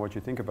to know what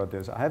you think about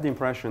this. I have the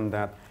impression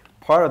that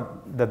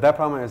that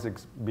problem has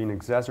been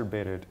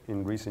exacerbated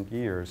in recent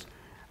years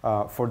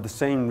for the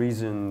same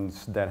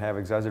reasons that have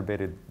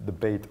exacerbated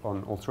debate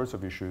on all sorts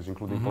of issues,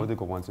 including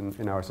political ones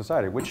in our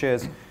society, which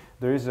is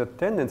there is a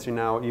tendency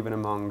now, even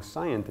among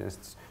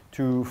scientists,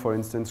 to, for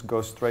instance,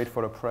 go straight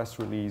for a press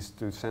release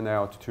to send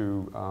out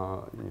to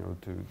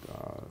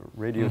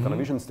radio,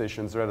 television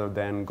stations, rather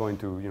than going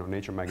to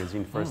Nature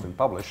magazine first and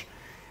publish.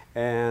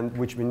 And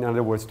which, in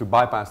other words, to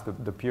bypass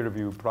the peer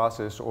review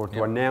process, or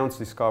to announce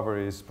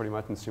discoveries pretty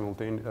much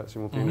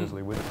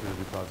simultaneously with the peer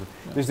review process.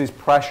 There's this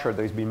pressure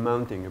that has been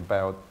mounting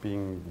about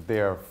being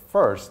there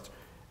first,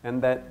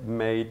 and that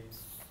may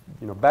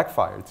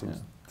backfire, it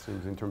seems,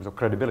 in terms of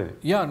credibility.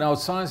 Yeah, no,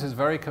 science is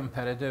very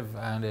competitive,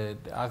 and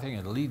I think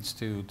it leads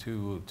to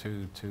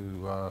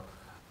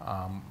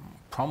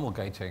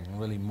promulgating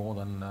really more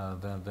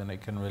than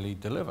it can really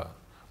deliver,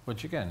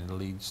 which again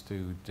leads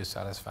to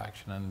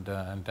dissatisfaction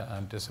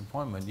and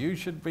disappointment. You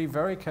should be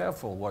very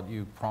careful what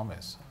you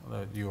promise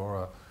that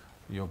you're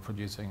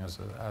producing as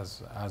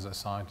a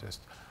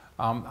scientist.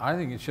 I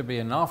think it should be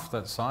enough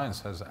that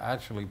science has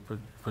actually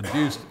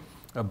produced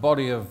a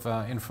body of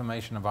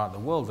information about the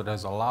world that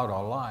has allowed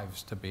our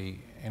lives to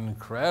be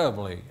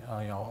incredibly,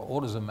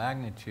 orders of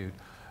magnitude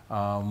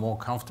more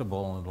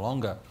comfortable and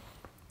longer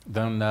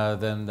than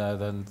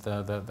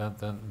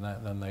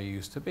they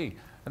used to be.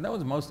 And that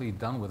was mostly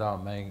done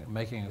without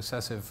making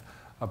excessive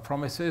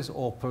promises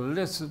or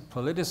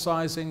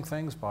politicizing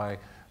things by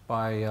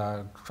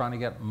trying to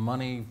get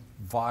money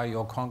via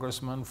your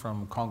congressman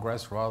from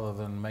Congress rather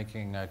than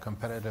making a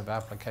competitive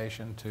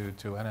application to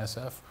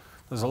NSF.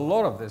 There's a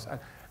lot of this.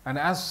 And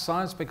as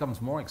science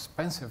becomes more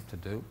expensive to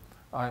do,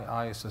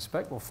 I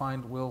suspect we'll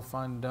find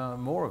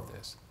more of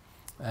this.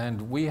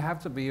 And we have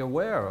to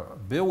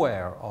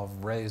beware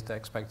of raised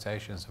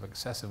expectations, of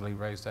excessively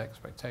raised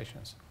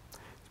expectations.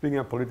 Speaking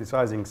of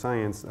politicizing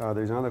science,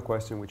 there's another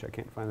question which I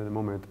can't find at the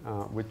moment,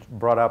 which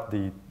brought up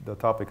the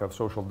topic of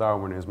social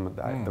Darwinism.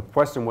 The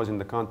question was in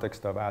the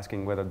context of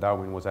asking whether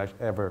Darwin was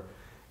ever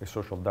a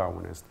social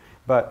Darwinist.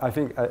 But I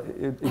think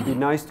it'd be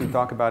nice to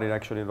talk about it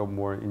actually a little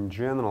more in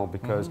general,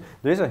 because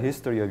there's a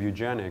history of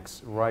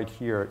eugenics right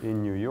here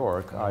in New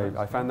York.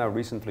 I found out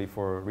recently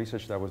for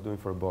research that I was doing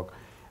for a book,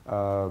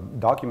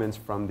 documents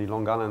from the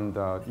Long Island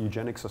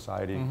Eugenics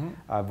Society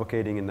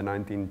advocating in the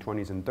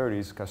 1920s and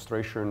 30s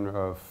castration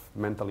of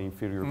mentally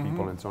inferior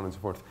people and so on and so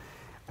forth.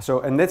 So,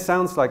 and that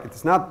sounds like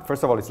it's not,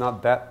 first of all, it's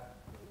not that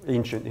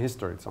ancient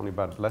history. It's only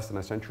about less than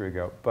a century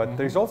ago. But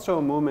there's also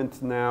a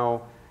movement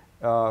now,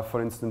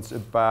 for instance,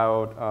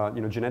 about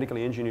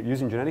genetically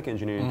using genetic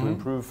engineering to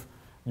improve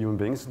human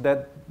beings,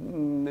 that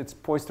it's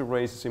poised to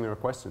raise similar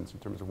questions in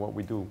terms of what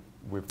we do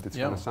with this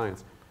kind of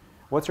science.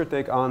 What's your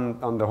take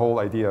on the whole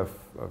idea of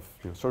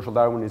social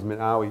Darwinism and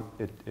how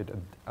it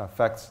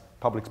affects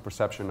public's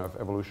perception of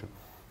evolution?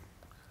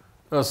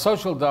 Well,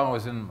 social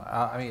Darwinism,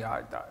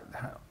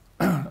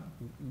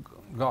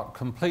 got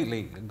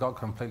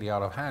completely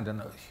out of hand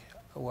and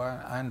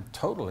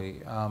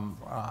totally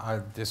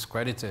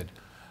discredited,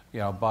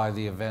 by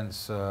the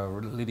events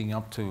leading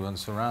up to and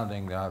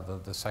surrounding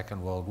the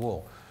Second World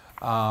War.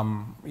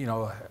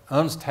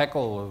 Ernst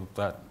Haeckel,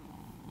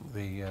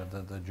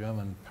 the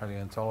German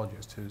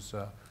paleontologist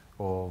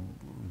or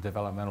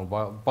developmental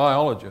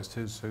biologist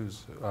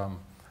whose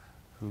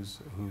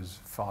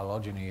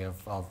phylogeny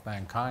of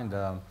mankind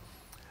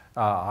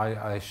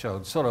I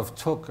showed, sort of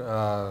took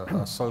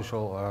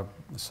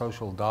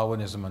social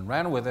Darwinism and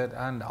ran with it,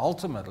 and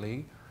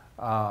ultimately,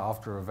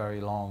 after a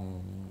very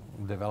long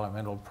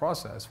developmental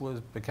process,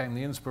 became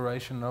the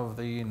inspiration of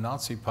the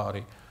Nazi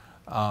Party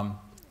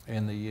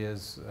in the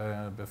years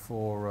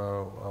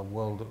before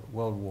World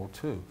War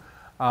II.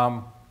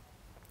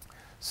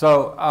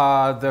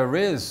 There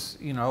is,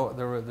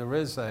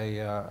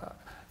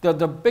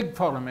 the big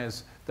problem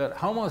is that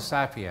Homo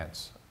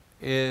sapiens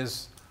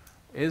is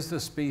the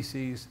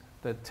species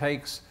that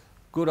takes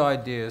good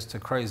ideas to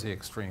crazy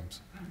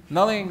extremes.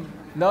 Nothing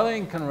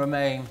can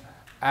remain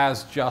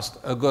as just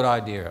a good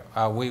idea.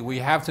 We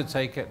have to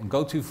take it and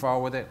go too far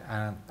with it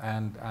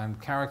and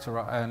caricature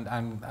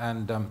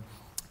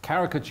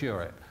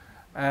it.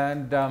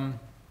 And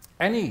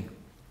any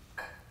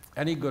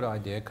good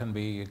idea can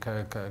be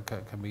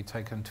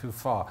taken too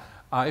far.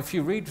 If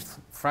you read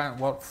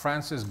what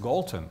Francis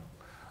Galton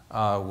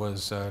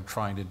was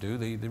trying to do,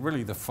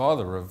 really the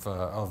father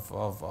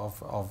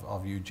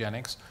of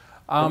eugenics,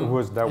 who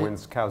was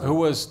Darwin's cousin? Who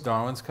was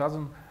Darwin's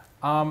cousin?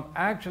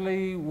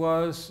 Actually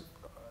was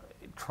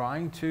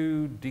trying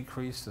to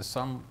decrease the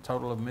sum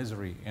total of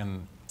misery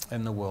in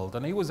the world,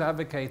 and he was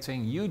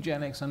advocating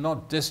eugenics and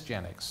not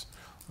dysgenics.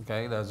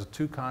 Okay, there's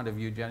two kinds of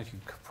eugenics. You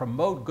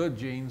promote good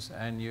genes,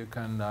 and you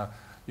can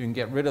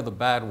get rid of the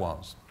bad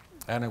ones.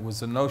 And it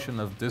was the notion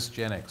of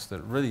dysgenics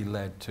that really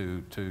led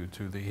to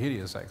the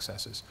hideous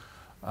excesses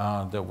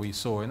that we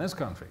saw in this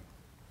country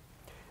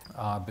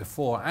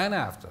before and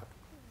after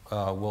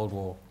World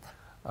War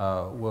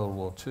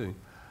II.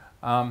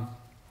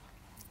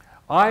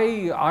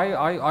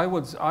 I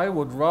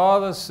would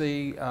rather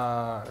see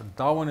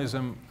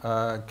Darwinism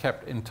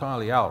kept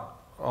entirely out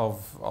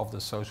of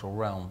the social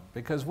realm,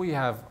 because we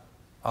have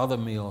other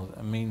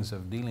means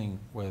of dealing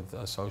with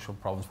social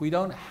problems. We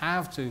don't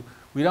have to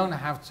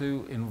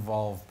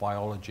involve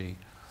biology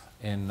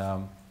in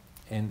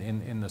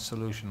the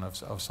solution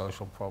of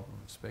social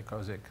problems,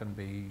 because it can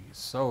be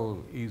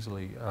so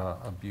easily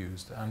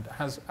abused and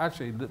has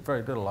actually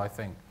very little, I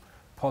think,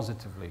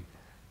 positively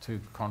to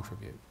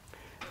contribute.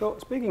 So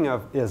speaking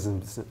of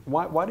isms,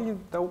 why do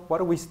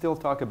we still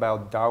talk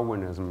about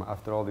Darwinism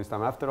after all this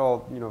time? After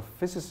all, you know,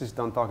 physicists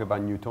don't talk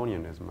about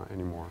Newtonianism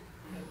anymore.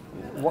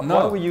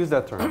 Why do we use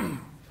that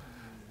term?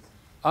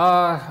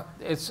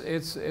 It's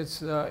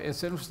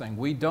interesting.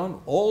 We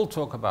don't all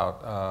talk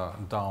about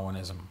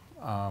Darwinism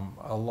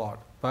a lot,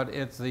 but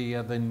it's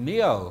the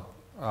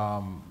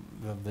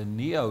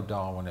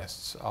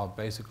neo-Darwinists are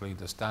basically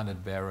the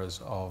standard bearers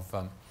of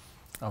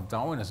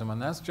Darwinism,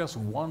 and that's just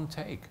one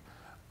take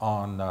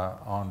on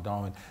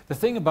Darwin. The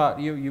thing about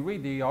you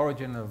read The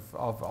Origin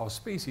of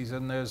Species,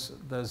 and there's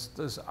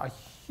a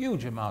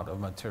huge amount of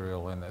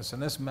material in this,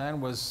 and this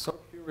man was so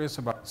curious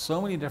about so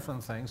many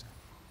different things.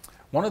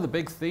 One of the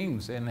big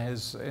themes in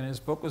his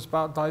book was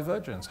about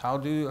divergence. How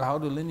do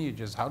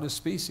lineages, how do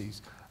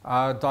species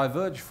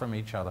diverge from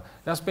each other?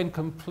 That's been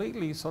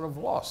completely sort of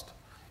lost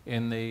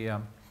in the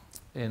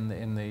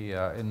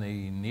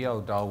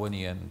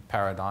neo-Darwinian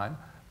paradigm.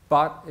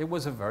 But it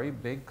was a very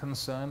big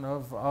concern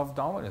of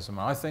Darwinism.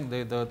 And I think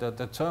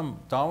the term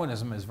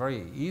Darwinism is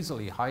very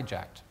easily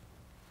hijacked,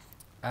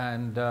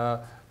 and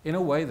in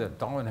a way that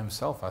Darwin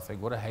himself, I think,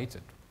 would have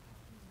hated.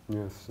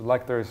 Yes,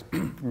 like there's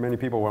many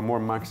people who are more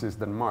Marxist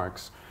than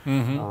Marx.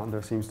 Mm-hmm.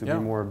 There seems to be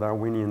more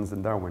Darwinians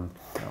than Darwin.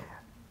 Yeah.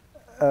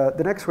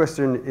 The next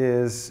question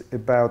is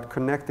about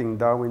connecting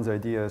Darwin's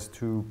ideas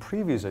to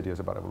previous ideas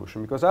about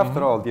evolution, because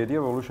after all, the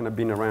idea of evolution had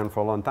been around for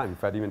a long time, in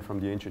fact, even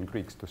from the ancient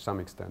Greeks to some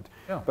extent.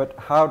 Yeah. But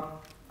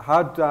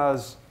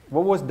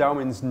what was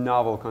Darwin's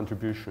novel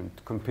contribution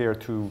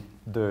compared to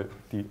the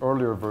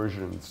earlier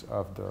versions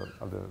of the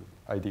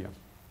idea?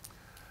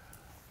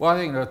 Well, I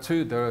think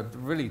there are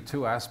really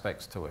two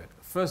aspects to it.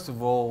 First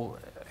of all,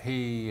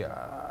 he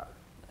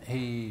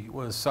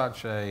was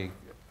such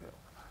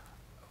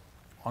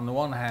on the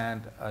one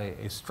hand,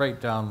 a straight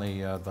down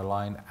the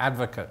line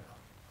advocate,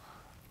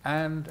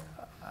 and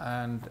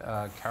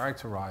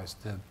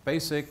characterized the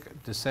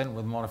basic descent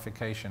with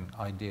modification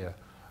idea,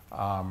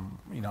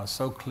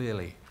 so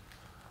clearly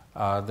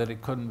that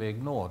it couldn't be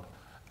ignored.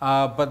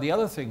 But the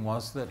other thing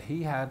was that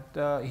he had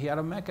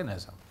a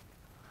mechanism,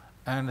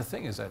 and the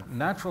thing is that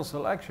natural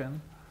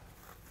selection,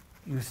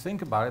 you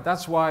think about it.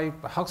 That's why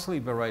Huxley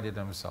berated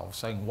himself,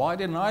 saying, "Why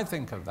didn't I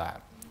think of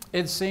that?"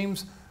 It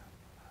seems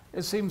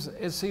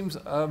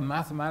a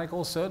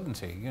mathematical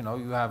certainty. You know,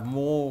 you have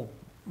more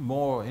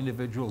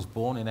individuals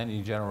born in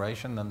any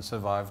generation than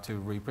survive to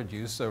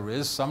reproduce. There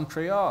is some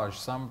triage.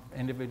 Some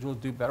individuals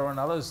do better than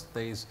others.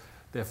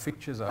 Their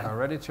features are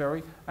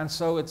hereditary, and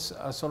so it's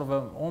a sort of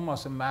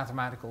almost a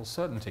mathematical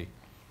certainty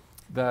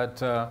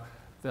that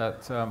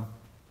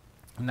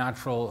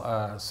natural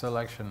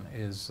selection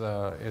is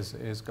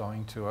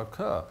going to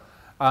occur.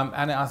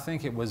 And I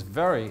think it was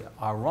very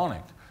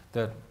ironic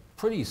that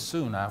pretty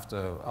soon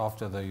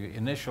after the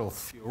initial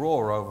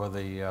furor over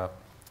the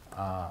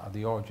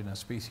Origin of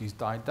Species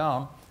died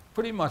down,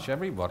 pretty much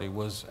everybody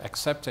was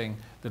accepting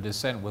the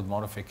descent with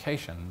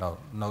modification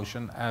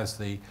notion as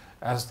the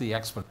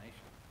explanation,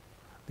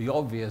 the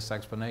obvious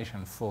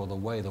explanation for the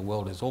way the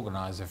world is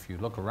organized if you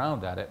look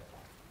around at it.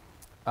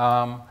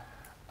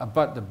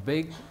 But the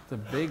big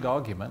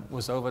argument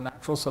was over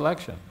natural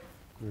selection.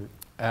 Right.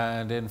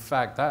 And in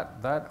fact,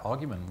 that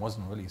argument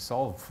wasn't really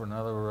solved for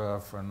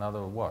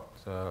another what,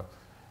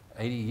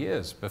 80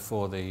 years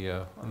before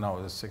no,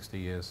 it was 60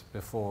 years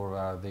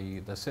before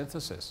the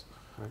synthesis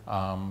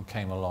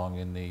came along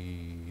in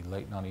the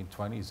late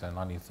 1920s and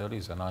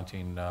 1930s and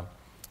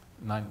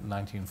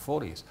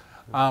 1940s.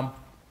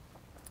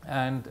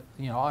 And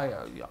you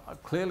know,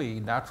 clearly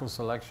natural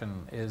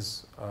selection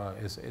is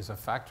a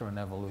factor in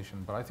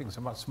evolution, but I think it's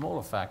a much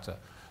smaller factor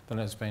than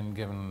it's been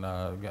given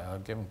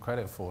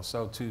credit for.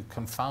 So to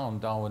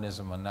confound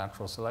Darwinism and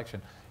natural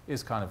selection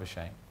is kind of a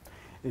shame.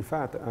 In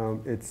fact,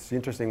 it's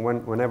interesting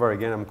whenever,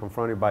 again, I'm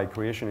confronted by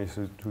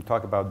creationists who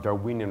talk about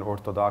Darwinian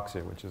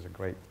orthodoxy, which is a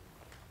great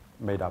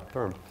made-up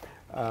term.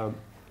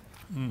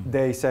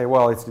 They say,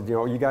 well, it's,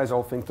 you guys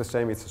all think the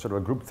same. It's sort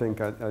of a groupthink.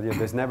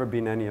 There's never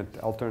been any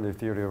alternative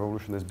theory of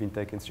evolution that's been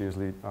taken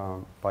seriously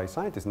by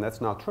scientists, and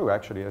that's not true,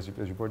 actually, as you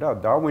pointed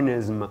out.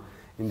 Darwinism,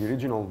 in the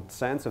original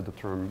sense of the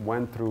term,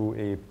 went through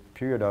a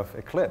period of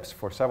eclipse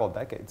for several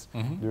decades,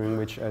 during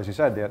which, as you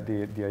said,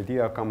 the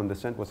idea of common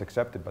descent was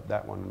accepted, but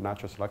that one,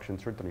 natural selection,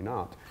 certainly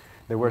not.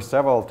 There were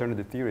several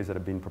alternative theories that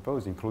have been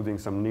proposed, including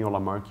some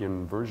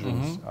neo-Lamarckian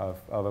versions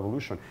of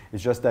evolution.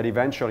 It's just that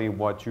eventually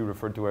what you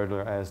referred to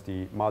earlier as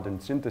the modern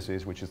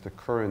synthesis, which is the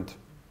current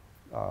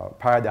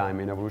paradigm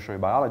in evolutionary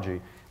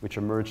biology, which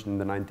emerged in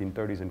the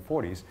 1930s and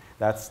 40s,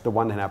 that's the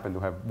one that happened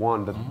to have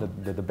won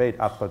the debate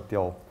up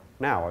until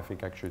now. I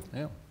think actually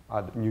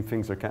new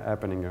things are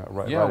happening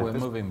right Yeah, right we're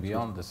moving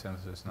beyond the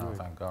synthesis now,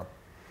 thank God.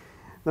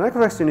 The next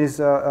question is,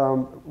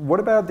 what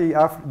about the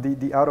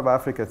out of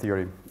Africa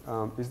theory?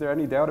 Is there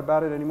any doubt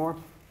about it anymore?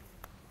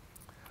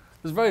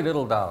 There's very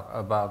little doubt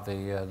about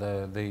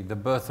the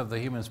birth of the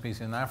human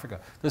species in Africa.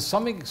 There's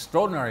something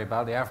extraordinary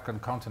about the African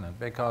continent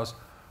because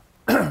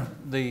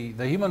the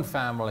human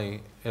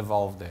family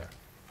evolved there.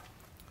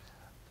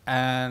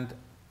 And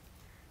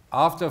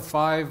after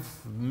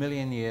 5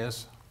 million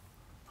years,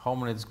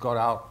 hominids got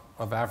out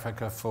of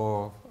Africa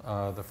for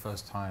the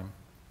first time.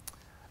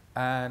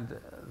 And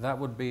that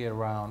would be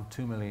around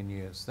 2 million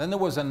years. Then there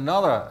was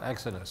another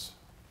exodus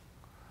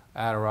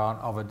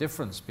of a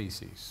different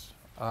species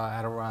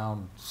at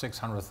around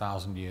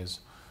 600,000 years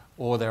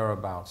or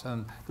thereabouts.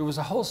 And there was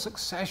a whole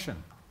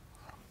succession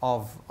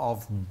of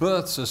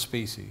births of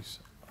species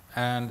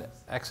and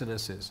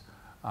exoduses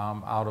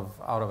out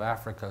of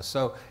Africa.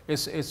 So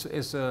it's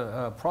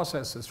a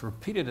process that's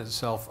repeated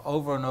itself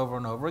over and over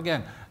and over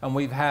again. And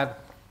we've had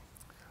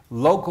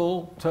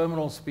local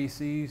terminal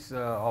species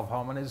of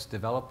hominids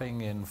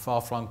developing in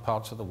far-flung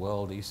parts of the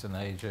world, Eastern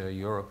Asia,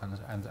 Europe,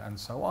 and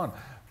so on.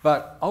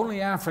 But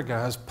only Africa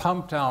has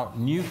pumped out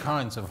new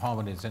kinds of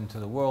hominids into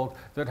the world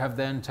that have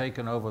then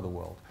taken over the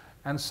world.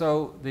 And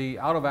so the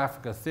out of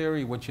Africa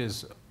theory, which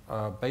is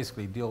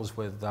basically deals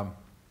with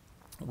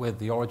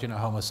the origin of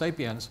Homo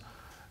sapiens,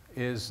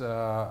 is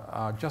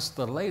just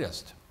the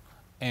latest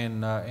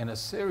in a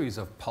series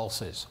of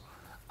pulses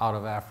out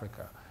of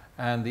Africa.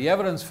 And the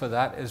evidence for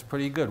that is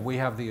pretty good. We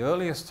have the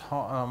earliest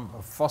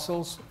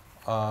fossils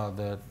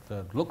that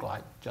look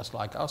just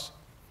like us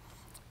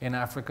in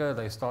Africa.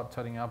 They start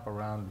turning up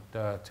around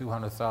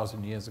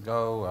 200,000 years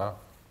ago,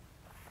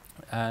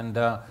 and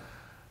they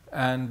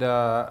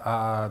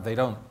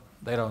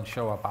don't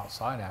show up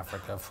outside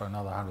Africa for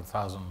another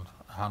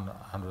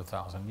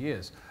 100,000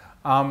 years.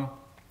 And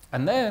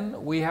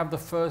then we have the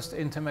first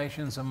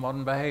intimations of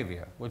modern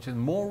behavior, which is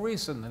more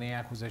recent than the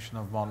acquisition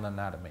of modern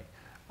anatomy.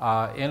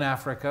 In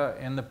Africa,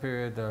 in the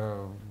period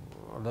a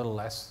little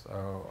less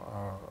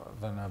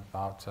than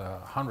about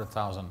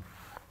 100,000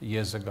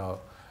 years ago.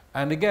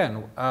 And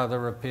again,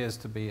 there appears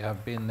to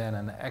have been then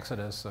an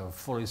exodus of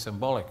fully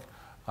symbolic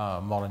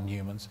modern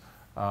humans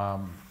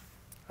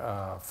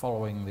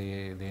following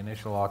the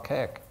initial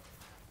archaic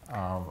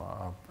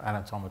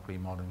anatomically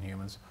modern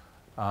humans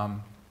out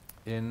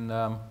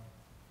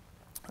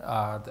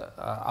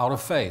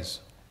of phase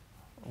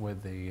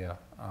with the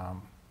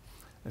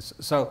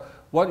so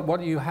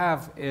what you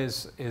have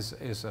is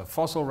a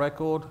fossil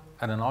record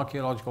and an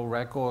archaeological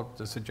record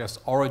that suggests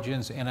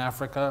origins in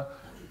Africa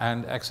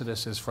and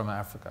exoduses from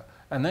Africa.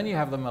 And then you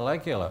have the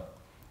molecular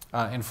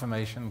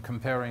information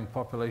comparing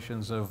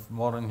populations of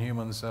modern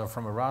humans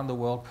from around the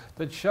world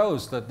that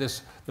shows that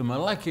the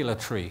molecular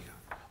tree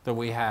that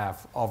we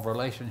have of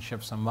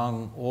relationships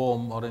among all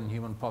modern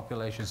human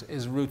populations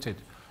is rooted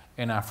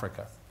in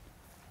Africa.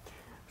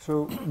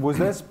 So was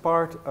this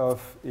part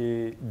of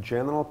a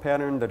general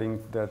pattern that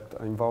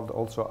involved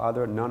also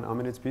other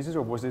non-hominid species,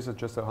 or was this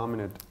just a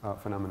hominid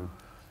phenomenon?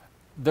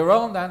 There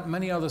aren't that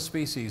many other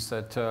species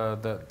that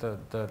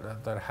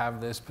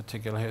have this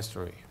particular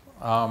history.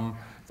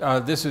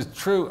 This is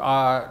true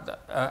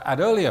at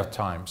earlier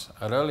times.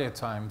 At earlier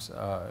times,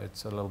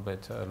 it's a little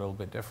bit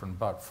different.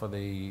 But for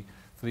the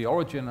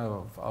origin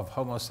of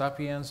Homo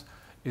sapiens,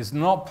 is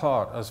not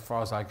part, as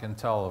far as I can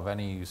tell, of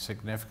any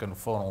significant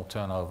faunal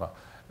turnover.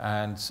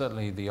 And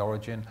certainly the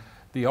origin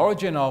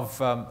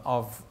of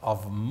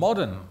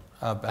modern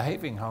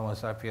behaving Homo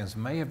sapiens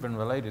may have been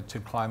related to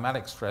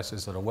climatic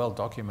stresses that are well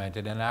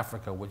documented in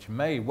Africa, which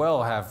may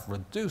well have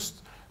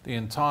reduced the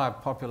entire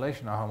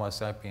population of Homo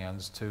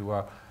sapiens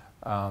to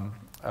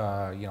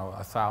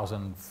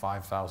 1,000,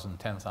 5,000,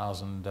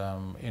 10,000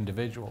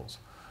 individuals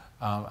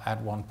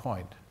at one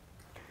point.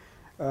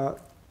 The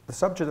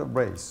subject of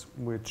race,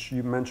 which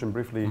you mentioned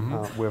briefly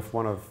with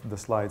one of the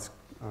slides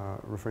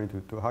referring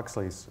to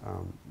Huxley's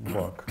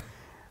book.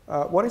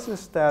 What is the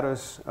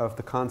status of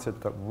the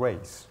concept of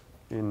race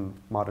in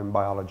modern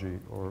biology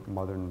or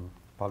modern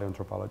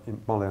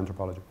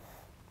paleoanthropology?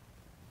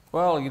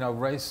 Well,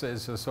 race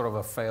is a sort of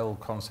a failed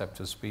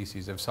concept of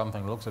species. If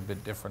something looks a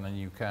bit different and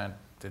you can't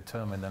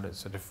determine that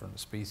it's a different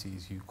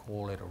species, you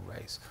call it a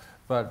race.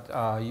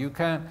 But you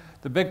can.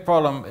 The big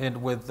problem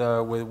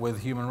with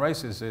human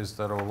races is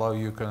that although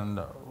you can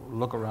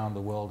look around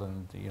the world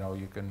and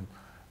you can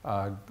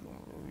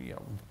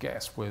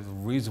guess with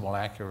reasonable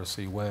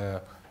accuracy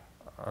where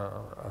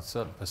a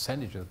certain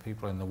percentage of the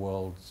people in the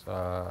world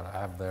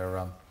have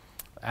their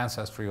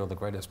ancestry or the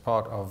greatest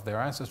part of their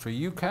ancestry,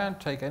 you can't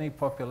take any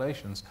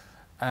populations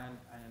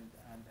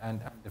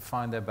and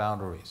define their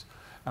boundaries.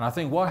 And I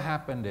think what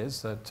happened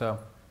is that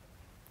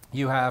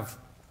you have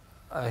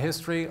a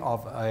history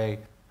of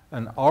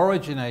an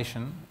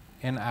origination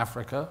in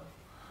Africa,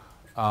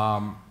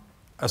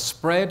 a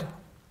spread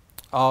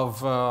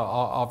of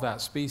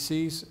that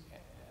species,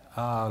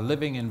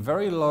 living in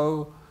very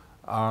low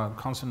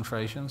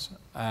concentrations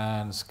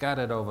and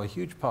scattered over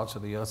huge parts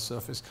of the Earth's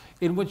surface,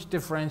 in which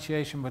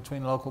differentiation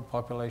between local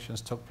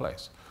populations took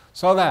place.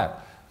 So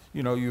that,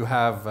 you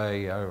have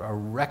a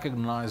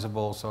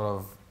recognizable sort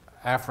of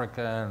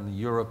African,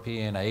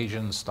 European,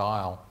 Asian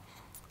style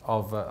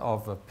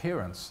of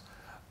appearance.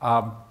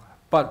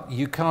 But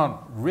you can't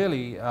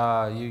really,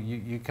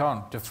 you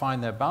can't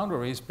define their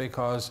boundaries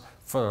because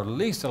for at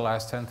least the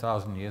last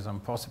 10,000 years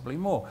and possibly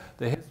more,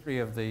 the history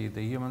of the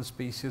human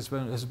species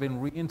has been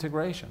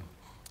reintegration.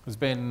 There's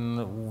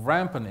been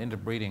rampant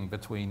interbreeding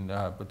between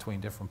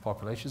different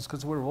populations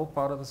because we're all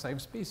part of the same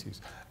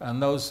species.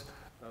 And those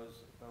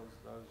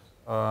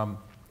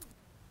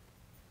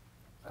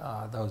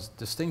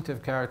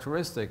distinctive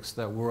characteristics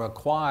that were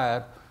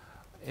acquired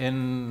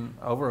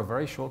over a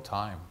very short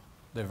time,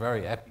 they're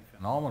very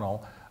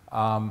epiphenomenal,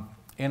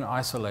 in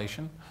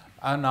isolation,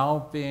 are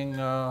now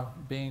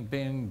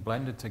being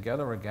blended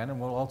together again and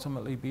will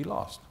ultimately be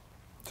lost.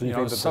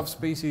 So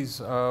subspecies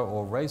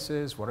or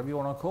races, whatever you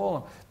want to call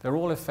them, they're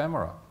all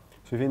ephemera.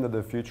 So you think that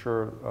the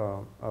future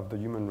of the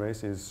human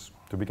race is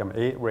to become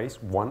a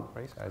race, one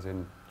race, as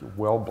in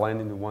well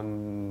blend into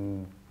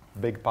one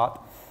big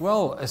pot?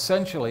 Well,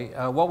 essentially,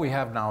 what we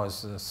have now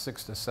is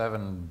 6 to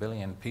 7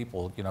 billion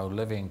people,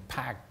 living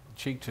packed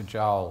cheek to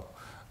jowl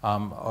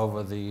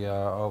over the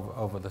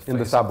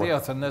face of the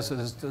Earth. And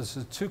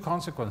there's two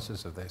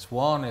consequences of this.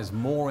 One is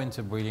more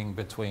interbreeding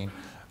between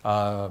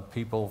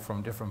people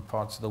from different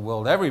parts of the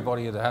world.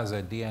 Everybody that has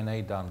their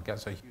DNA done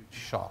gets a huge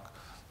shock.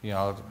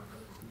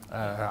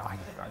 I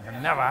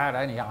never had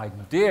any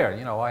idea.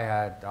 I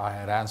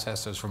had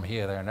ancestors from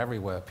here, there, and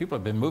everywhere. People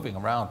have been moving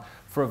around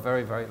for a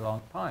very, very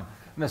long time.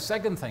 And the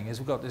second thing is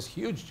we've got this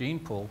huge gene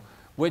pool,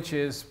 which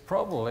is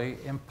probably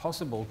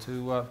impossible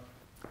to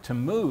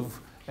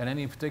move in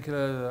any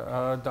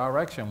particular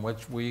direction,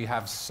 which we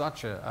have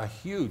such a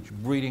huge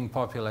breeding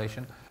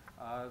population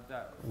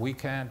that we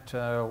can't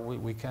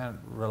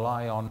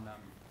rely on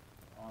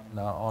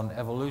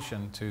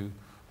evolution to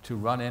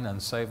run in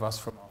and save us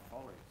from our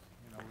follies.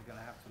 We're going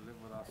to have to live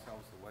with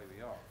ourselves the way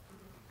we are.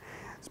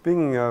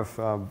 Speaking of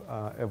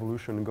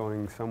evolution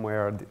going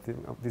somewhere,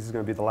 this is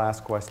going to be the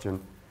last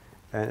question,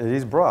 and it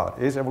is broad.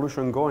 Is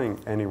evolution going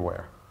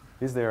anywhere?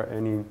 Is there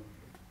any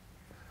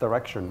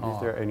direction? Is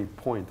there any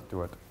point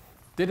to it?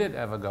 Did it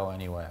ever go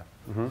anywhere?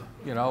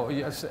 Mm-hmm.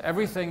 Yes,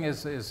 everything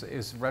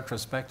is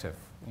retrospective.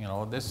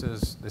 This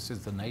is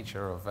the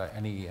nature of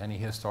any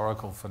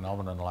historical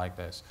phenomenon like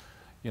this.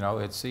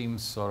 It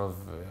seems sort of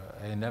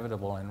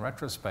inevitable in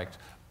retrospect,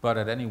 but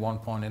at any one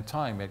point in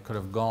time, it could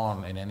have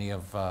gone in any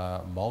of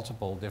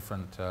multiple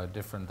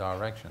different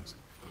directions.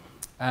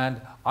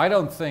 And I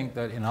don't think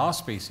that in our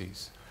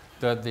species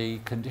that the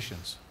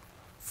conditions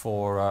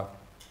for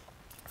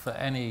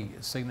any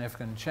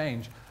significant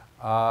change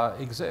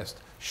exist,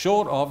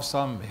 short of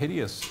some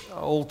hideous,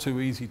 all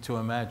too easy to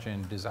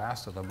imagine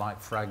disaster that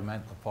might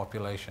fragment the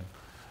population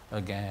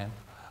again.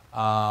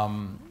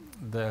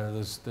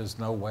 There's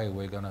no way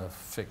we're going to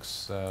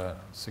fix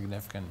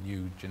significant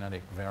new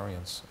genetic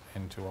variants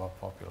into our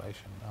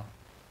population. No.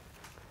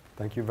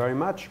 Thank you very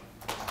much.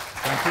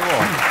 Thank you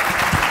all.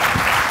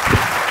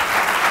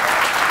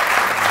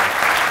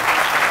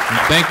 And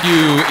thank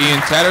you,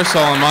 Ian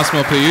Tattersall and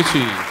Massimo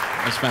Pigliucci.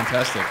 That's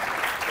fantastic.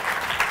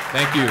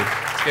 Thank you.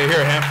 Let's get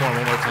here a hand for him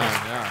one more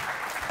time. Yeah.